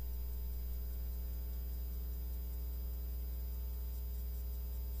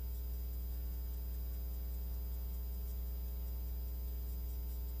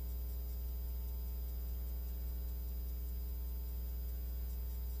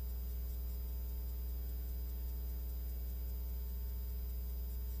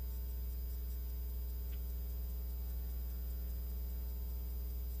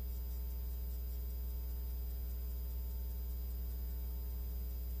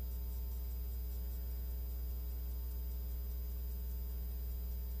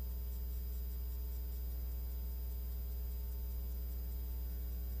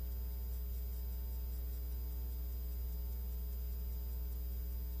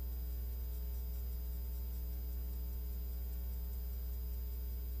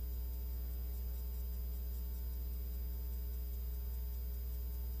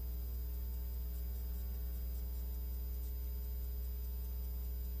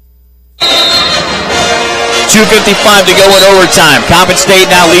 .255 to go in overtime. Coppin State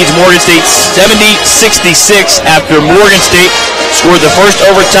now leads Morgan State 70-66 after Morgan State scored the first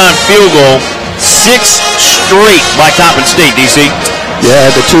overtime field goal. 6 straight by Coppin State, DC. Yeah,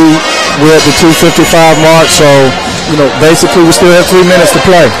 we're at the 2:55 mark, so, basically we still have 3 minutes to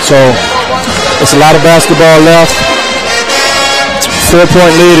play. So it's a lot of basketball left.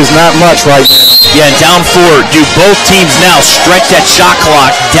 4-point lead is not much right now. Yeah, and down 4. Do both teams now stretch that shot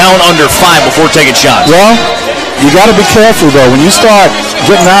clock down under 5 before taking shots? Well, you got to be careful though. When you start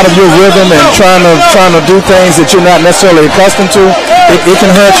getting out of your rhythm and trying to do things that you're not necessarily accustomed to, it can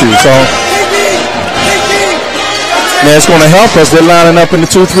hurt you. So, now it's going to help us. They're lining up in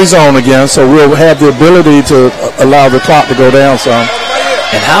the 2-3 zone again, so we'll have the ability to allow the clock to go down some.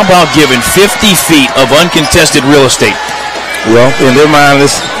 And how about giving 50 feet of uncontested real estate? Well, in their mind,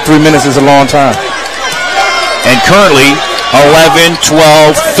 this 3 minutes is a long time. And currently, 11,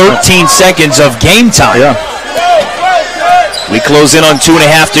 12, 13 seconds of game time. Yeah. We close in on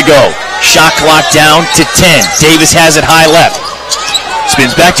 2.5 to go. Shot clock down to 10. Davis has it high left.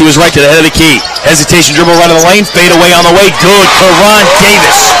 Spins back to his right to the head of the key. Hesitation dribble right of the lane. Fade away on the way. Good. Karan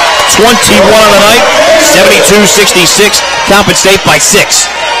Davis. 21 on the night. 72-66. Coppin State by 6.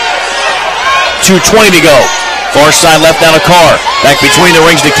 2:20 to go. Far side left down to Carr. Back between the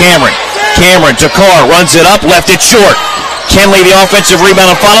rings to Cameron. Cameron to Carr. Runs it up. Left it short. Kenley, the offensive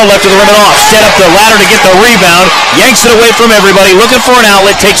rebound and follow. Left to the rim and off. Set up the ladder to get the rebound. Yanks it away from everybody. Looking for an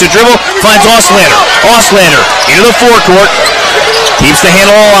outlet. Takes a dribble. Finds Auslander. Auslander into the forecourt. Keeps the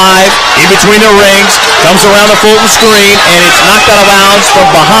handle alive. In between the rings. Comes around the Fulton screen. And it's knocked out of bounds from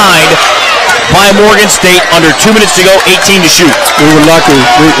behind by Morgan State. Under 2 minutes to go. 18 to shoot. We were lucky.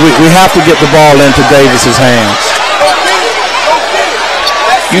 We have to get the ball into Davis's hands.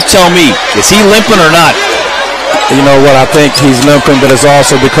 You tell me, is he limping or not? You know what? I think he's limping, but it's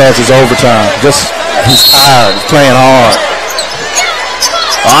also because it's overtime. He's tired. He's playing hard.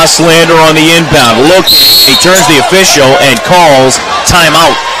 Auslander on the inbound. Look, he turns the official and calls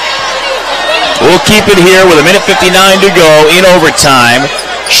timeout. We'll keep it here with 1:59 to go in overtime.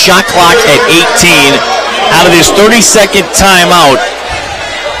 Shot clock at 18. Out of this 30-second timeout,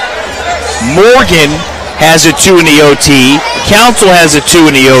 Morgan has a 2 in the OT. Council has a 2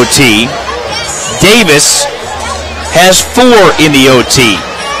 in the OT. Davis has 4 in the OT.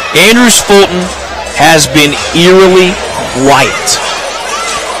 Andrews Fulton has been eerily quiet.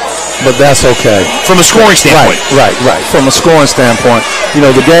 But that's okay. From a scoring standpoint. Right. From a scoring standpoint.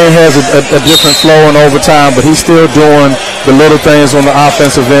 The game has a different flow in overtime, but he's still doing the little things on the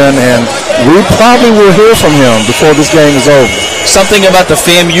offensive end, and we probably will hear from him before this game is over. Something about the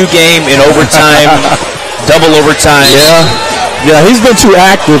FAMU game in overtime, double overtime. Yeah, he's been too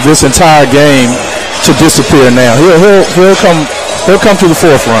active this entire game to disappear now. He'll come to the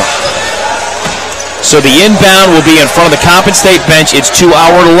forefront. So the inbound will be in front of the Coppin State bench. It's 2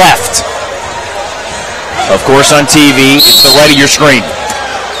 hour left. Of course, on TV, it's the right of your screen.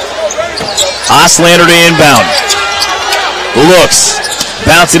 Auslander to inbound. Looks.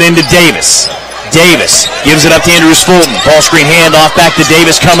 Bounce it into Davis. Davis gives it up to Andrews Fulton. Ball screen handoff back to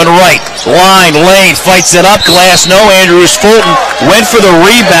Davis coming right. Line, lane, fights it up. Glass, no. Andrews Fulton went for the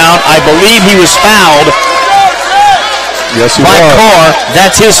rebound. I believe he was fouled. Yes, he by was. Carr.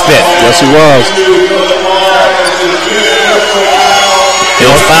 That's his fifth. Yes, he was.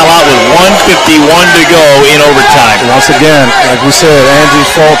 He'll foul out with 1:51 to go in overtime. Once again, like we said, Andrews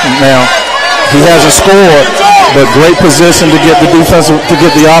Fulton now, he hasn't scored, but great position to get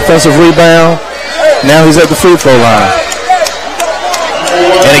the offensive rebound. Now he's at the free throw line.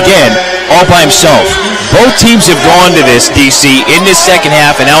 And again, all by himself. Both teams have gone to this, DC, in this second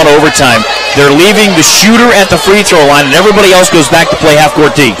half and out overtime. They're leaving the shooter at the free throw line, and everybody else goes back to play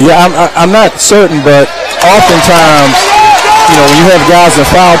half-court D. Yeah, I'm not certain, but oftentimes, when you have guys in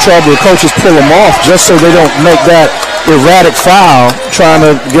foul trouble, coaches pull them off just so they don't make that erratic foul trying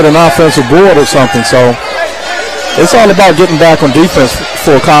to get an offensive board or something. So it's all about getting back on defense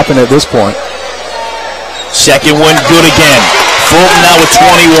for Coppin at this point. Second one, good again. Fulton now with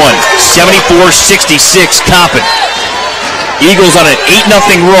 21. 74-66, Coppin. Eagles on an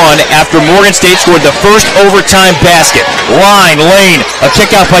 8-0 run after Morgan State scored the first overtime basket. Lane, a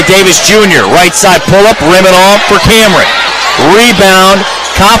kick out by Davis Jr. Right side pull-up, rim it off for Cameron. Rebound,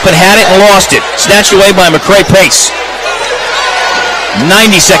 Coppin had it and lost it. Snatched away by McCray Pace.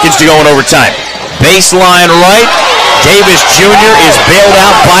 90 seconds to go in overtime. Baseline right. Davis Jr. is bailed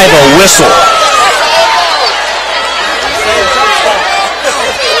out by the whistle.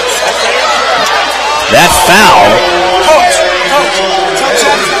 That foul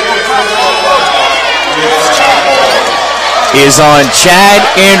is on Chad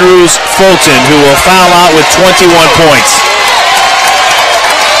Andrews Fulton, who will foul out with 21 points.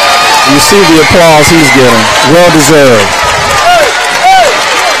 You see the applause he's getting. Well deserved.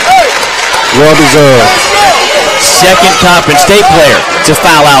 Well deserved. Second Coppin State player to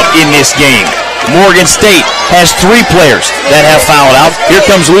foul out in this game. Morgan State has 3 players that have fouled out. Here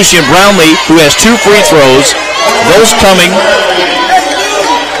comes Lucian Brownlee, who has 2 free throws. Those coming,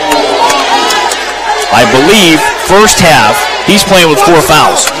 I believe, first half. He's playing with 4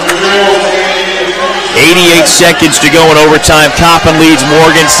 fouls. 88 seconds to go in overtime. Coppin leads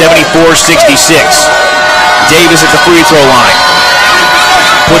Morgan 74-66. Davis at the free throw line.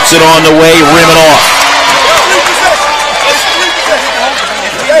 Puts it on the way, rim it off.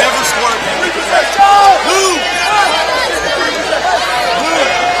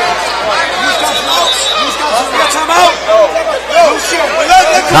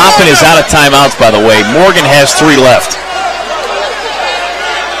 Coppin is out of timeouts, by the way. Morgan has 3 left.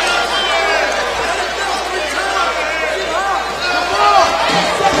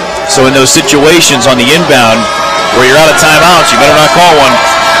 So in those situations on the inbound where you're out of timeouts, you better not call one.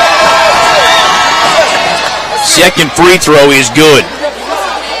 Second free throw is good.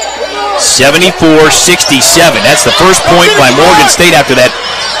 74-67. That's the first point by Morgan State after that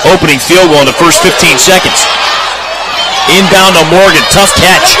opening field goal in the first 15 seconds. Inbound to Morgan, tough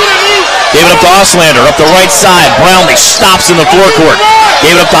catch. Gave it up to Oslander, up the right side. Brownlee stops in the forecourt.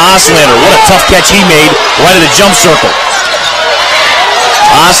 Gave it up to Oslander. What a tough catch he made right at the jump circle.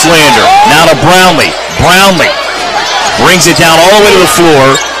 Oslander, now to Brownlee. Brownlee brings it down all the way to the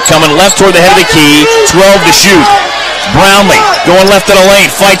floor. Coming left toward the head of the key. 12 to shoot. Brownlee going left of the lane.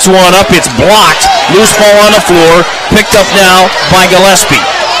 Fights one up. It's blocked. Loose ball on the floor. Picked up now by Gillespie.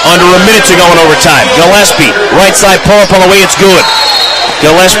 Under a minute to go in overtime. Gillespie, right side pull up on the way, it's good.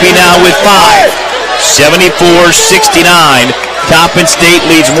 Gillespie now with 5. 74-69. Coppin State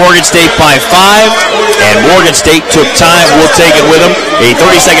leads Morgan State by 5. And Morgan State took time. We'll take it with them. A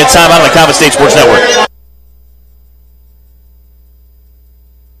 30-second timeout on the Coppin State Sports Network.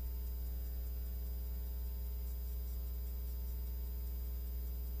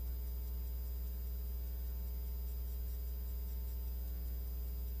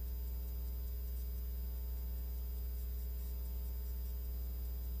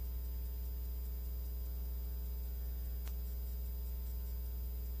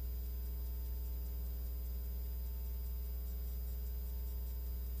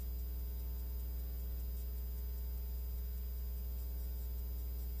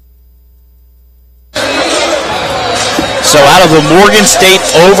 So out of the Morgan State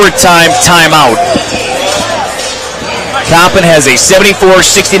overtime timeout, Coppin has a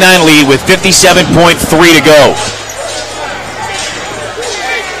 74-69 lead with 57.3 to go.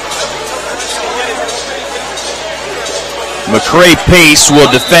 McCray Pace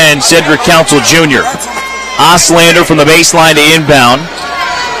will defend Cedric Council Jr. Oslander from the baseline to inbound.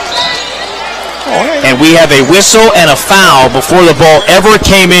 And we have a whistle and a foul before the ball ever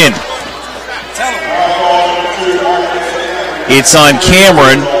came in. It's on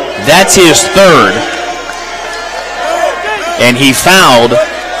Cameron. That's his 3rd. And he fouled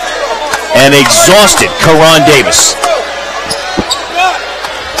an exhausted Karan Davis.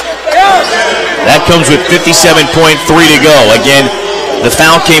 That comes with 57.3 to go. Again, the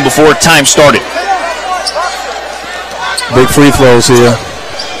foul came before time started. Big free throws here.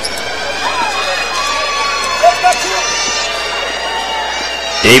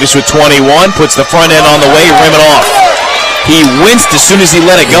 Davis with 21, puts the front end on the way, rim it off. He winced as soon as he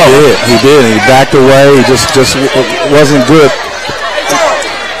let it go. He did. He backed away. He just wasn't good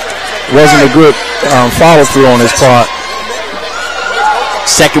wasn't a good follow through on his part.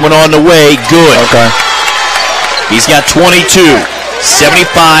 Second one on the way, good. Okay. He's got 22,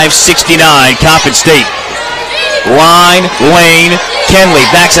 75-69, Coppin State. Line, lane, Kenley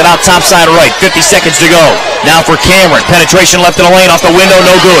backs it out top side right, 50 seconds to go. Now for Cameron, penetration left in the lane, off the window,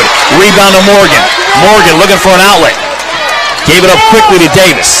 no good. Rebound to Morgan. Morgan looking for an outlet. Gave it up quickly to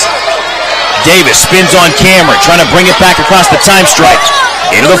Davis. Davis spins on Cameron, trying to bring it back across the time stripe.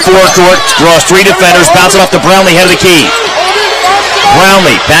 Into the forecourt, draws three defenders, bounce it off to Brownlee, head of the key.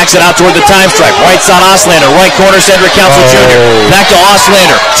 Brownlee backs it out toward the time stripe. Right side Oslander, right corner Cedric Council Jr. Back to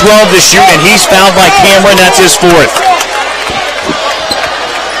Oslander, 12 to shoot, and he's fouled by Cameron. That's his fourth.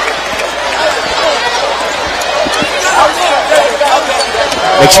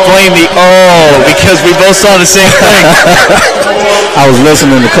 Explain the because we both saw the same thing. I was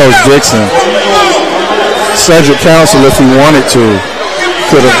listening to Coach Dixon. Cedric Council, if he wanted to,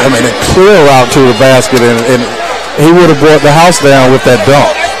 could have, a clear route to the basket, and he would have brought the house down with that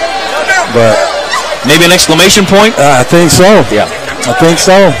dunk. But maybe an exclamation point? I think so. Yeah. I think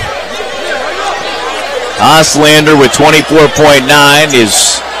so. Oslander with 24.9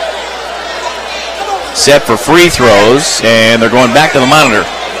 is set for free throws, and they're going back to the monitor.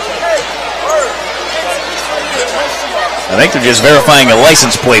 I think they're just verifying a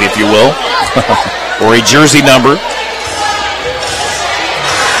license plate, if you will, or a jersey number.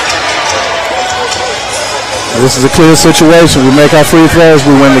 This is a clear situation. We make our free throws,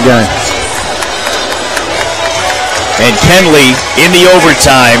 we win the game. And Kenley in the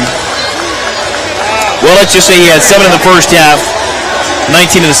overtime. Well, let's just say he had 7 in the first half,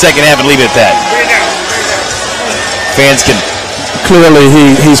 19 in the second half, and leave it at that. Fans can clearly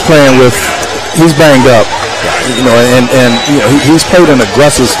he's playing with, he's banged up, and he's played an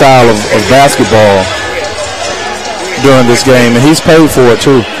aggressive style of basketball during this game, and he's paid for it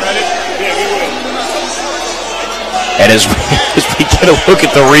too. And as we get a look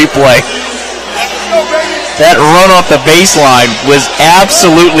at the replay, that run off the baseline was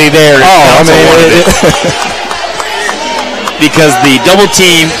absolutely there. Because the double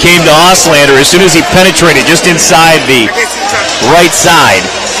team came to Oslander as soon as he penetrated just inside the right side.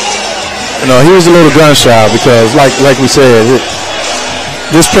 He was a little gun shy because, like we said,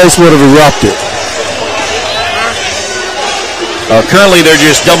 this place would have erupted. Currently, they're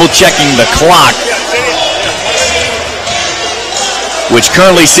just double checking the clock, which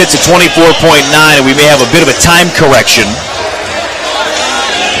currently sits at 24.9, and we may have a bit of a time correction.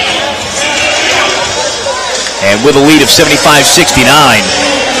 And with a lead of 75-69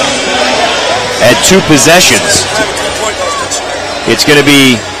 at 2 possessions, it's going to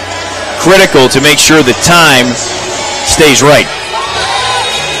be critical to make sure the time stays right.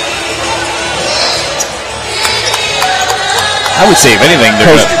 I would say, if anything, they're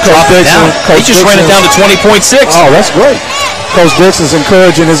going to drop it down. They just ran it down to 20.6. Oh, that's great. Coach Dixon's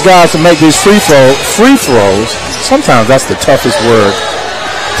encouraging his guys to make these free throws. Sometimes that's the toughest word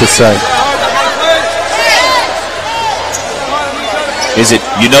to say. Is it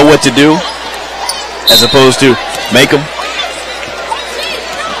you know what to do as opposed to make them?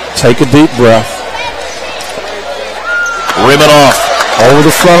 Take a deep breath. Rim it off. Over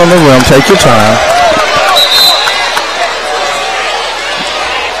the front of the rim. Take your time.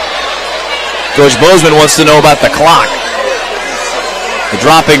 Coach Bozeman wants to know about the clock.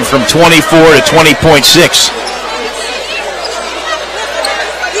 Dropping from 24 to 20.6.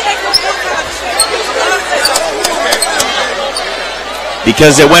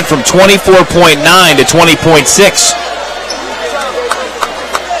 Because it went from 24.9 to 20.6.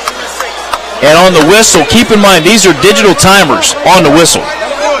 And on the whistle, keep in mind, these are digital timers on the whistle.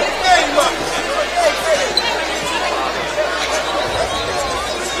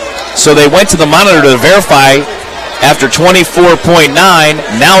 So they went to the monitor to verify after 24.9,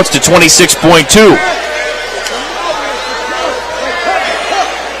 now it's to 26.2.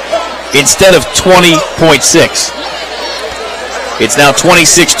 Instead of 20.6. It's now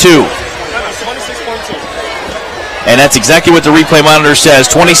 26.2. And that's exactly what the replay monitor says,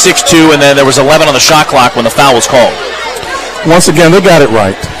 26-2, and then there was 11 on the shot clock when the foul was called. Once again, they got it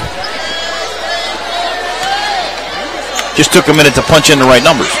right. Just took a minute to punch in the right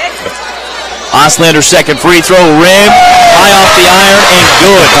numbers. Oslander's second free throw, rim, high off the iron, and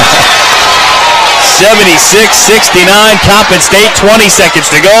good. 76-69, Coppin State, 20 seconds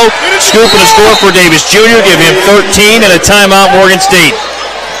to go. Scoop and a score for Davis Jr., give him 13 and a timeout, Morgan State.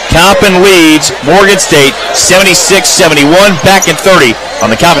 Coppin leads Morgan State 76-71, back in 30 on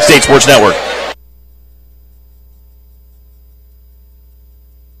the Coppin State Sports Network.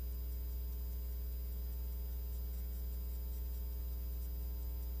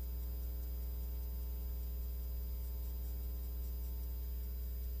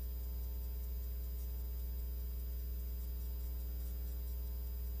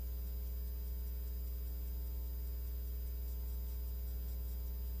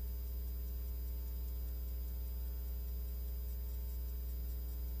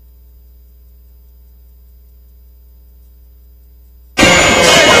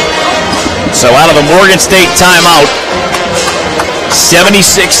 So out of the Morgan State timeout,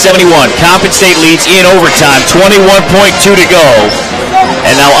 76-71. Coppin State leads in overtime, 21.2 to go.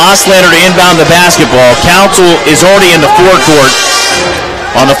 And now Oslander to inbound the basketball. Council is already in the forecourt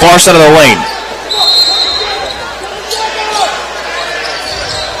on the far side of the lane.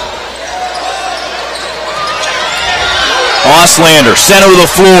 Oslander, center of the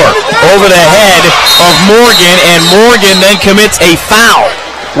floor, over the head of Morgan, and Morgan then commits a foul.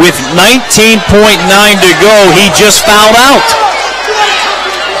 With 19.9 to go, he just fouled out.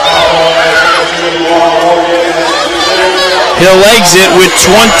 He'll exit with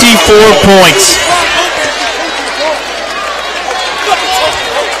 24 points.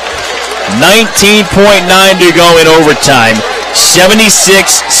 19.9 to go in overtime.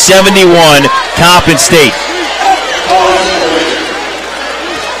 76-71, Coppin State.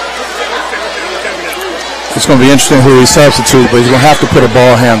 It's going to be interesting who he substitutes, but he's going to have to put a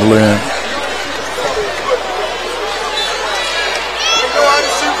ball handler in.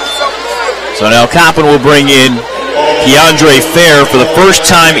 So now Coppin will bring in Keandre Fair for the first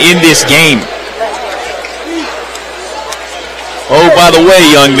time in this game. Oh, by the way,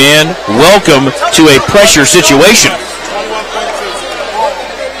 young man, welcome to a pressure situation.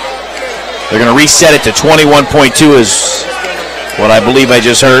 They're going to reset it to 21.2 is what I believe I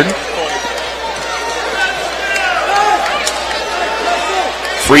just heard.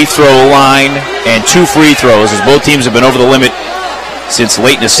 Free throw line and 2 free throws as both teams have been over the limit since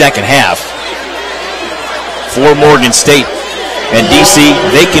late in the second half. For Morgan State and DC,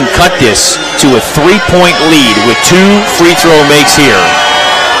 they can cut this to a 3-point lead with 2 free throw makes here.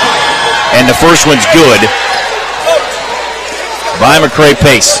 And the first one's good by McCray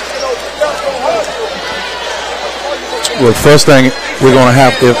Pace. Well, first thing we're going to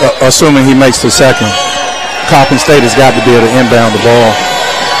have, assuming he makes the second, Coppin State has got to be able to inbound the ball.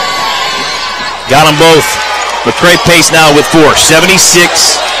 Got them both. McCray Pace now with 4.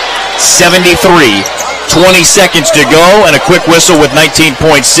 76-73. 20 seconds to go, and a quick whistle with 19.6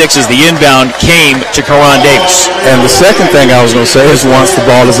 as the inbound came to Karan Davis. And the second thing I was going to say is once the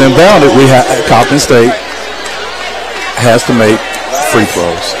ball is inbounded, Coppin State has to make free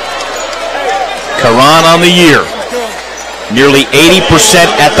throws. Karan on the year. Nearly 80%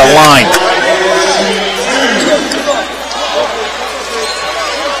 at the line.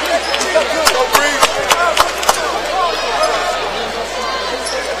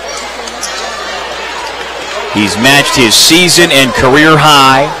 He's matched his season and career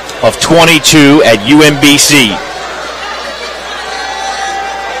high of 22 at UMBC.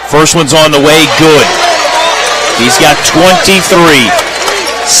 First one's on the way, good. He's got 23.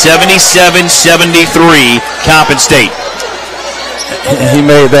 77-73, Coppin State. He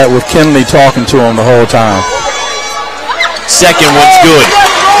made that with Kinley talking to him the whole time. Second one's good.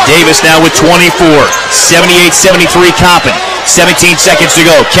 Davis now with 24. 78-73, Coppin. 17 seconds to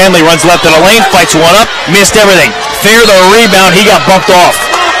go. Kenley runs left of the lane, fights one up, missed everything. Fair the rebound, he got bumped off.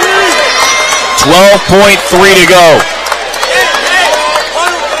 12.3 to go.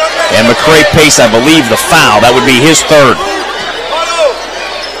 And McCray Pace, I believe, the foul. That would be his third.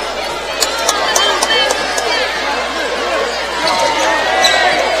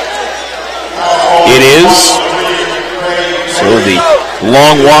 It is. So the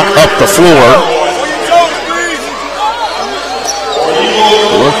long walk up the floor.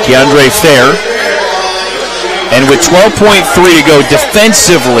 Keandre Fair. And with 12.3 to go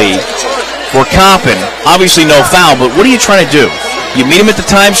defensively for Coppin, obviously no foul, but what are you trying to do? You meet him at the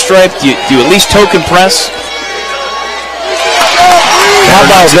time stripe? Do you at least token press? How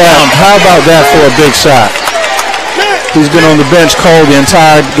about that? How about that for a big shot? He's been on the bench cold the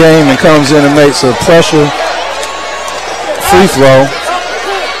entire game and comes in and makes a pressure free throw.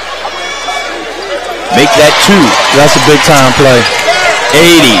 Make that 2. That's a big time play.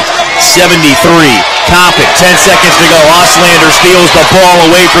 80-73, Coppin, 10 seconds to go. Oslander steals the ball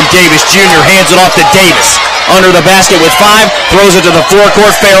away from Davis Jr., hands it off to Davis. Under the basket with 5, throws it to the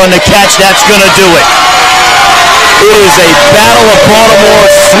forecourt, Fair on the catch, that's going to do it. It is a Battle of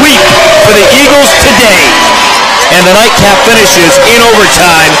Baltimore sweep for the Eagles today. And the nightcap finishes in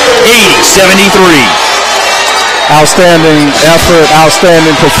overtime, 80-73. Outstanding effort,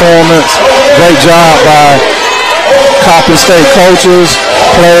 outstanding performance. Great job by Coppin State coaches,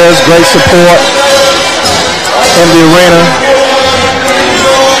 players, great support in the arena.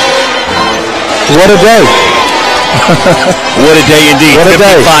 What a day. What a day indeed. What a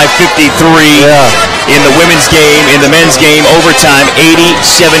day. 55-53 in the women's game. In the men's game, overtime,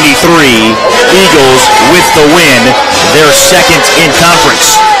 80-73. Eagles with the win, their second in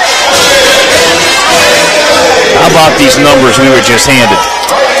conference. How about these numbers we were just handed?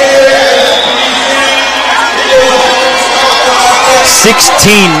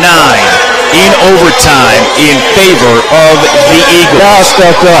 16-9 in overtime in favor of the Eagles. Guys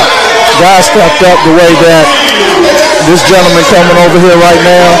stepped up. Guys stepped up the way that this gentleman coming over here right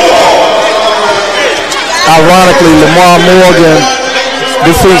now. Ironically, Lamar Morgan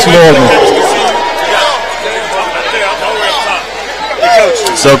defeats Morgan.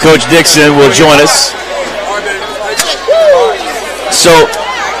 So Coach Dixon will join us. So,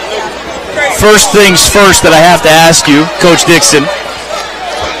 first things first that I have to ask you, Coach Dixon,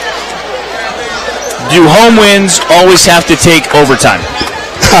 do home wins always have to take overtime?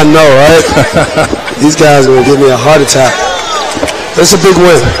 I know, right? These guys are going to give me a heart attack. It's a big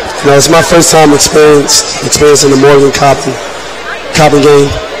win. You know, it's my first time experiencing the Morgan Coppin game,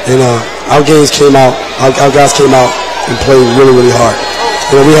 and our guys came out and played really, really hard.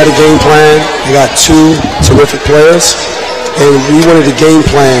 You know, we had a game plan. We got two terrific players, and we wanted to game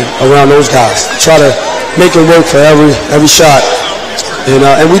plan around those guys. Try to make it work for every shot,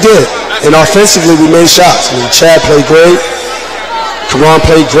 and we did. And offensively, we made shots. I mean, Chad played great. Karan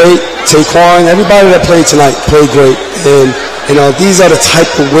played great. Taquan, everybody that played tonight played great. And you know, these are the type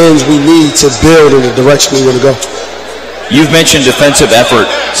of wins we need to build in the direction we want to go. You've mentioned defensive effort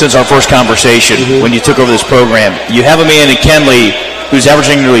since our first conversation when you took over this program. You have a man in Kenley who's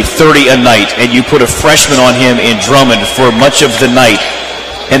averaging nearly 30 a night, and you put a freshman on him in Drummond for much of the night,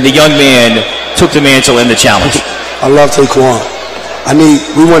 and the young man took the mantle and the challenge. I love Taquan.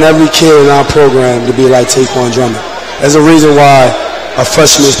 We want every kid in our program to be like Taquan Drummond. There's a reason why a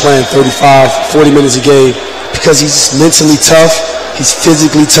freshman is playing 35, 40 minutes a game, because he's mentally tough, he's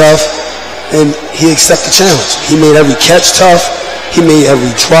physically tough, and he accepts the challenge. He made every catch tough, he made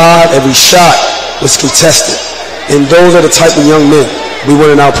every drive, every shot was contested. And those are the type of young men we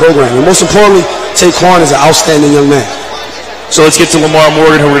want in our program. And most importantly, Taquan is an outstanding young man. So let's get to Lamar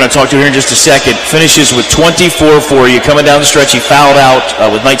Morgan, who we're going to talk to here in just a second. Finishes with 24 for you. Coming down the stretch, he fouled out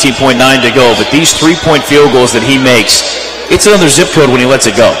with 19.9 to go. But these three-point field goals that he makes, it's another zip code when he lets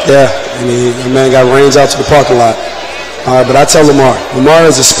it go. Yeah, the man got range out to the parking lot. But I tell Lamar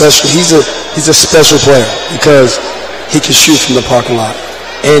is a special. He's a special player because he can shoot from the parking lot,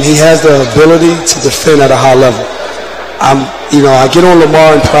 and he has the ability to defend at a high level. I get on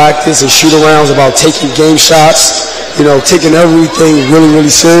Lamar in practice and shoot arounds about taking game shots. Taking everything really, really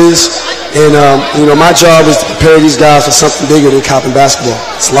serious. And, my job is to prepare these guys for something bigger than Coppin basketball.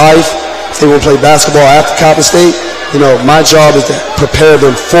 It's life. If they want to play basketball after Coppin State, my job is to prepare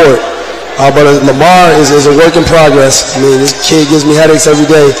them for it. But Lamar is a work in progress. This kid gives me headaches every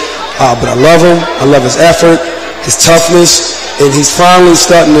day. But I love him. I love his effort, his toughness, and he's finally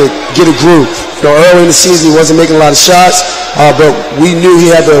starting to get a groove. Early in the season, he wasn't making a lot of shots, but we knew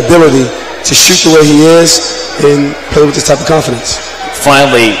he had the ability to shoot the way he is and play with this type of confidence.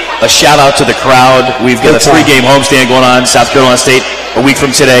 Finally, a shout out to the crowd. We've got a three-game homestand going on, South Carolina State a week from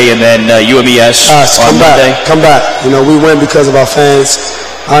today, and then UMES on Monday. Come back. We win because of our fans.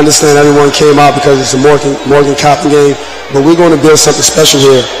 I understand everyone came out because it's a Morgan Coppin game, but we're going to build something special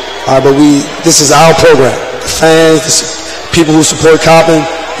here. This is our program. The fans, people who support Coppin,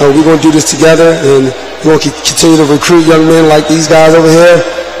 we're going to do this together, and we're going to continue to recruit young men like these guys over here,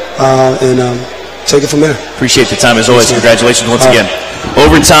 and take it from there. Appreciate the time as always. Congratulations once again.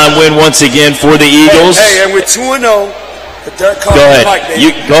 Overtime win once again for the Eagles. Hey, and we're 2-0. Go ahead.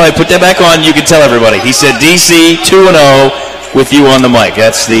 Go ahead. Put that back on. You can tell everybody. He said DC 2-0 with you on the mic.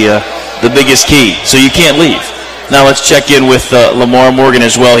 That's the biggest key. So you can't leave. Now let's check in with Lamar Morgan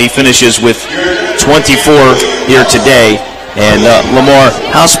as well. He finishes with 24 here today. And Lamar,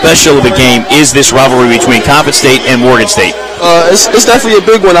 how special of a game is this rivalry between Coppin State and Morgan State? It's definitely a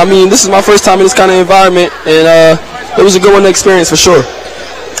big one. This is my first time in this kind of environment, and it was a good one to experience for sure.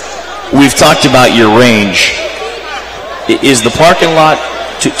 We've talked about your range. Is the parking lot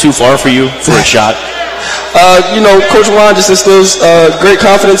too far for you for a shot? Coach Juan just instills great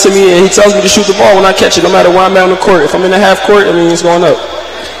confidence in me, and he tells me to shoot the ball when I catch it, no matter where I'm at on the court. If I'm in the half court, it's going up.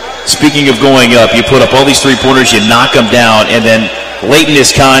 Speaking of going up, you put up all these three-pointers, you knock them down, and then late in this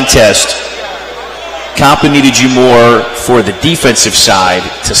contest, Coppin needed you more for the defensive side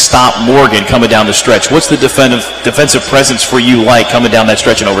to stop Morgan coming down the stretch. What's the defensive presence for you like coming down that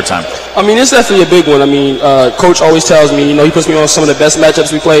stretch in overtime? It's definitely a big one. Coach always tells me, he puts me on some of the best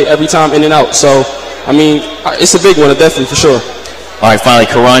matchups we play every time in and out. So, it's a big one, definitely, for sure. All right, finally,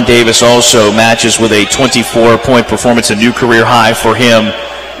 Karan Davis also matches with a 24-point performance, a new career high for him.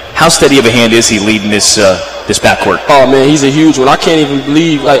 How steady of a hand is he leading this backcourt? Oh, man, he's a huge one. I can't even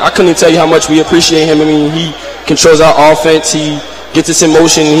believe, I couldn't even tell you how much we appreciate him. He controls our offense. He gets us in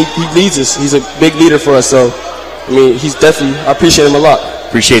motion. He leads us. He's a big leader for us. So, he's definitely, I appreciate him a lot.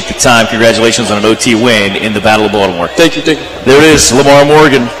 Appreciate the time. Congratulations on an OT win in the Battle of Baltimore. Thank you. There it is, Lamar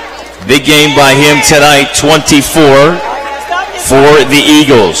Morgan. Big game by him tonight, 24 for the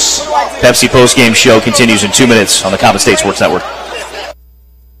Eagles. Pepsi postgame show continues in 2 minutes on the Coppin State Sports Network.